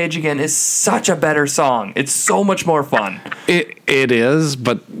 What's My Age Again is such a better song. It's so much more fun. It is,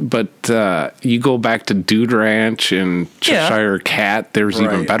 but you go back to Dude Ranch and Cheshire Cat, there's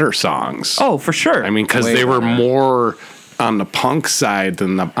even Right. better songs. Oh, for sure. I mean, because Way they were better. more on the punk side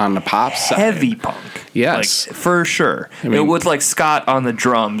than on the pop side. heavy punk. Yes. Like, for sure. mean- With like Scott on the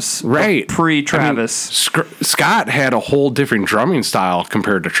drums. Right. Pre-Travis. I mean, Scott had a whole different drumming style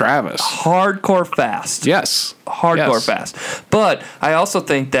compared to Travis. Hardcore fast. Yes. Hardcore Yes. fast. But I also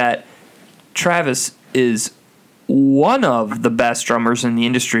think that Travis is one of the best drummers in the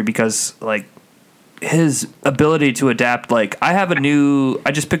industry because, like, his ability to adapt. Like, I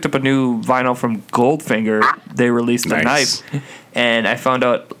just picked up a new vinyl from Goldfinger. They released a Nice. knife, and I found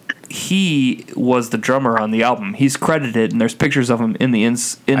out he was the drummer on the album. He's credited, and there's pictures of him in the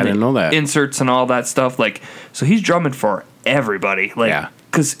didn't know that. inserts and all that stuff. Like, so he's drumming for everybody. Like, Yeah.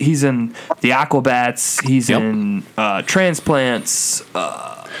 because he's in the Aquabats, he's Yep. in Transplants.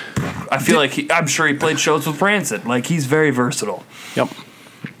 I feel like I'm sure he played shows with Rancid. Like, he's very versatile. Yep.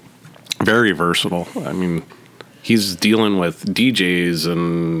 Very versatile. I mean, he's dealing with DJs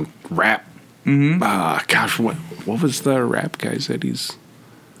and rap. Mm-hmm. Gosh, what was the rap guy said he's...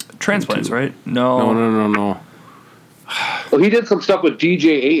 Transplants, right? No. No. Well, he did some stuff with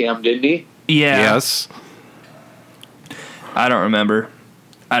DJ AM, didn't he? Yeah. Yes. I don't remember.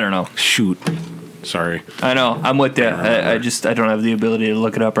 I don't know. Shoot. Sorry. I know. I'm with you. I don't have the ability to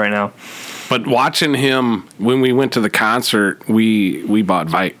look it up right now. But watching him, when we went to the concert, we bought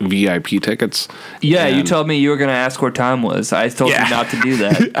VIP tickets. Yeah, you and- told me you were going to ask where Tom was. I told Yeah. you not to do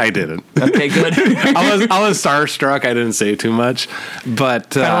that. I didn't. Okay, good. Kind I was starstruck. I didn't say too much,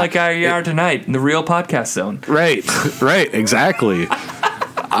 but of like how you are tonight in the real podcast zone. right, exactly.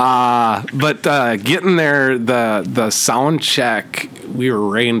 But getting there, the sound check, we were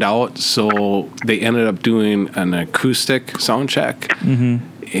rained out, so they ended up doing an acoustic sound check. Mm-hmm.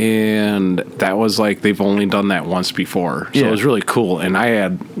 And that was like, they've only done that once before. So Yeah. it was really cool.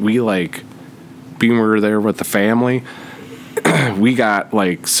 And we were there with the family, we got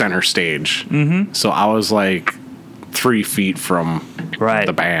like center stage. Mm-hmm. So I was like 3 feet from Right.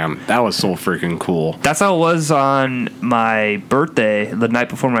 the band. That was so freaking cool. That's how it was on my birthday, the night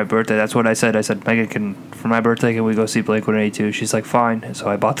before my birthday. That's what I said. I said, Megan, for my birthday, can we go see Blink-182? She's like, fine. So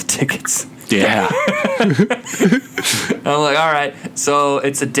I bought the tickets. Yeah. I'm like, all right. So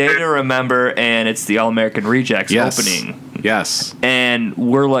it's a day to remember, and it's the All American Rejects Yes. opening. Yes. And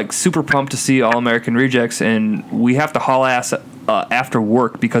we're like super pumped to see All American Rejects, and we have to haul ass after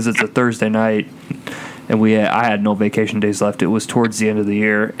work because it's a Thursday night, and I had no vacation days left. It was towards the end of the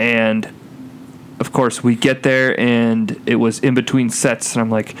year, and of course we get there, and it was in between sets, and I'm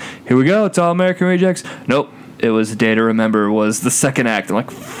like, here we go, it's All American Rejects. Nope. It was A Day to Remember was the second act. I'm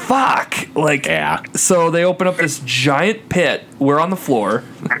like, fuck. Like, Yeah. So they open up this giant pit. We're on the floor.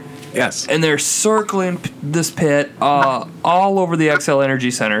 Yes. And they're circling this pit all over the XL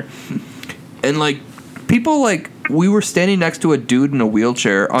Energy Center. And, like, people, like, we were standing next to a dude in a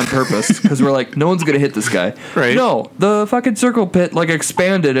wheelchair on purpose because we're like, no one's going to hit this guy. Right. No, the fucking circle pit, like,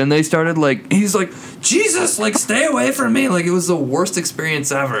 expanded, and they started, like, he's like, Jesus, like, stay away from me. Like, it was the worst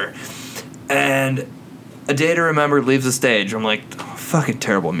experience ever. And A Day to Remember leaves the stage. I'm like, oh, fucking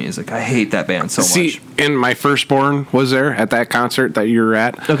terrible music. I hate that band so See, much. and my firstborn was there at that concert that you were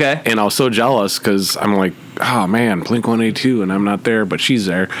at. Okay. And I was so jealous because I'm like, oh man, Blink-182, and I'm not there, but she's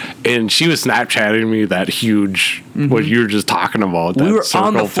there. And she was Snapchatting me that huge, what you were just talking about. We that were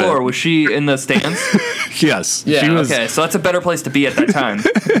on the circle floor. pit. Was she in the stands? Yes. Yeah, She was, okay. So that's a better place to be at that time.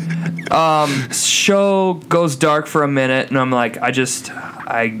 Show goes dark for a minute, and I'm like,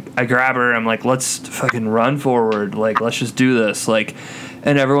 I grab her. I'm like, let's fucking run forward. Like, let's just do this. Like,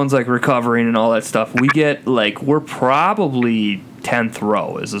 and everyone's like recovering and all that stuff. We get like, we're probably 10th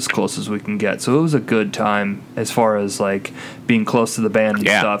row is as close as we can get. So it was a good time as far as like being close to the band and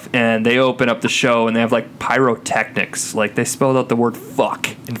Yeah. stuff. And they open up the show and they have like pyrotechnics. Like they spelled out the word fuck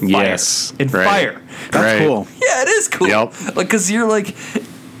in fire. Yes, In right. fire. That's Right. cool. Yeah, it is cool. Yep. Like, cause you're like,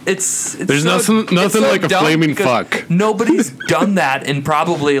 it's There's so- nothing it's so like a dumb flaming because fuck. Nobody's done that in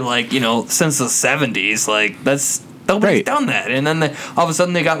probably like since the 70s. Like nobody's Right. done that. And then all of a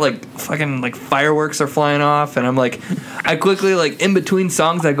sudden they got like fucking like fireworks are flying off, and I'm like, I quickly like in between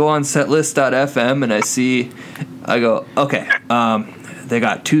songs I go on setlist.fm and I go, okay, they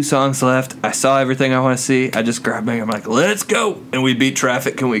got 2 songs left. I saw everything I want to see. I just grabbed me. I'm like, let's go. And we beat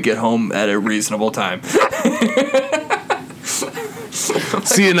traffic. Can we get home at a reasonable time?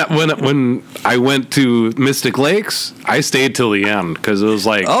 See, and when I went to Mystic Lakes, I stayed till the end because it was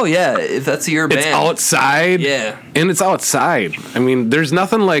like, Oh yeah, if that's your band. it's outside. Yeah. And it's outside. I mean, there's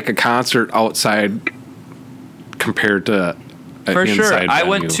nothing like a concert outside compared to an For sure. inside I venue.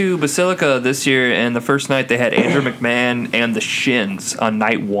 went to Basilica this year, and the first night they had Andrew McMahon and the Shins on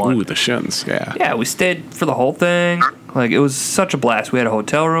night 1. Ooh, the Shins, yeah. Yeah, we stayed for the whole thing. Like, it was such a blast. We had a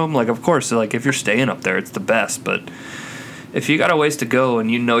hotel room. Like, of course, like if you're staying up there, it's the best. But if you got a ways to go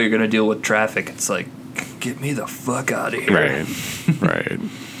and you know you're going to deal with traffic, it's like, get me the fuck out of here. Right, right.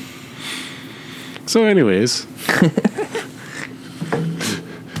 So, anyways,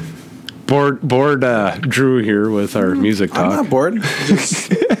 bored Drew here with our music I'm talk. not bored.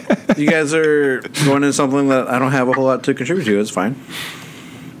 Just, you guys are going into something that I don't have a whole lot to contribute to. It's fine.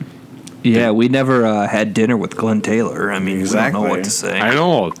 Yeah, we never had dinner with Glenn Taylor. I mean, we don't know Exactly. what to say. I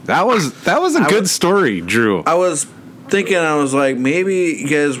know that was a good story, Drew. I was thinking, I was like, maybe you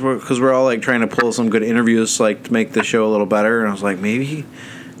guys were, because we're all like trying to pull some good interviews like to make the show a little better, and I was like, maybe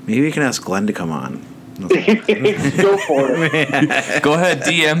we can ask Glenn to come on. Go for it. Go ahead,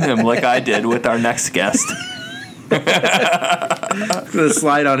 DM him like I did with our next guest. Gonna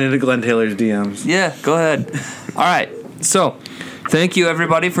slide on into Glenn Taylor's DMs. Yeah, go ahead. All right. So, thank you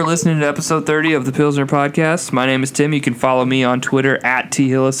everybody for listening to episode 30 of the Pilsner Podcast. My name is Tim. You can follow me on Twitter at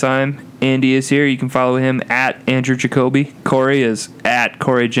 @THillisheim. Andy is here. You can follow him at Andrew Jacoby. Corey is at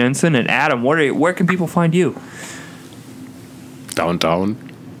Corey Jensen. And Adam, where can people find you? Downtown.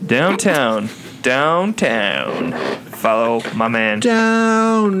 Follow my man.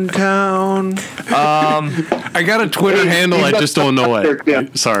 Downtown. I got a Twitter handle. I just don't know it. Yeah.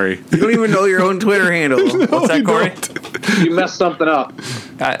 Sorry. You don't even know your own Twitter handle. What's that, Corey? You messed something up.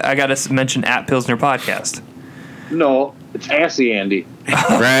 I got to mention at Pilsner Podcast. No, it's Assy Andy.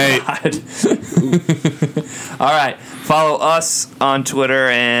 Right. All right. Follow us on Twitter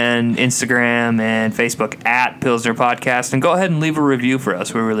and Instagram and Facebook at Pilsner Podcast. And go ahead and leave a review for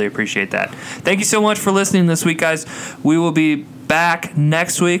us. We really appreciate that. Thank you so much for listening this week, guys. We will be back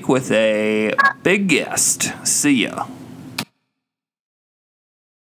next week with a big guest. See ya.